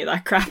believe any of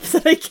that crap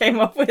that I came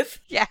up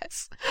with.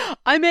 Yes.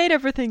 I made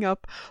everything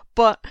up,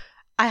 but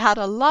I had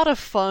a lot of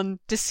fun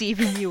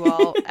deceiving you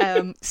all.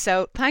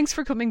 So thanks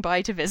for coming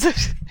by to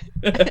visit.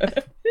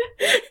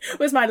 It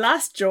was my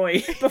last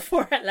joy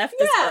before I left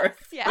this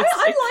earth. Yeah. I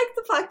like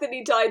the fact that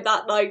he died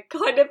that night,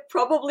 kind of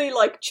probably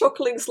like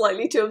chuckling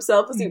slightly to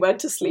himself as he went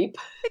to sleep.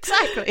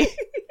 Exactly.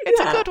 It's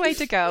a good way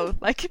to go.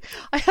 Like,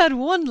 I had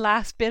one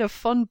last bit of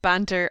fun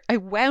banter. I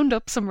wound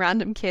up some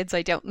random kids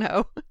I don't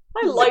know.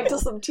 I lied to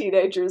some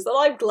teenagers, and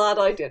I'm glad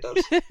I did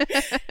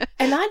it.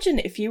 Imagine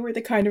if you were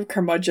the kind of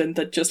curmudgeon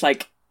that just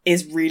like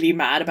is really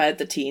mad about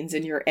the teens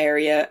in your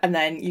area, and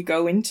then you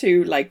go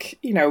into like,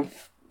 you know,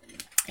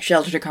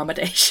 sheltered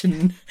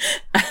accommodation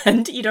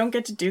and you don't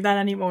get to do that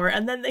anymore,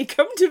 and then they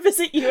come to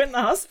visit you in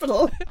the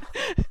hospital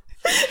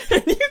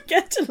and you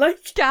get to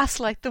like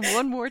gaslight them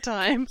one more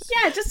time.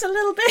 Yeah, just a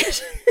little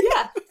bit.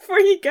 Yeah. Before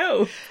you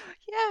go.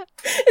 Yeah.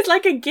 It's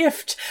like a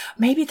gift.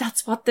 Maybe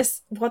that's what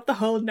the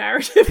whole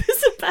narrative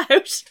is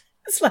about.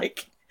 It's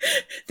like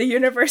the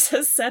universe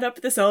has set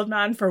up this old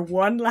man for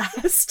one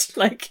last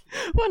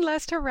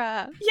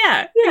hurrah.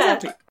 Yeah,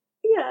 exactly.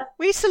 Yeah.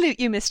 We salute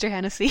you, Mr.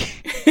 Hennessy.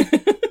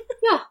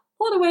 Yeah,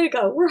 what a way to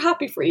go. We're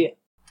happy for you.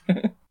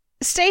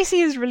 Stacey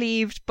is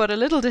relieved but a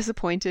little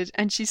disappointed,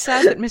 and she's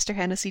sad that Mr.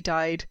 Hennessy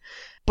died.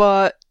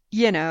 But,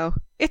 you know,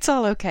 it's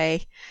all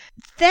okay.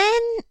 Then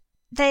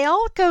they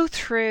all go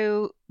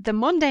through the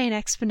mundane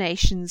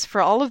explanations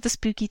for all of the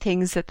spooky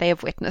things that they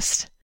have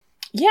witnessed.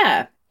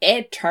 Yeah,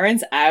 it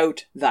turns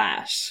out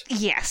that.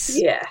 Yes.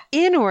 Yeah.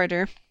 In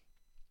order.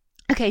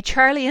 Okay,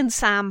 Charlie and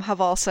Sam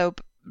have also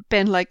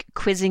been like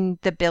quizzing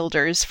the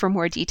builders for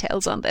more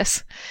details on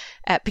this.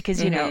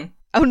 Because, you know,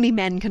 only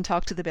men can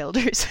talk to the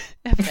builders.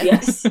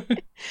 Yes.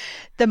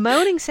 The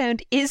moaning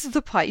sound is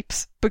the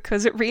pipes,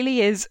 because it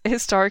really is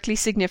historically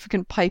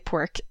significant pipe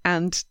work,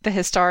 and the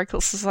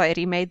Historical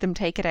Society made them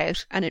take it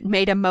out, and it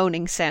made a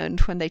moaning sound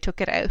when they took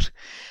it out.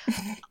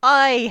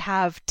 I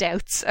have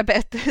doubts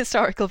about the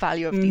historical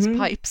value of these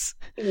pipes.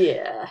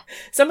 Yeah.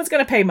 Someone's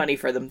going to pay money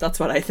for them, that's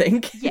what I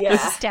think.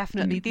 Yes,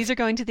 definitely. These are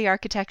going to the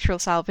architectural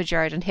salvage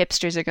yard, and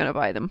hipsters are going to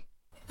buy them.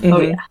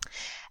 Oh, yeah.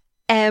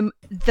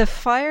 The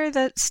fire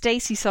that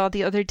Stacey saw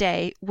the other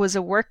day was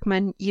a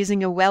workman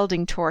using a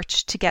welding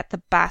torch to get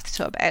the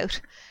bathtub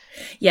out.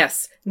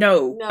 Yes.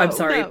 No, I'm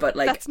sorry, No, but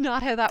like... that's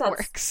not how that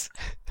works.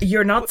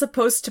 You're not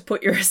supposed to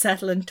put your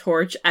acetylene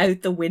torch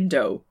out the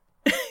window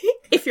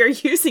if you're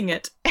using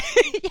it.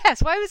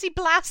 Yes, why was he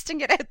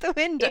blasting it out the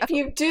window? If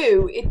you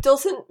do, it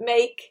doesn't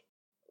make,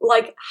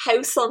 like,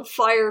 house on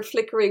fire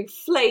flickering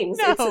flames.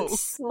 No. It's a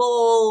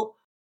small,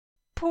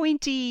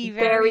 pointy,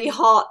 very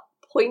hot,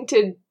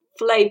 pointed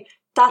flame.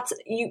 That's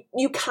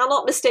you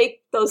cannot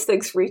mistake those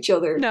things for each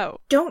other. No.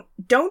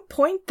 Don't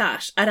point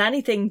that at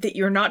anything that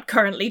you're not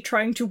currently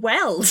trying to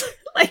weld.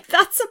 Like,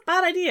 that's a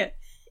bad idea.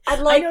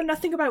 And like, I know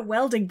nothing about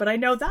welding, but I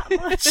know that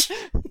much.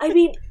 I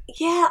mean,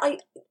 yeah,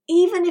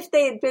 even if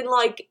they had been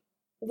like,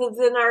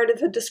 the narrative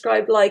had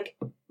described like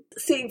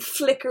seeing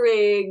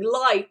flickering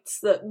lights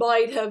that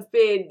might have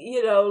been,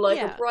 you know,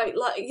 like a bright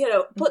light, you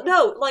know, but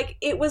no, like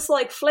it was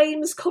like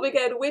flames coming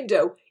out a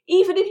window.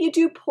 Even if you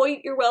do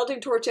point your welding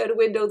torch out a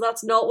window,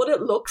 that's not what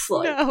it looks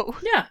like. No.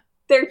 Yeah.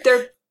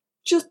 They're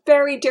just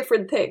very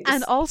different things.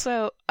 And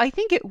also, I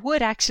think it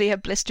would actually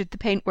have blistered the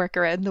paintwork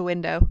around the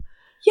window.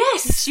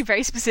 Yes! She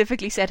very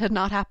specifically said had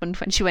not happened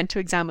when she went to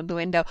examine the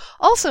window.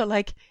 Also,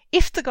 like,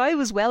 if the guy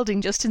was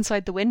welding just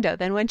inside the window,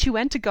 then when she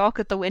went to gawk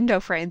at the window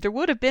frame, there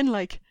would have been,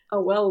 like,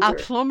 a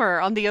plumber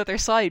on the other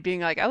side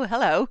being like, oh,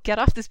 hello, get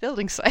off this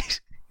building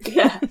site.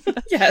 Yeah.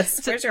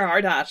 Yes, where's your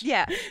hard hat?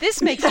 Yeah,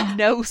 this makes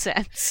no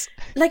sense.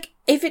 Like,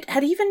 if it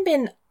had even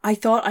been, I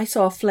thought I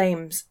saw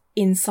flames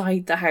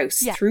inside the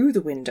house through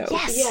the window.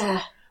 Yes.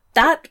 Yeah.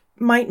 That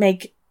might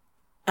make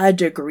a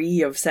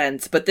degree of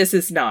sense, but this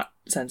is not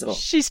sensible.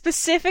 She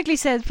specifically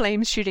said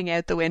flames shooting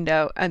out the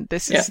window, and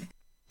this is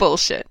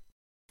bullshit.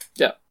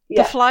 Yeah.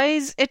 The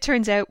flies, it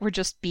turns out, were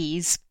just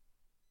bees.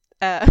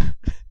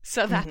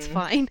 So that's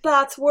fine.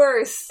 That's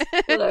worse,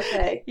 but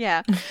okay.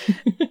 Yeah.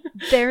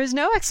 There is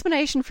no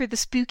explanation for the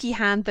spooky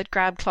hand that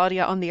grabbed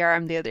Claudia on the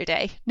arm the other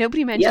day.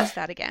 Nobody mentions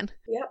that again.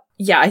 Yep.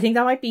 Yeah, I think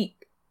that might be,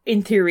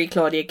 in theory,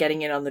 Claudia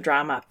getting in on the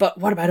drama, but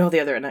what about all the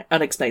other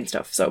unexplained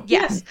stuff? So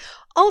yes.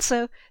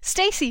 Also,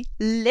 Stacey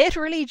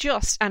literally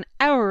just an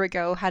hour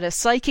ago had a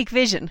psychic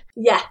vision.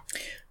 Yeah.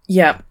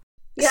 Yeah.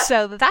 Yeah.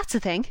 So that's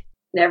a thing.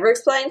 Never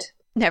explained.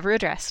 Never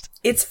addressed.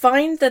 It's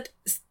fine that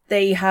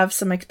they have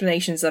some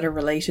explanations that are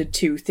related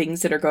to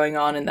things that are going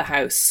on in the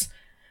house,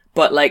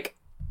 but like,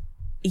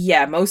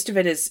 yeah, most of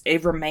it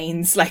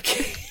remains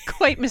like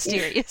quite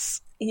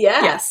mysterious.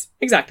 Yeah. Yes,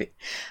 exactly.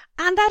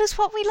 And that is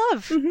what we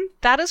love.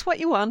 That is what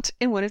you want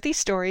in one of these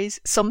stories.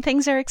 Some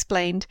things are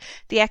explained.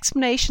 The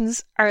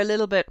explanations are a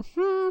little bit,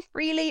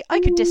 really? I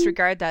could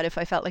disregard that if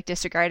I felt like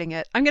disregarding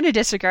it. I'm going to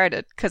disregard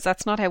it because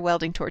that's not how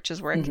welding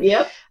torches work.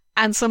 Yep.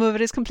 And some of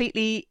it is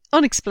completely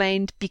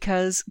unexplained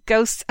because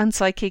ghosts and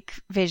psychic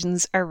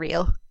visions are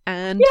real.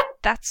 And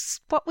that's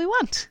what we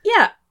want.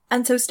 Yeah.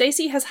 And so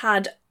Stacey has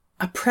had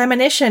a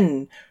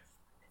premonition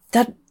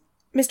that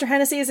Mr.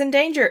 Hennessy is in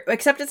danger,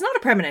 except it's not a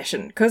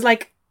premonition because,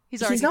 like,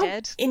 He's already not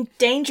dead. in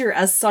danger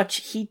as such.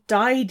 He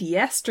died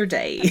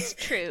yesterday. It's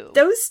true.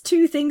 Those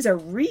two things are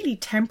really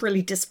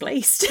temporally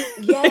displaced.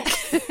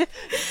 Yes.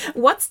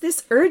 What's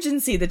this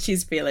urgency that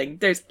she's feeling?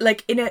 There's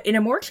like in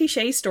a more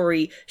cliche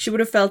story, she would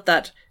have felt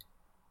that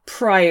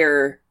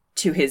prior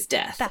to his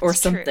death. That's or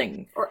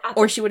something. true.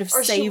 Or she would have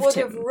saved him. Or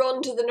she would have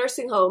run to the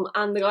nursing home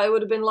and the guy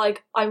would have been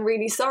like, I'm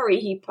really sorry,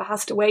 he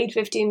passed away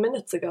 15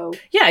 minutes ago.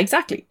 Yeah,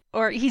 exactly.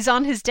 Or he's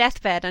on his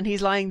deathbed and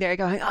he's lying there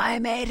going, I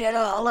made it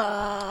all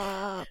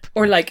up.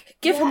 Or like,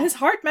 give him his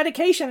heart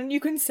medication and you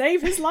can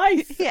save his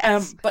life.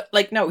 Yes. But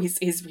like, no,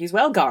 he's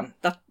well gone.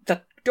 That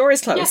door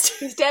is closed. Yes,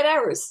 he's dead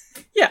hours.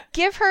 Yeah.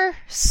 Give her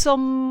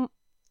some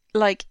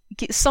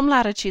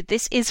latitude.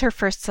 This is her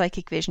first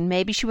psychic vision.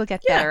 Maybe she will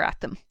get better at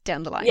them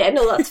down the line. Yeah,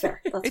 no, that's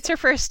fair. It's her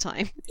first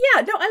time.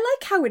 Yeah, no, I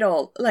like how it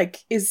all like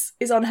is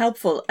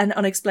unhelpful and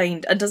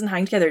unexplained and doesn't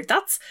hang together.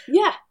 That's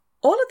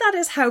all of that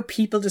is how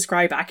people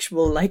describe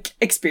actual like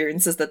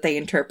experiences that they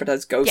interpret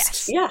as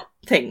ghost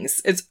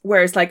things. It's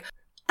where it's like,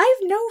 I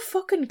have no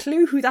fucking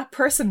clue who that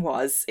person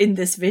was in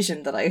this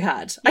vision that I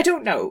had. I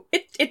don't know.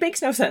 It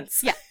makes no sense.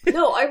 Yeah.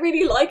 No, I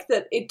really like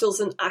that it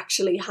doesn't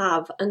actually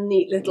have a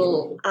neat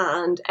little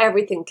and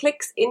everything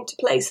clicks into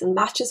place and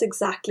matches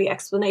exactly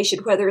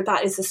explanation, whether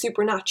that is a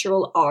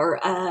supernatural or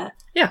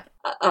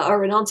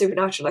or a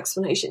non-supernatural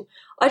explanation.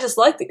 I just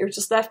like that you're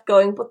just left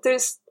going, but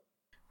there's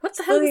what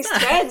the hell is these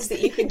that? threads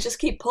that you can just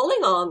keep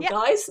pulling on,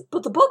 guys.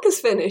 But the book is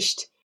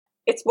finished.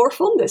 It's more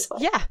fun this way.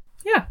 Yeah.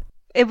 Yeah.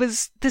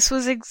 This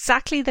was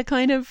exactly the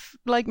kind of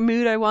like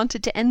mood I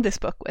wanted to end this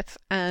book with,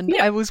 and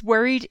I was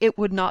worried it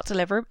would not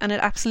deliver, and it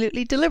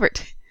absolutely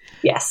delivered.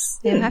 Yes.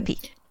 I'm happy.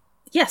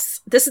 Yes,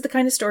 this is the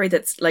kind of story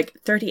that's like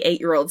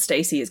 38-year-old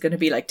Stacey is going to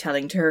be like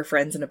telling to her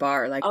friends in a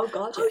bar, like, oh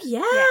god, oh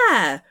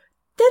yeah,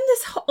 then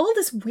all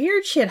this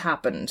weird shit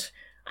happened.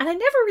 And I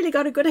never really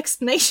got a good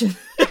explanation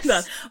of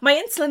that. My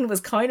insulin was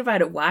kind of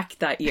out of whack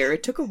that year.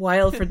 It took a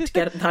while to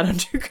get that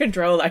under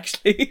control,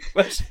 actually.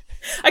 But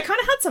I kind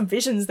of had some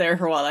visions there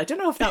for a while. I don't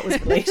know if that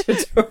was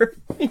related or,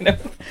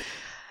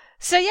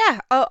 So yeah,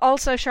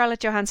 also Charlotte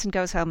Johansson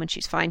goes home and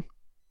she's fine.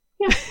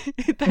 Yeah.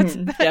 that's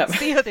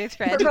the other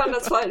thread.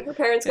 That's fine. Her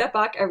parents get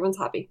back, everyone's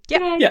happy.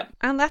 Yep. Yeah.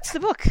 And that's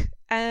the book.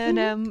 And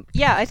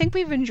I think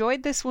we've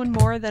enjoyed this one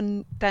more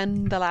than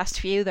the last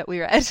few that we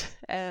read.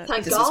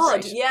 Thank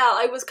God. Yeah,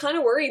 I was kind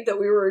of worried that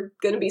we were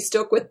going to be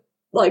stuck with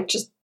like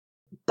just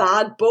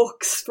bad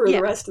books for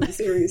the rest of the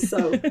series.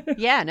 So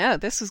yeah, no,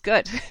 this was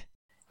good.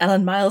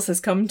 Ellen Miles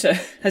has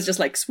just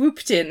like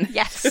swooped in.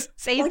 Yes,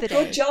 saved the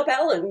day. Good job,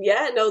 Ellen.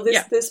 Yeah, no,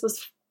 this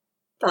was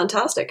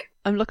fantastic.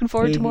 I'm looking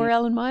forward to more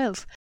Ellen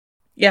Miles.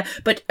 Yeah,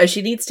 but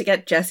she needs to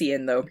get Jessie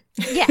in though.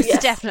 Yes,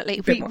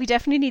 definitely. We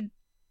definitely need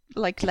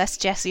like less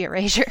Jessie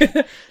erasure.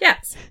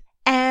 Yes.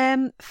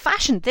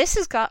 Fashion. This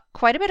has got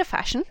quite a bit of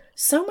fashion.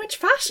 So much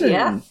fashion.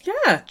 Yeah.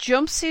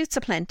 Jumpsuits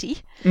aplenty.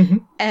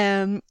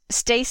 Mm-hmm.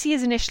 Stacey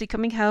is initially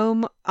coming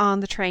home on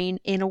the train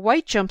in a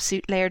white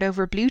jumpsuit layered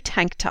over a blue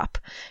tank top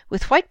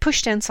with white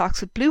push-down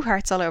socks with blue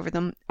hearts all over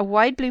them, a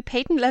wide blue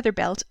patent leather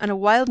belt, and a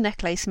wild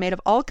necklace made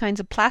of all kinds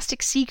of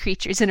plastic sea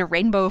creatures in a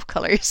rainbow of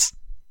colours.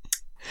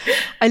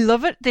 I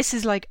love it. This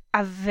is like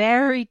a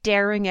very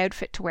daring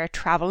outfit to wear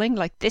travelling.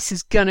 Like this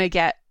is gonna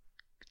get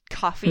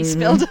coffee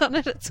spilled on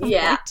it at some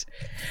point.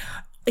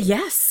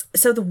 Yes.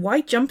 So the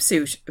white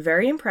jumpsuit,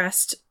 very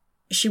impressed.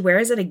 She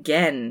wears it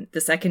again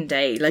the second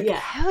day. Like,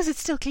 how is it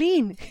still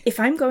clean? If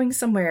I'm going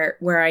somewhere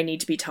where I need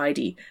to be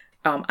tidy,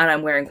 and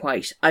I'm wearing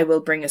white, I will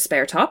bring a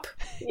spare top.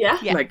 Yeah.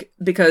 Like,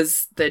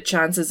 because the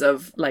chances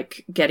of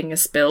like getting a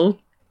spill,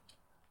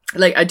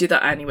 like I do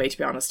that anyway, to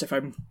be honest. If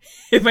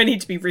I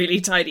need to be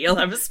really tidy, I'll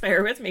have a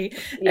spare with me.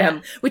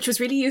 Which was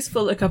really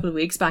useful a couple of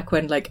weeks back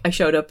when like I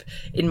showed up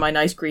in my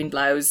nice green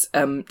blouse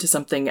to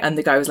something and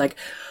the guy was like,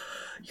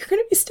 you're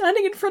going to be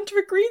standing in front of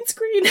a green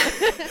screen.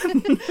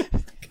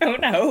 Oh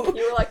no.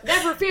 You were like,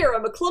 never fear,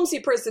 I'm a clumsy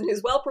person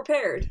who's well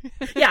prepared.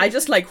 Yeah, I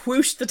just like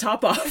whooshed the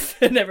top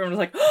off and everyone was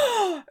like,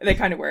 oh, they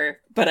kind of were.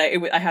 But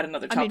I had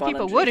another top on. I mean,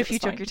 people would if you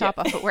took your top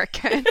off at work.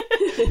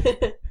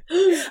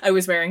 I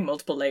was wearing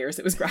multiple layers.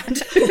 It was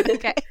grand.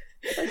 Okay.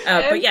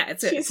 But yeah,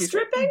 she's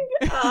stripping.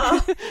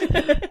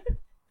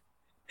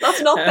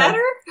 That's not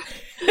better.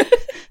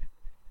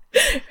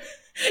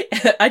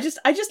 I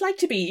just like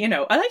to be,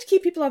 I like to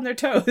keep people on their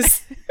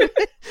toes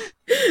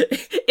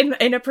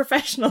in a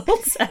professional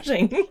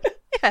setting.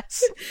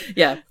 Yes.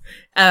 Yeah.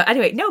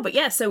 Anyway, no, but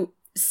yeah. So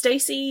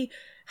Stacey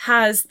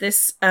has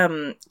this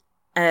white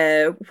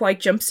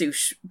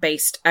jumpsuit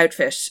based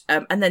outfit,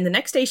 and then the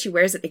next day she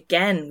wears it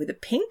again with a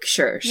pink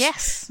shirt.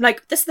 Yes.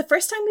 Like this is the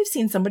first time we've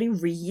seen somebody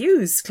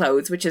reuse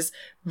clothes, which is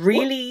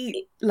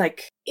really,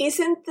 like...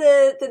 Isn't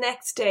the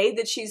next day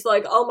that she's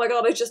like, oh my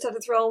god, I just had to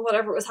throw on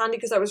whatever was handy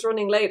because I was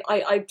running late.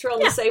 I threw on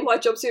the same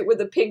white jumpsuit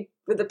with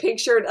a pink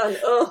shirt and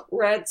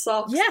red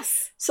socks.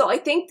 Yes. So I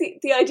think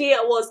the idea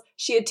was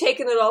she had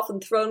taken it off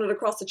and thrown it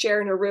across the chair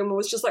in her room and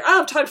was just like, I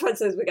have time to find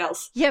something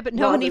else. Yeah, but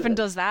no one even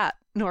does that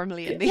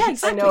normally in these. Yeah,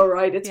 exactly. I know,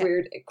 right? It's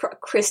weird.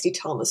 Christy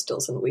Thomas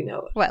doesn't, we know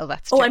it. Well,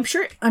 that's true. Oh,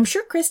 I'm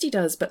sure Christy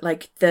does, but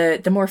like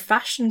the more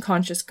fashion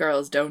conscious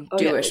girls don't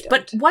do it.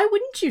 But why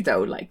wouldn't you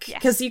though? Like,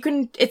 because you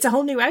can, it's a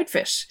whole new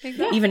outfit,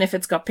 even if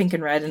it's got pink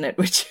and red in it,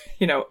 which,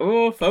 you know,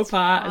 faux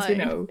pas, as we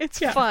know. It's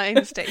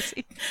fine,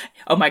 Stacey.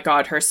 Oh my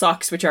god, her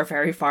socks, which are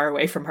very far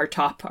away from her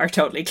top, are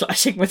totally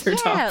clashing with her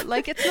top. Yeah,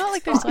 like it's not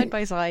like they're side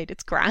by side.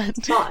 It's grand.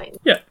 It's fine.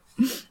 Yeah.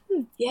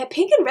 Yeah,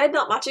 pink and red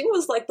not matching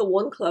was like the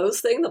one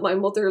clothes thing that my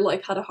mother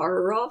like had a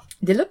horror of.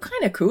 They look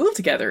kind of cool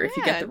together if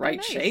you get the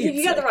right shades. If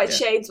you get the right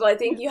shades, but I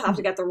think you have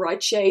to get the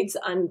right shades,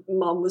 and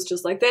Mom was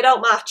just like, they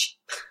don't match.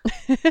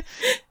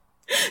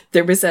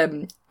 There was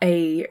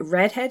a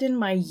redhead in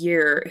my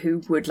year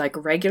who would like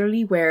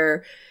regularly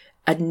wear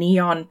a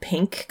neon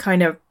pink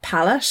kind of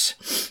palette.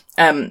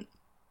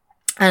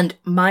 And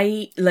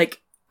my, like,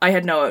 I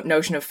had no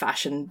notion of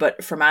fashion,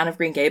 but from Anne of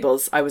Green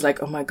Gables, I was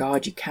like, oh my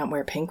god, you can't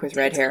wear pink with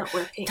red hair.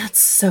 That's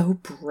so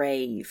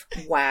brave.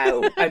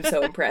 Wow. I'm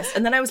so impressed.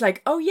 And then I was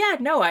like, oh yeah,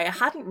 no, I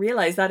hadn't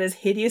realized that is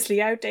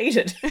hideously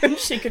outdated.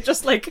 She could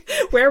just like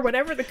wear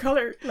whatever the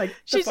colour, like,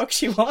 the fuck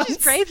she wants. She's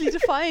bravely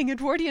defying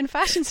Edwardian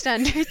fashion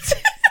standards.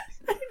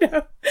 I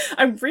know.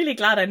 I'm really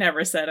glad I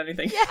never said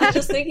anything. Yeah. I'm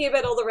just thinking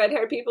about all the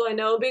red-haired people I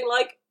know being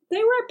like, they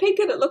wear pink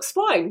and it looks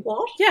fine.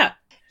 What? Yeah.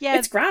 Yeah,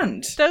 it's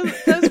grand.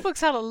 Those books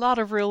had a lot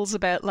of rules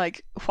about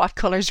like what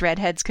colours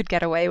redheads could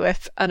get away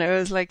with, and I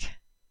was like,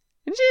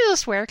 didn't you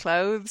just wear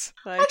clothes?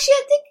 Like, actually,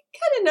 I think I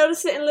kind of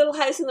noticed it in Little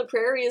House on the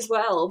Prairie as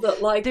well.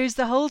 That like there's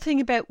the whole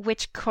thing about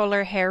which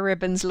colour hair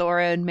ribbons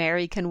Laura and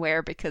Mary can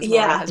wear because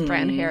Laura has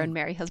brown hair and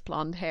Mary has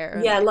blonde hair.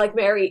 Yeah, like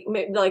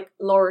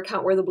Laura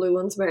can't wear the blue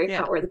ones, Mary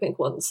can't wear the pink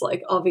ones.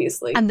 Like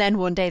obviously, and then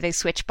one day they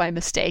switch by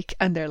mistake,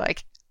 and they're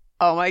like,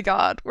 oh my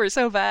god, we're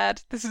so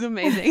bad. This is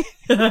amazing.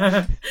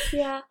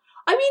 Yeah.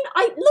 I mean,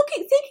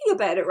 thinking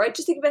about it, right?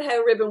 Just think about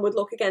how a ribbon would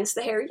look against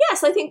the hair.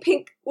 Yes, I think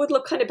pink would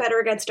look kind of better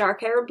against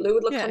dark hair, and blue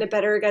would look kind of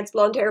better against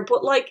blonde hair.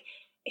 But like,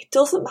 it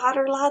doesn't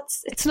matter,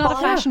 lads. It's not a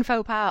fashion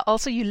faux pas.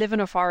 Also, you live in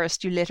a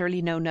forest. You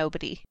literally know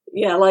nobody.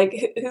 Yeah,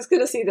 like who's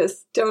going to see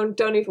this?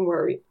 Don't even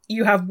worry.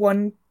 You have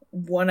one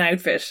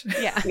outfit.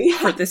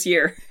 For this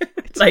year.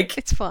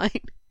 It's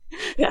fine.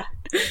 Yeah.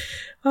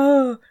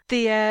 Oh.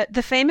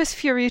 The famous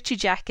Fiorucci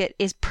jacket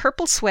is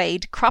purple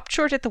suede, cropped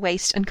short at the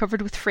waist and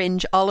covered with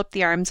fringe all up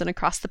the arms and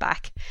across the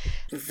back.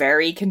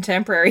 Very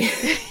contemporary.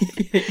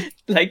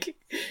 Like,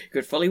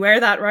 could fully wear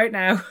that right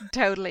now.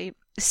 Totally.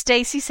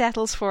 Stacey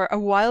settles for a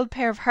wild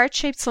pair of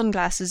heart-shaped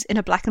sunglasses in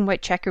a black and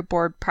white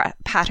checkerboard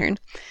pattern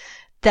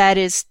that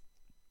is,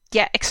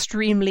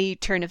 extremely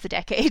turn of the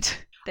decade.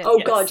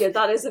 God, yeah,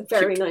 that is a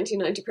very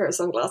 1990 pair of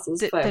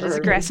sunglasses. That is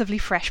aggressively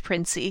Fresh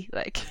Princey,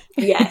 like.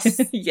 Yes.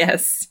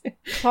 Yes.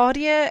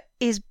 Claudia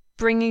is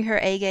bringing her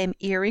A-game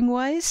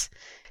earring-wise.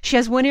 She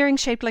has one earring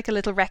shaped like a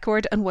little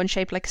record and one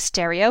shaped like a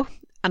stereo,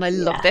 and I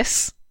love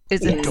this.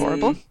 It's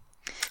adorable.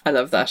 I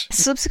love that.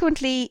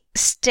 Subsequently,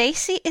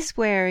 Stacey is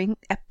wearing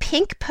a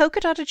pink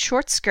polka-dotted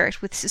short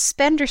skirt with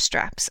suspender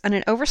straps and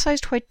an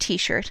oversized white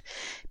t-shirt,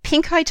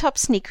 pink high-top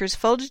sneakers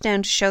folded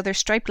down to show their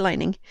striped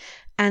lining,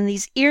 and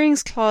these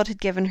earrings Claude had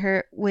given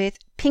her with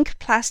pink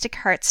plastic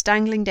hearts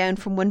dangling down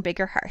from one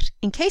bigger heart.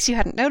 In case you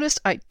hadn't noticed,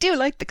 I do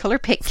like the colour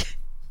pink.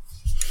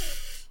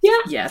 Yeah.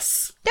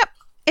 Yes. Yep.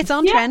 It's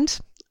on trend.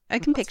 I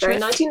can picture very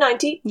it.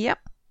 1990. Yep.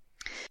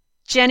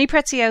 Jenny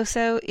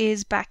Prezioso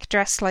is back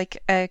dressed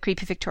like a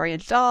creepy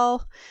Victorian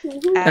doll.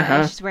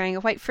 She's wearing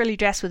a white frilly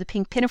dress with a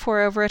pink pinafore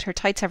over it. Her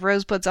tights have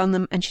rosebuds on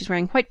them, and she's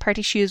wearing white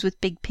party shoes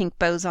with big pink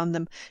bows on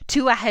them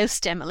to a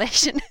house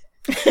demolition.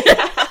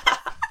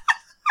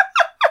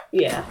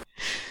 Yeah.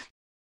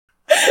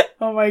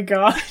 Oh my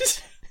god.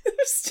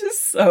 It's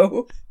just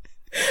so...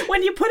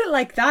 When you put it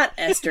like that,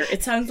 Esther,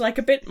 it sounds like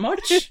a bit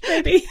much,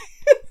 maybe.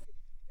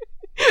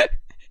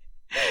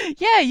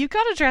 Yeah, you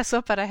gotta dress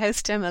up at a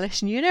house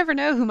demolition. You never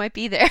know who might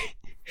be there.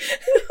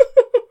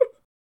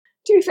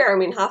 To be fair, I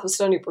mean, half of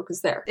Stoneybrook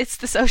is there. It's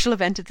the social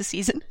event of the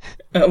season.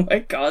 Oh my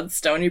god,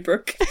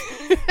 Stoneybrook.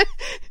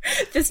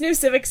 This new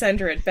civic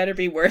centre, it better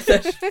be worth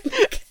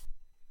it.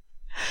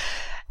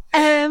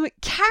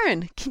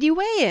 Karen, can you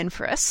weigh in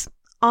for us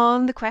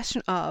on the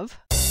question of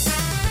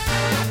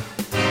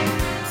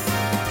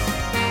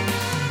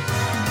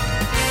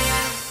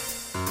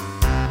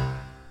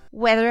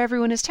whether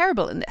everyone is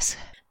terrible in this?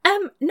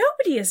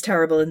 Nobody is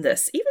terrible in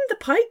this. Even the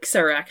Pikes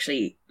are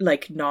actually,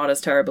 like, not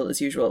as terrible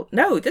as usual.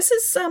 No, this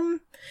is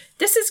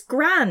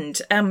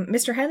grand.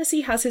 Mr.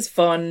 Hennessy has his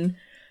fun.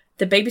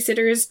 The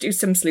babysitters do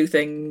some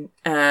sleuthing.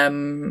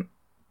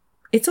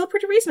 It's all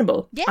pretty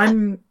reasonable.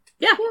 Yeah.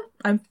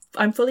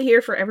 I'm fully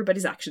here for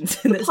everybody's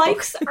actions in this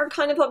Pikes book. are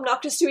kind of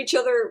obnoxious to each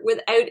other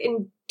without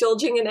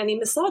indulging in any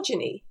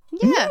misogyny.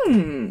 Yeah.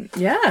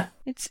 Yeah.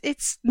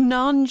 It's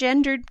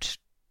non-gendered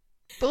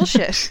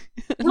bullshit.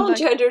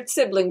 Non-gendered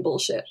sibling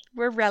bullshit.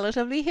 We're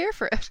relatively here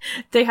for it.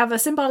 They have a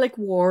symbolic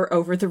war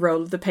over the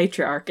role of the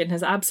patriarch in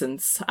his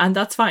absence, and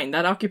that's fine.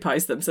 That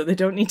occupies them, so they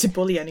don't need to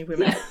bully any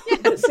women.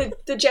 Yeah. So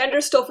the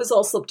gender stuff is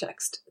all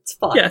subtext. It's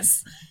fine.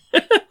 Yes.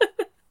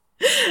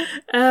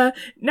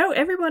 No,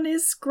 everyone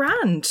is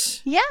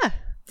grand. Yeah.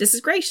 This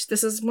is great.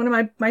 This is one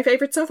of my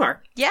favourites so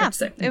far. Yeah.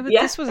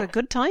 This was a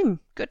good time.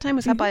 Good time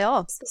was had by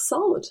all.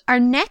 Solid. Our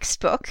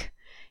next book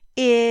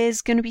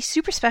is going to be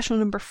super special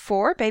number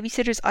 4,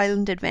 Babysitter's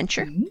Island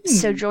Adventure.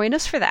 So join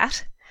us for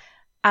that.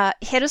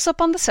 Hit us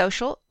up on the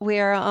social. We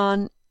are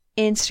on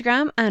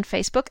Instagram and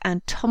Facebook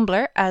and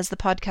Tumblr as the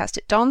podcast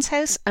at Dawn's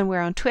House, and we're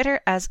on Twitter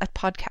as at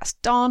Podcast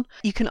Dawn.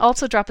 You can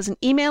also drop us an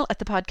email at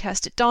the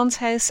podcast at Dawn's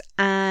House,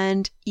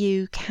 and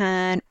you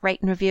can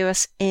rate and review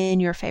us in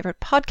your favourite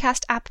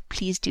podcast app.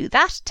 Please do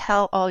that.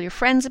 Tell all your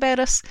friends about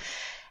us.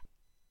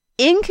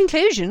 In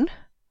conclusion,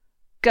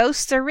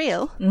 ghosts are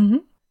real. Mm-hmm.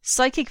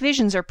 Psychic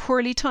visions are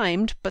poorly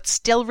timed, but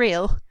still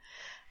real.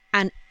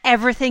 And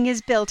everything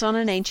is built on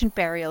an ancient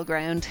burial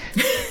ground.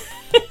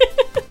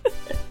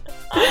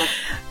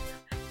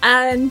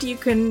 And you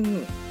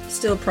can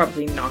still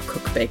probably not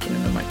cook bacon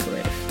in the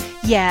microwave.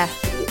 Yeah.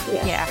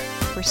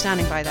 We're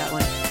standing by that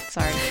one.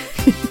 Sorry.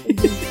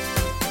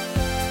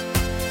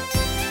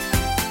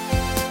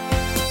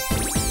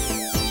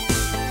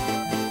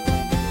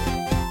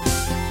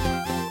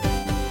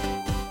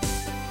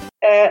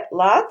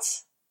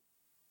 Lads?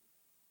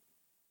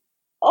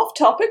 Off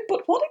topic,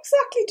 but what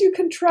exactly do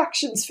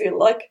contractions feel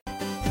like?